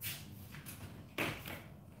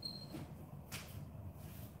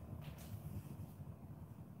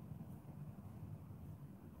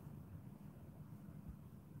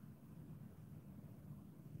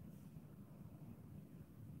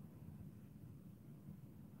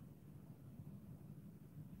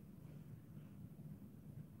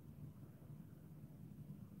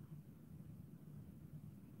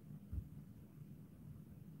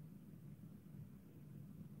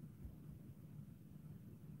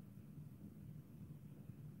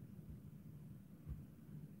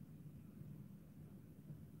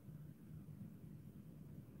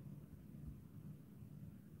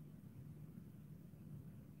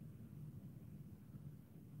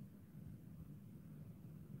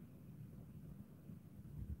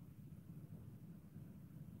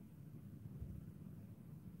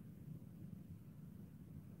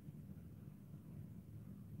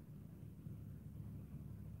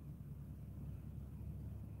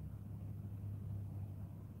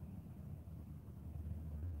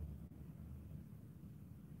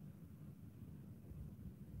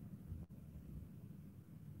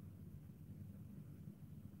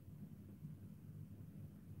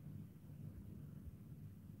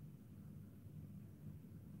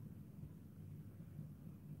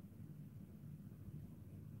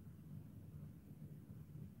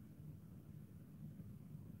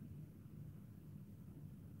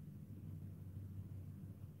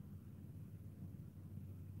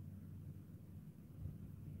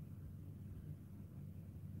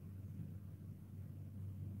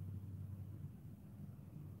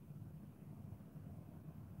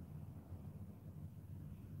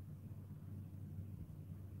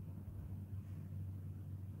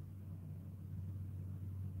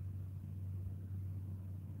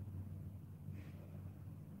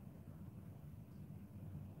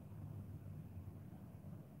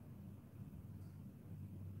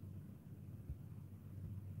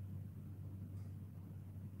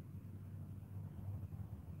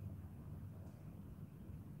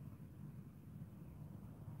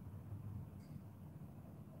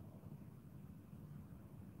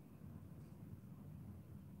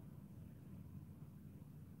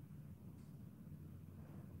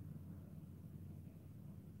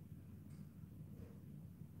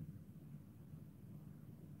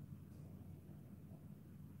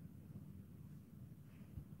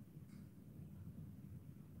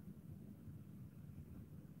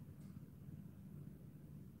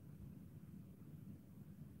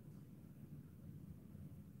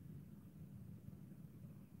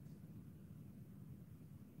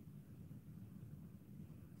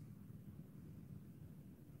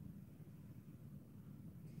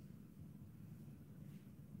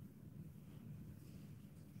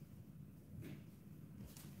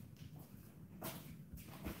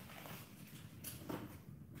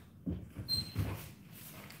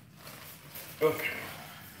 Okay.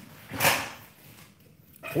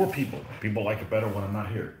 4 people. People like it better when I'm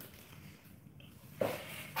not here.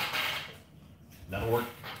 That'll work.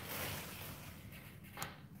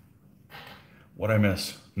 What'd I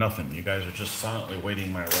miss? Nothing. You guys are just silently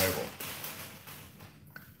waiting my arrival.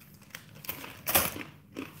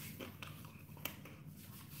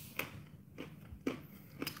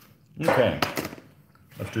 Okay.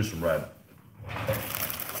 Let's do some red.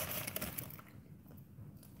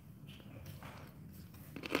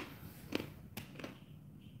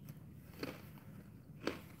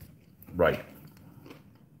 Right.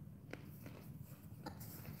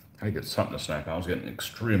 I get something to snack on. I was getting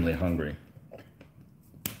extremely hungry.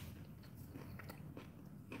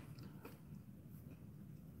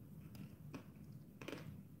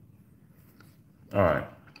 All right.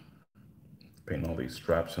 Paint all these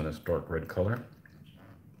straps in this dark red color.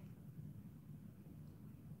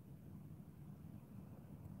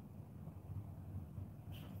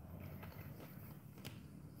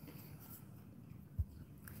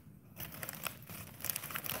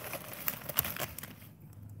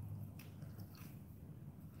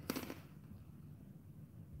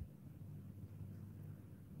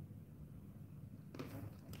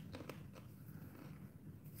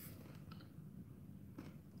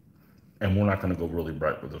 And we're not going to go really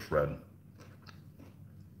bright with this red.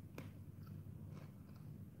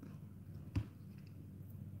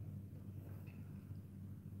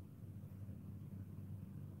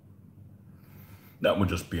 That would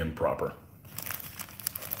just be improper.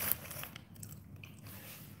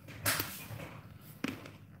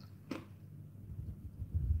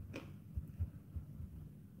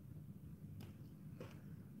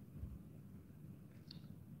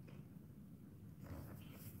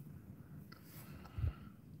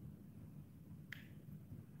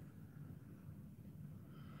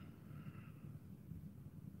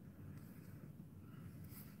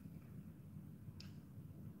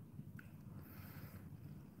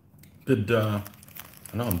 I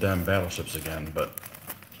know I'm damn battleships again, but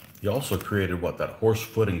he also created what, that horse,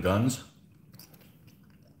 foot, and guns?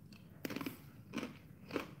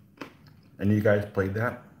 And you guys played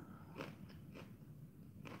that?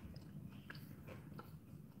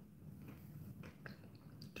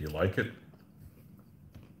 Do you like it?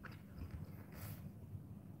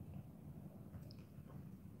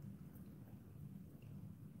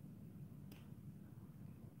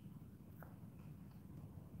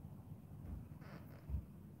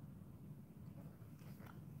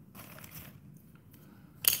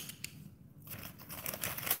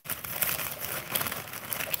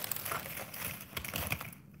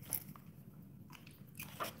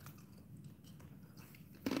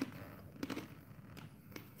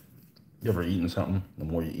 You ever eaten something? The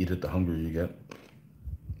more you eat it, the hungrier you get.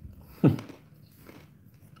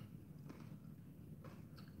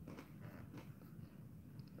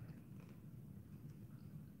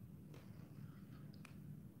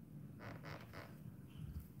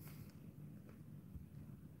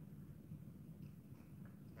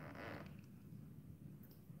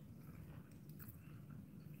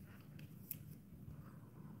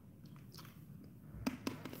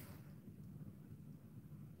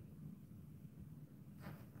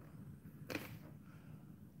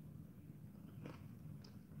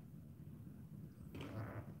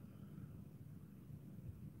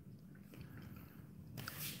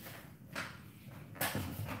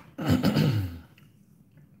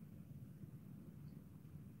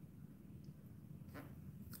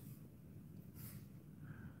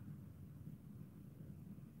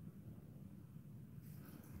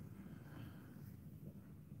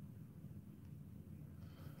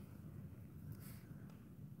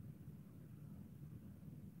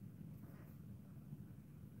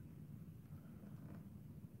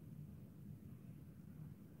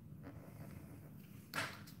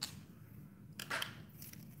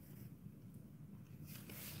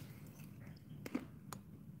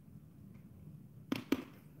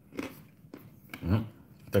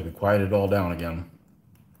 I think we quieted it all down again.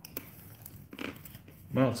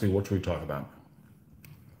 Well, let's see, what should we talk about?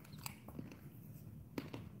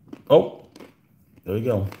 Oh, there you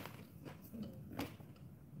go.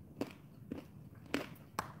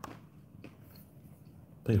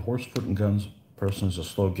 Play horse, foot, and guns. Person is a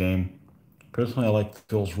slow game. Personally, I like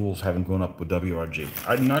Phil's rules having grown up with WRG.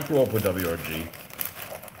 I did not grow up with WRG.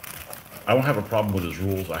 I don't have a problem with his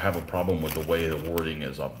rules. I have a problem with the way the wording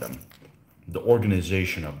is of them. The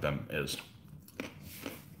organization of them is.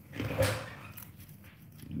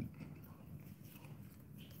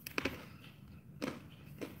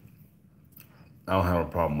 I don't have a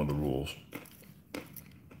problem with the rules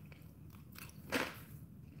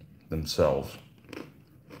themselves.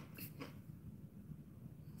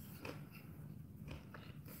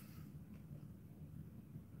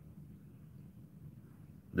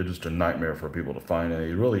 They're just a nightmare for people to find, and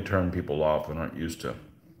they really turn people off and aren't used to.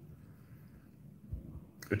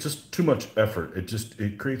 It's just too much effort.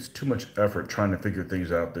 It creates too much effort trying to figure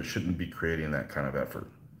things out that shouldn't be creating that kind of effort.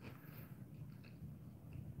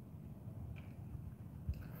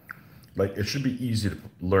 Like, it should be easy to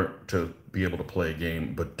learn to be able to play a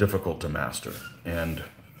game, but difficult to master. And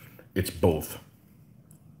it's both.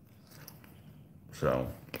 So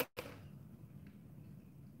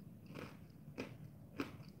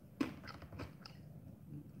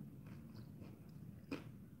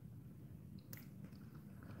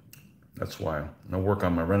that's why I work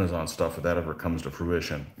on my Renaissance stuff. If that ever comes to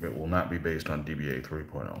fruition, it will not be based on DBA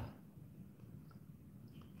 3.0.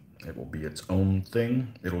 It will be its own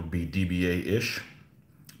thing. It'll be DBA-ish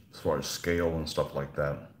as far as scale and stuff like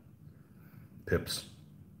that. Pips.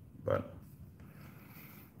 But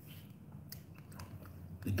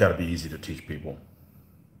you got to be easy to teach people.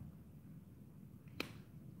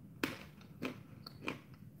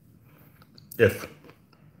 If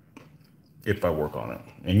I work on it.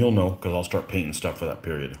 And you'll know, because I'll start painting stuff for that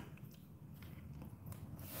period.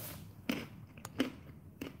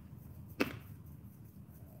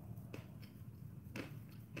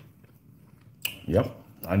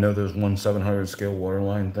 I know there's 1/700 scale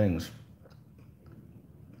waterline things.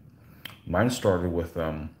 Mine started with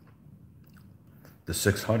the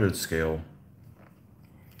 600 scale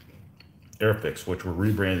Airfix, which were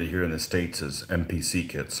rebranded here in the States as MPC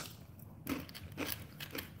kits.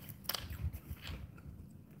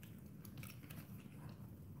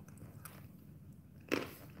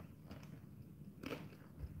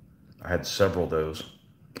 I had several of those.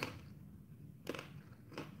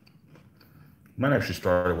 Mine actually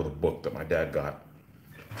started with a book that my dad got.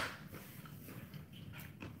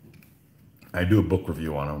 I do a book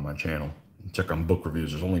review on my channel. Check on book reviews.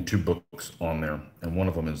 There's only 2 books on there, and one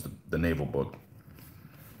of them is the naval book.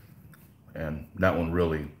 And that one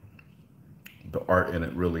really, the art in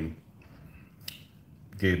it really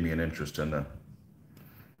gave me an interest in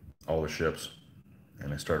all the ships.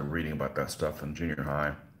 And I started reading about that stuff in junior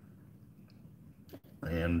high.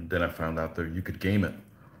 And then I found out that you could game it,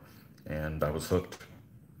 and I was hooked.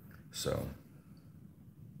 So,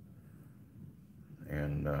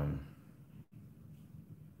 and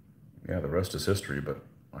yeah, the rest is history, but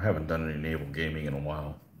I haven't done any naval gaming in a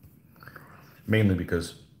while. Mainly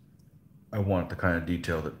because I want the kind of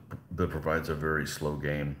detail that provides a very slow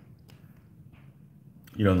game.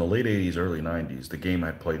 You know, in the late 80s, early 90s, the game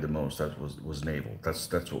I played the most was naval.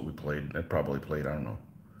 That's what we played. I probably played, I don't know,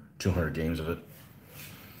 200 games of it.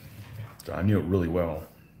 So I knew it really well.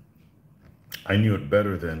 I knew it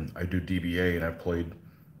better than I do DBA, and I played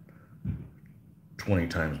 20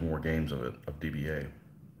 times more games of DBA.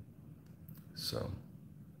 So,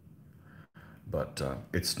 but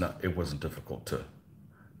it wasn't difficult to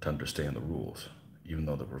understand the rules, even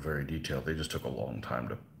though they were very detailed. They just took a long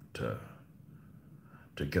time to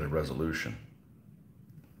get a resolution.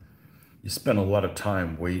 You spend a lot of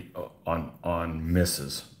time on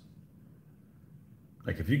misses.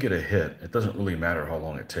 Like if you get a hit, it doesn't really matter how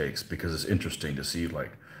long it takes, because it's interesting to see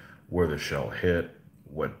like where the shell hit,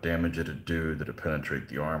 what damage did it do, did it penetrate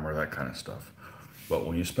the armor, that kind of stuff. But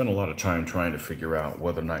when you spend a lot of time trying to figure out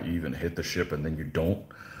whether or not you even hit the ship and then you don't,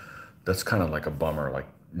 that's kind of like a bummer. Like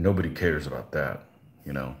nobody cares about that,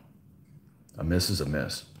 you know. A miss is a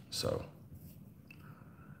miss. So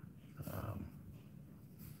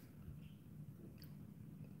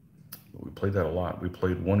we played that a lot. We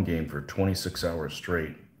played one game for 26 hours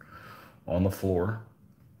straight on the floor,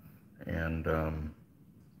 and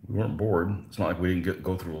we weren't bored. It's not like we didn't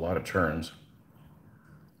go through a lot of turns.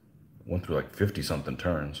 Went through like 50 something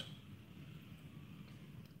turns,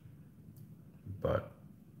 but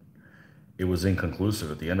it was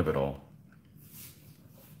inconclusive at the end of it all.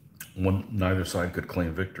 Neither side could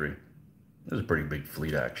claim victory. It was a pretty big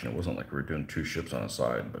fleet action. It wasn't like we were doing 2 ships on a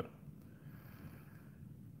side, but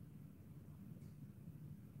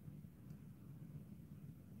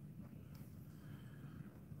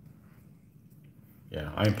yeah,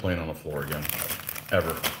 I ain't playing on the floor again,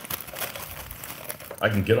 ever. I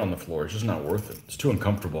can get on the floor, it's just not worth it. It's too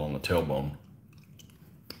uncomfortable on the tailbone.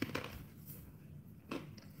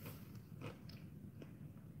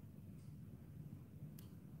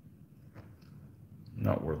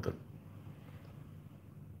 Not worth it.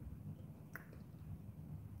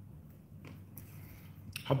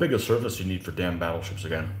 How big a surface do you need for damn battleships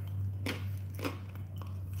again?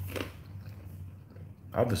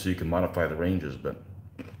 Obviously you can modify the ranges, but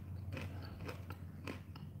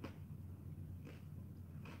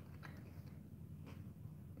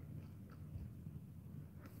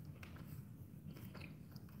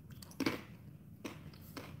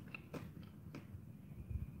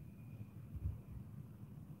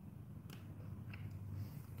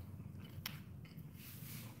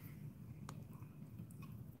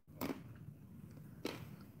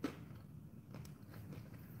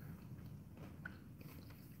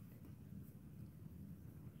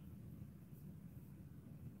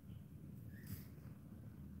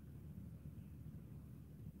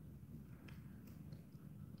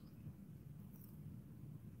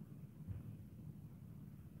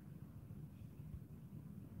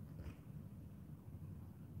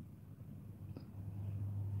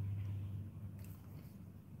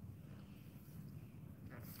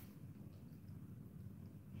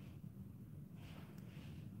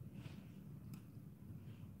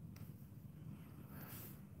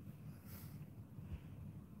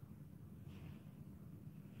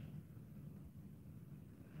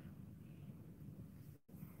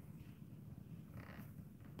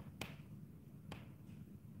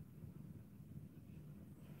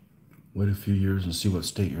wait a few years and see what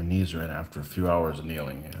state your knees are in after a few hours of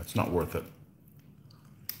kneeling. Yeah, it's not worth it.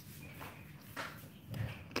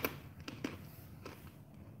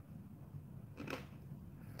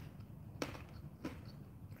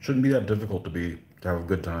 Shouldn't be that difficult to be to have a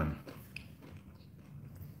good time.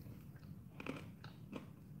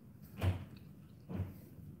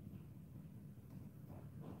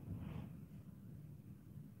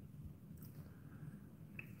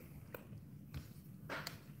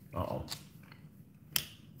 Uh-oh.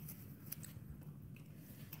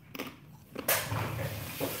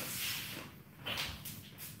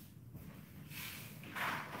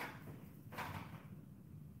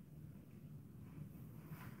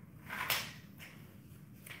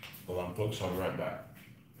 Hold on, folks, I'll be right back.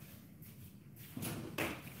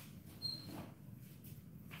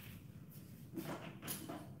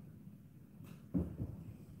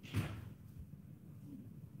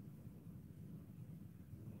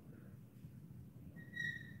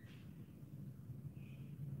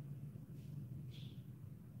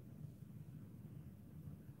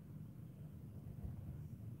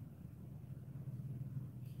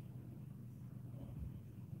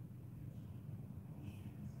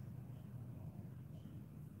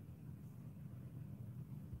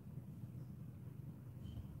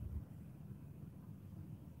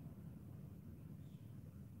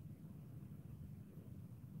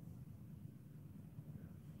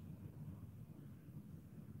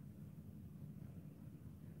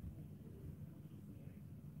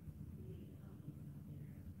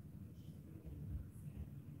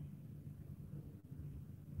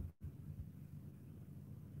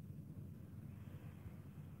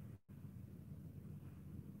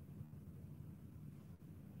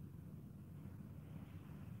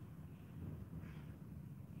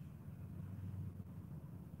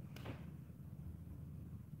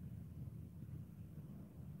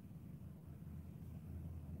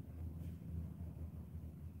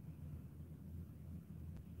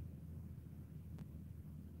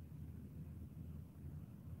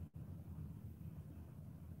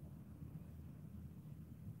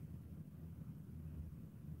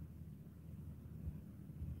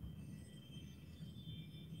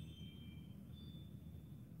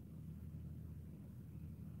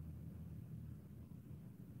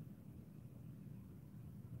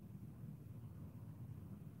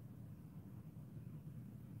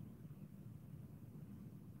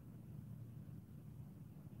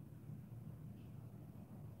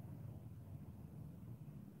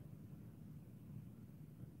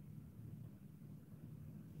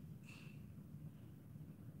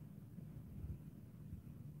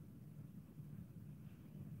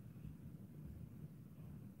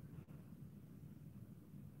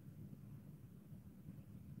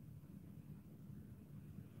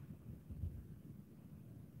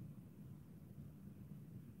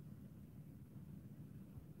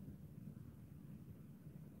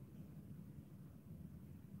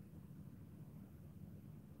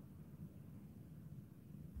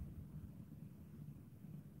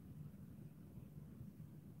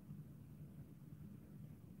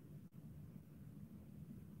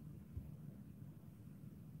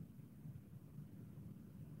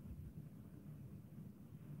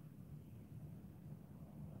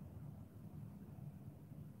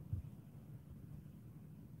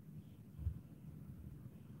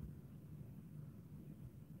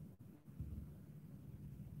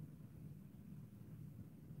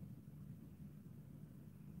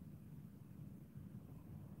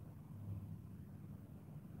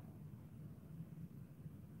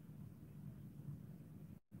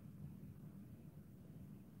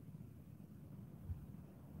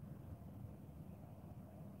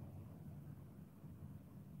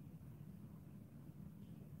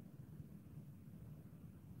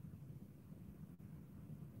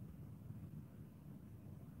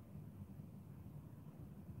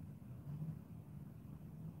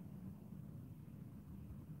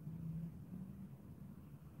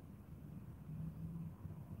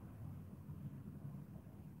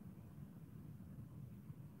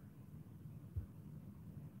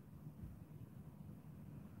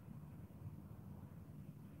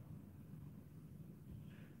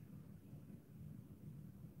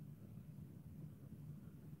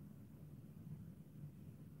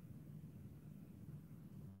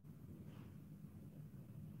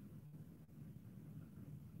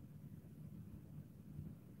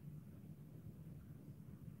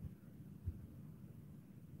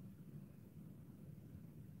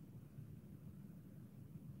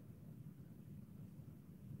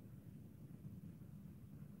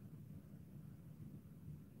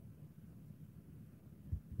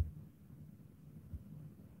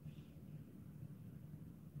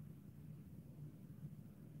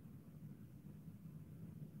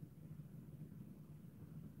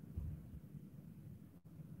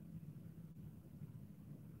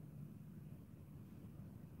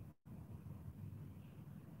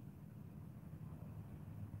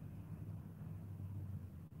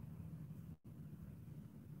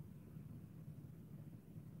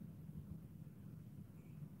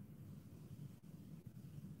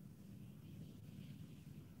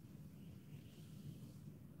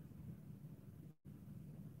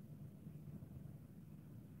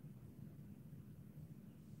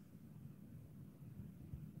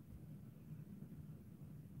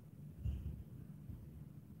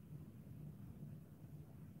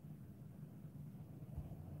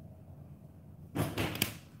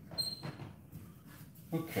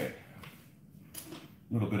 Okay.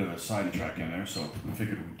 A little bit of a sidetrack in there, so we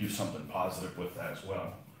figured we'd do something positive with that as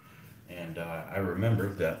well. And I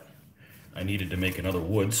remembered that I needed to make another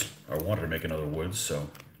woods, or wanted to make another woods, so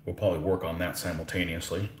we'll probably work on that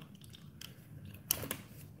simultaneously.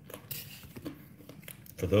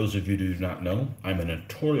 For those of you who do not know, I'm a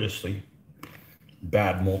notoriously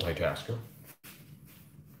bad multitasker.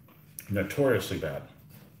 Notoriously bad.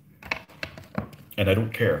 And I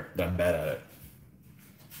don't care that I'm bad at it.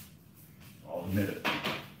 I'll admit it.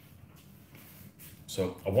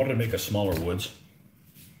 So I wanted to make a smaller woods.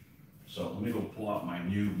 So let me go pull out my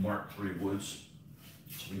new Mark III woods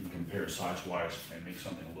so we can compare size-wise and make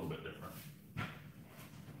something a little bit different.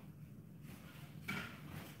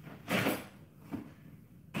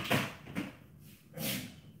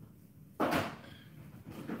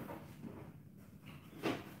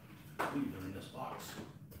 They're in this box.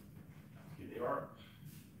 Here they are.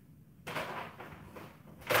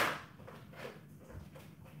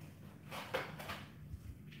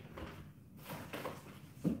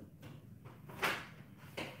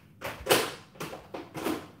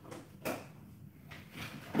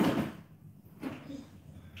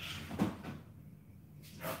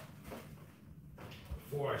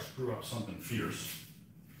 Before I screw up something fierce,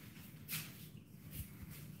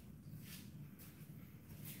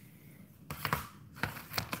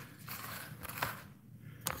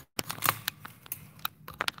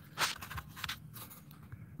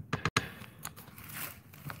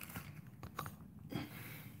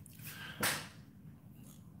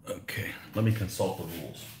 okay, let me consult the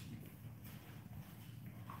rules.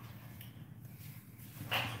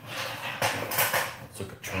 Let's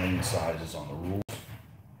look at terrain sizes on the rules.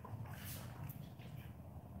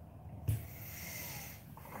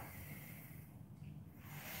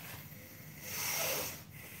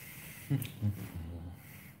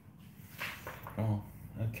 Oh,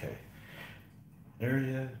 okay.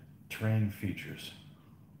 Area, terrain features.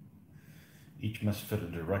 Each must fit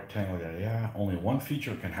into a rectangle. Yeah. Only one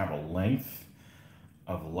feature can have a length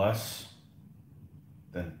of less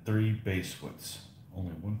than 3 base widths.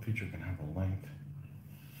 Only one feature can have a length.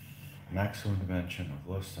 Maximum dimension of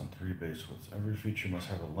less than 3 base widths. Every feature must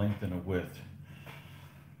have a length and a width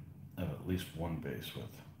of at least 1 base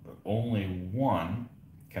width. But only one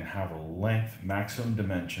can have a length maximum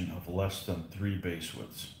dimension of less than 3 base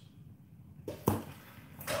widths.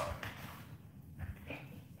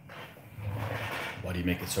 Why do you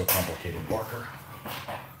make it so complicated, Barker?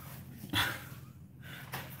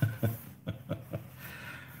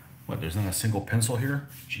 What, there's not a single pencil here?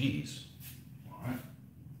 Jeez. All right.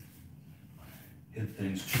 Hid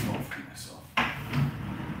things too well for myself.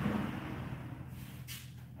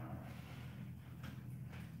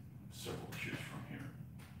 Several to choose from here.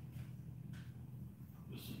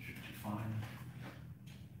 This one should be fine.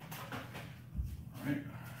 All right.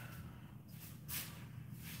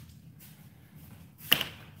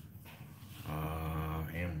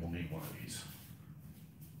 And we'll need one of these.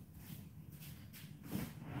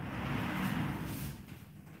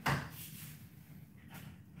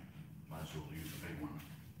 Might as well use the big one.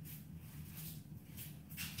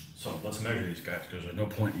 So let's measure these guys, because there's no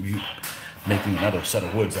point in me making another set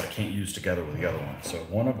of woods that I can't use together with the other one. So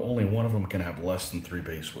only one of them can have less than 3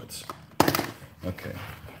 base widths. Okay.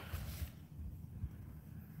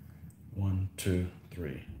 1, 2,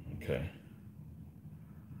 3. Okay.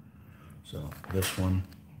 So this one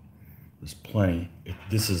is plenty.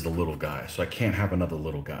 This is the little guy, so I can't have another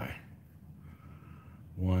little guy.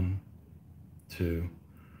 1, 2.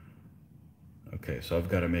 Okay, so I've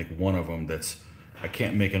got to make one of them that's, I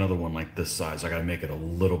can't make another one like this size. I got to make it a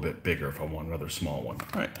little bit bigger if I want another small one.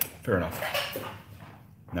 All right, fair enough.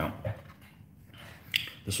 Now,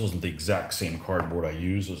 this wasn't the exact same cardboard I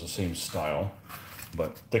used. It was the same style,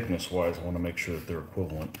 but thickness-wise, I want to make sure that they're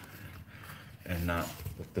equivalent and not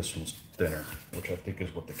that this one's thinner, which I think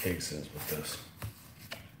is what the case is with this.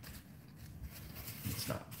 It's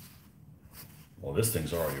not. Well, this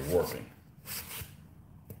thing's already warping.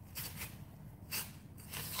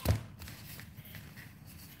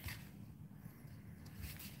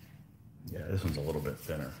 Yeah, this one's a little bit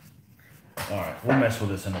thinner. All right, we'll mess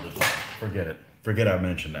with this another day. Forget it. Forget I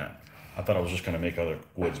mentioned that. I thought I was just going to make other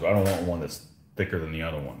woods, but I don't want one that's thicker than the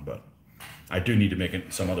other one. But I do need to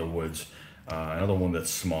make some other woods. Another one that's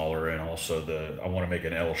smaller, and also I want to make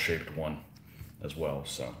an L-shaped one as well.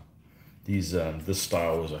 So these this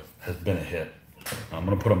style has been a hit. I'm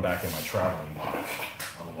going to put them back in my traveling box.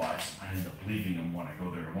 Otherwise, I end up leaving them when I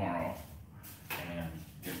go there tomorrow and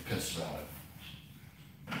get pissed about it.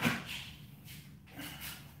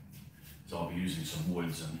 So I'll be using some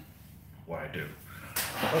woods and what I do.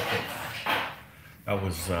 Okay. That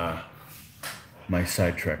was my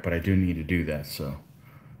sidetrack, but I do need to do that, so.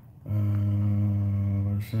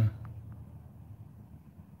 What is that?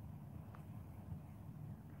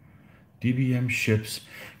 DBM ships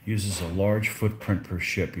uses a large footprint per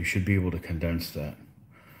ship. You should be able to condense that.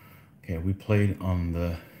 Okay, we played on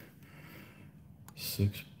the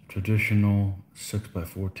traditional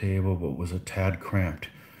 6x4 table, but was a tad cramped.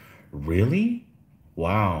 Really?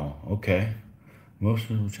 Wow, okay.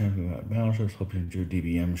 Most of the champion balancers hope you enjoy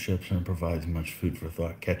DBM ships and provides much food for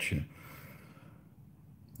thought. Catch you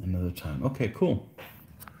another time. Okay, cool.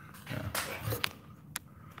 Yeah.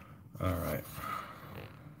 All right.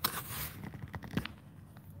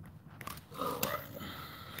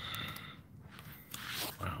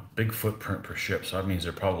 Wow, big footprint per ship, so that means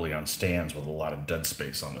they're probably on stands with a lot of dead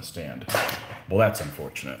space on the stand. Well, that's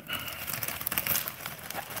unfortunate.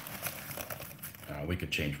 We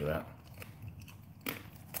could change for that.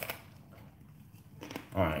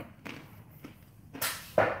 All right.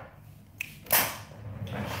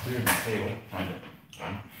 Clear the table. Find it.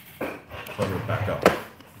 Cover it back up.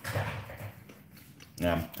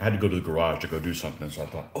 Yeah, I had to go to the garage to go do something, so I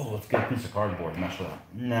thought, oh, let's get a piece of cardboard and mess with that.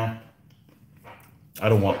 Nah. I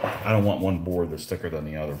don't want one board that's thicker than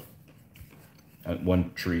the other.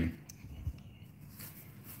 One tree.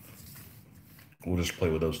 We'll just play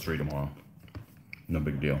with those three tomorrow. No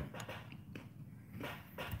big deal.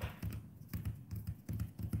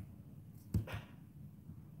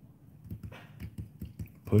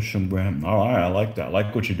 Push some gram. All right, I like that. I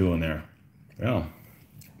like what you're doing there. Yeah.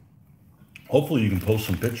 Hopefully you can post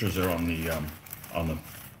some pictures there on the I'm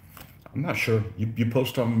not sure. You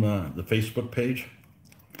post on the Facebook page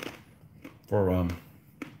for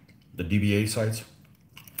the DBA sites.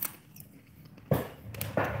 That's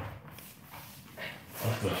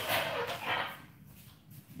the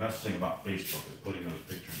best thing about Facebook is putting those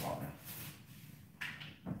pictures on there.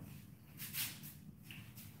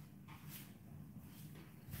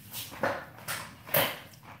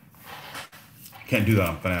 Can't do that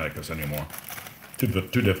on Fanaticus anymore. Too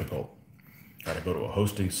difficult. Got to go to a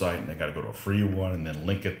hosting site, and they got to go to a free one, and then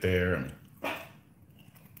link it there. And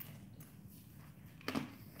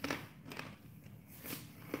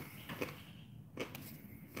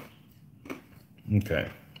okay,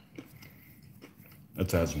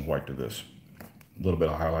 let's add some white to this. A little bit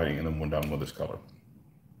of highlighting, and then we're done with this color.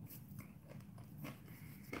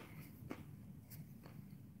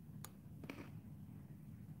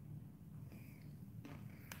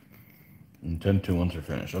 And 10-2 once they're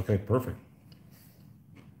finished. Okay, perfect.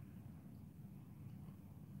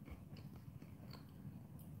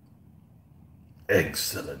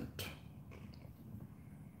 Excellent.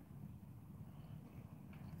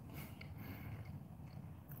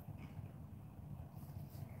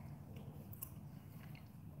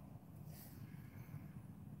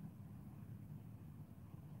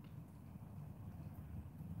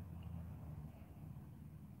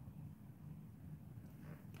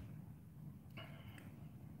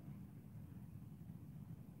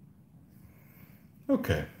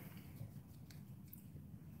 Okay.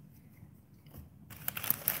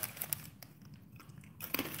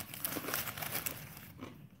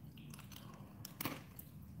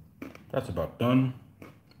 That's about done.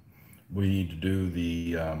 We need to do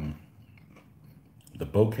the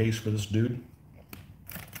bow case for this dude.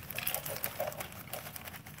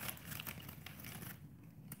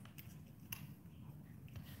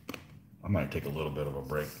 I might take a little bit of a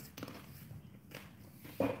break.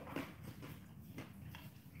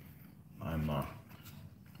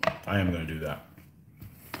 I am going to do that.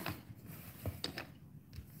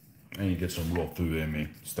 I need to get some real food in me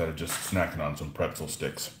instead of just snacking on some pretzel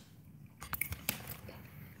sticks.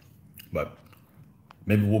 But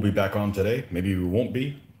maybe we'll be back on today. Maybe we won't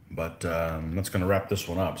be. But that's going to wrap this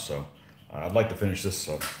one up. So I'd like to finish this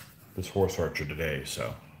this horse archer today.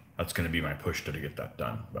 So that's going to be my push to get that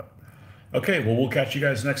done. But okay, well, we'll catch you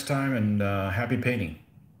guys next time, and happy painting.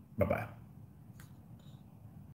 Bye-bye.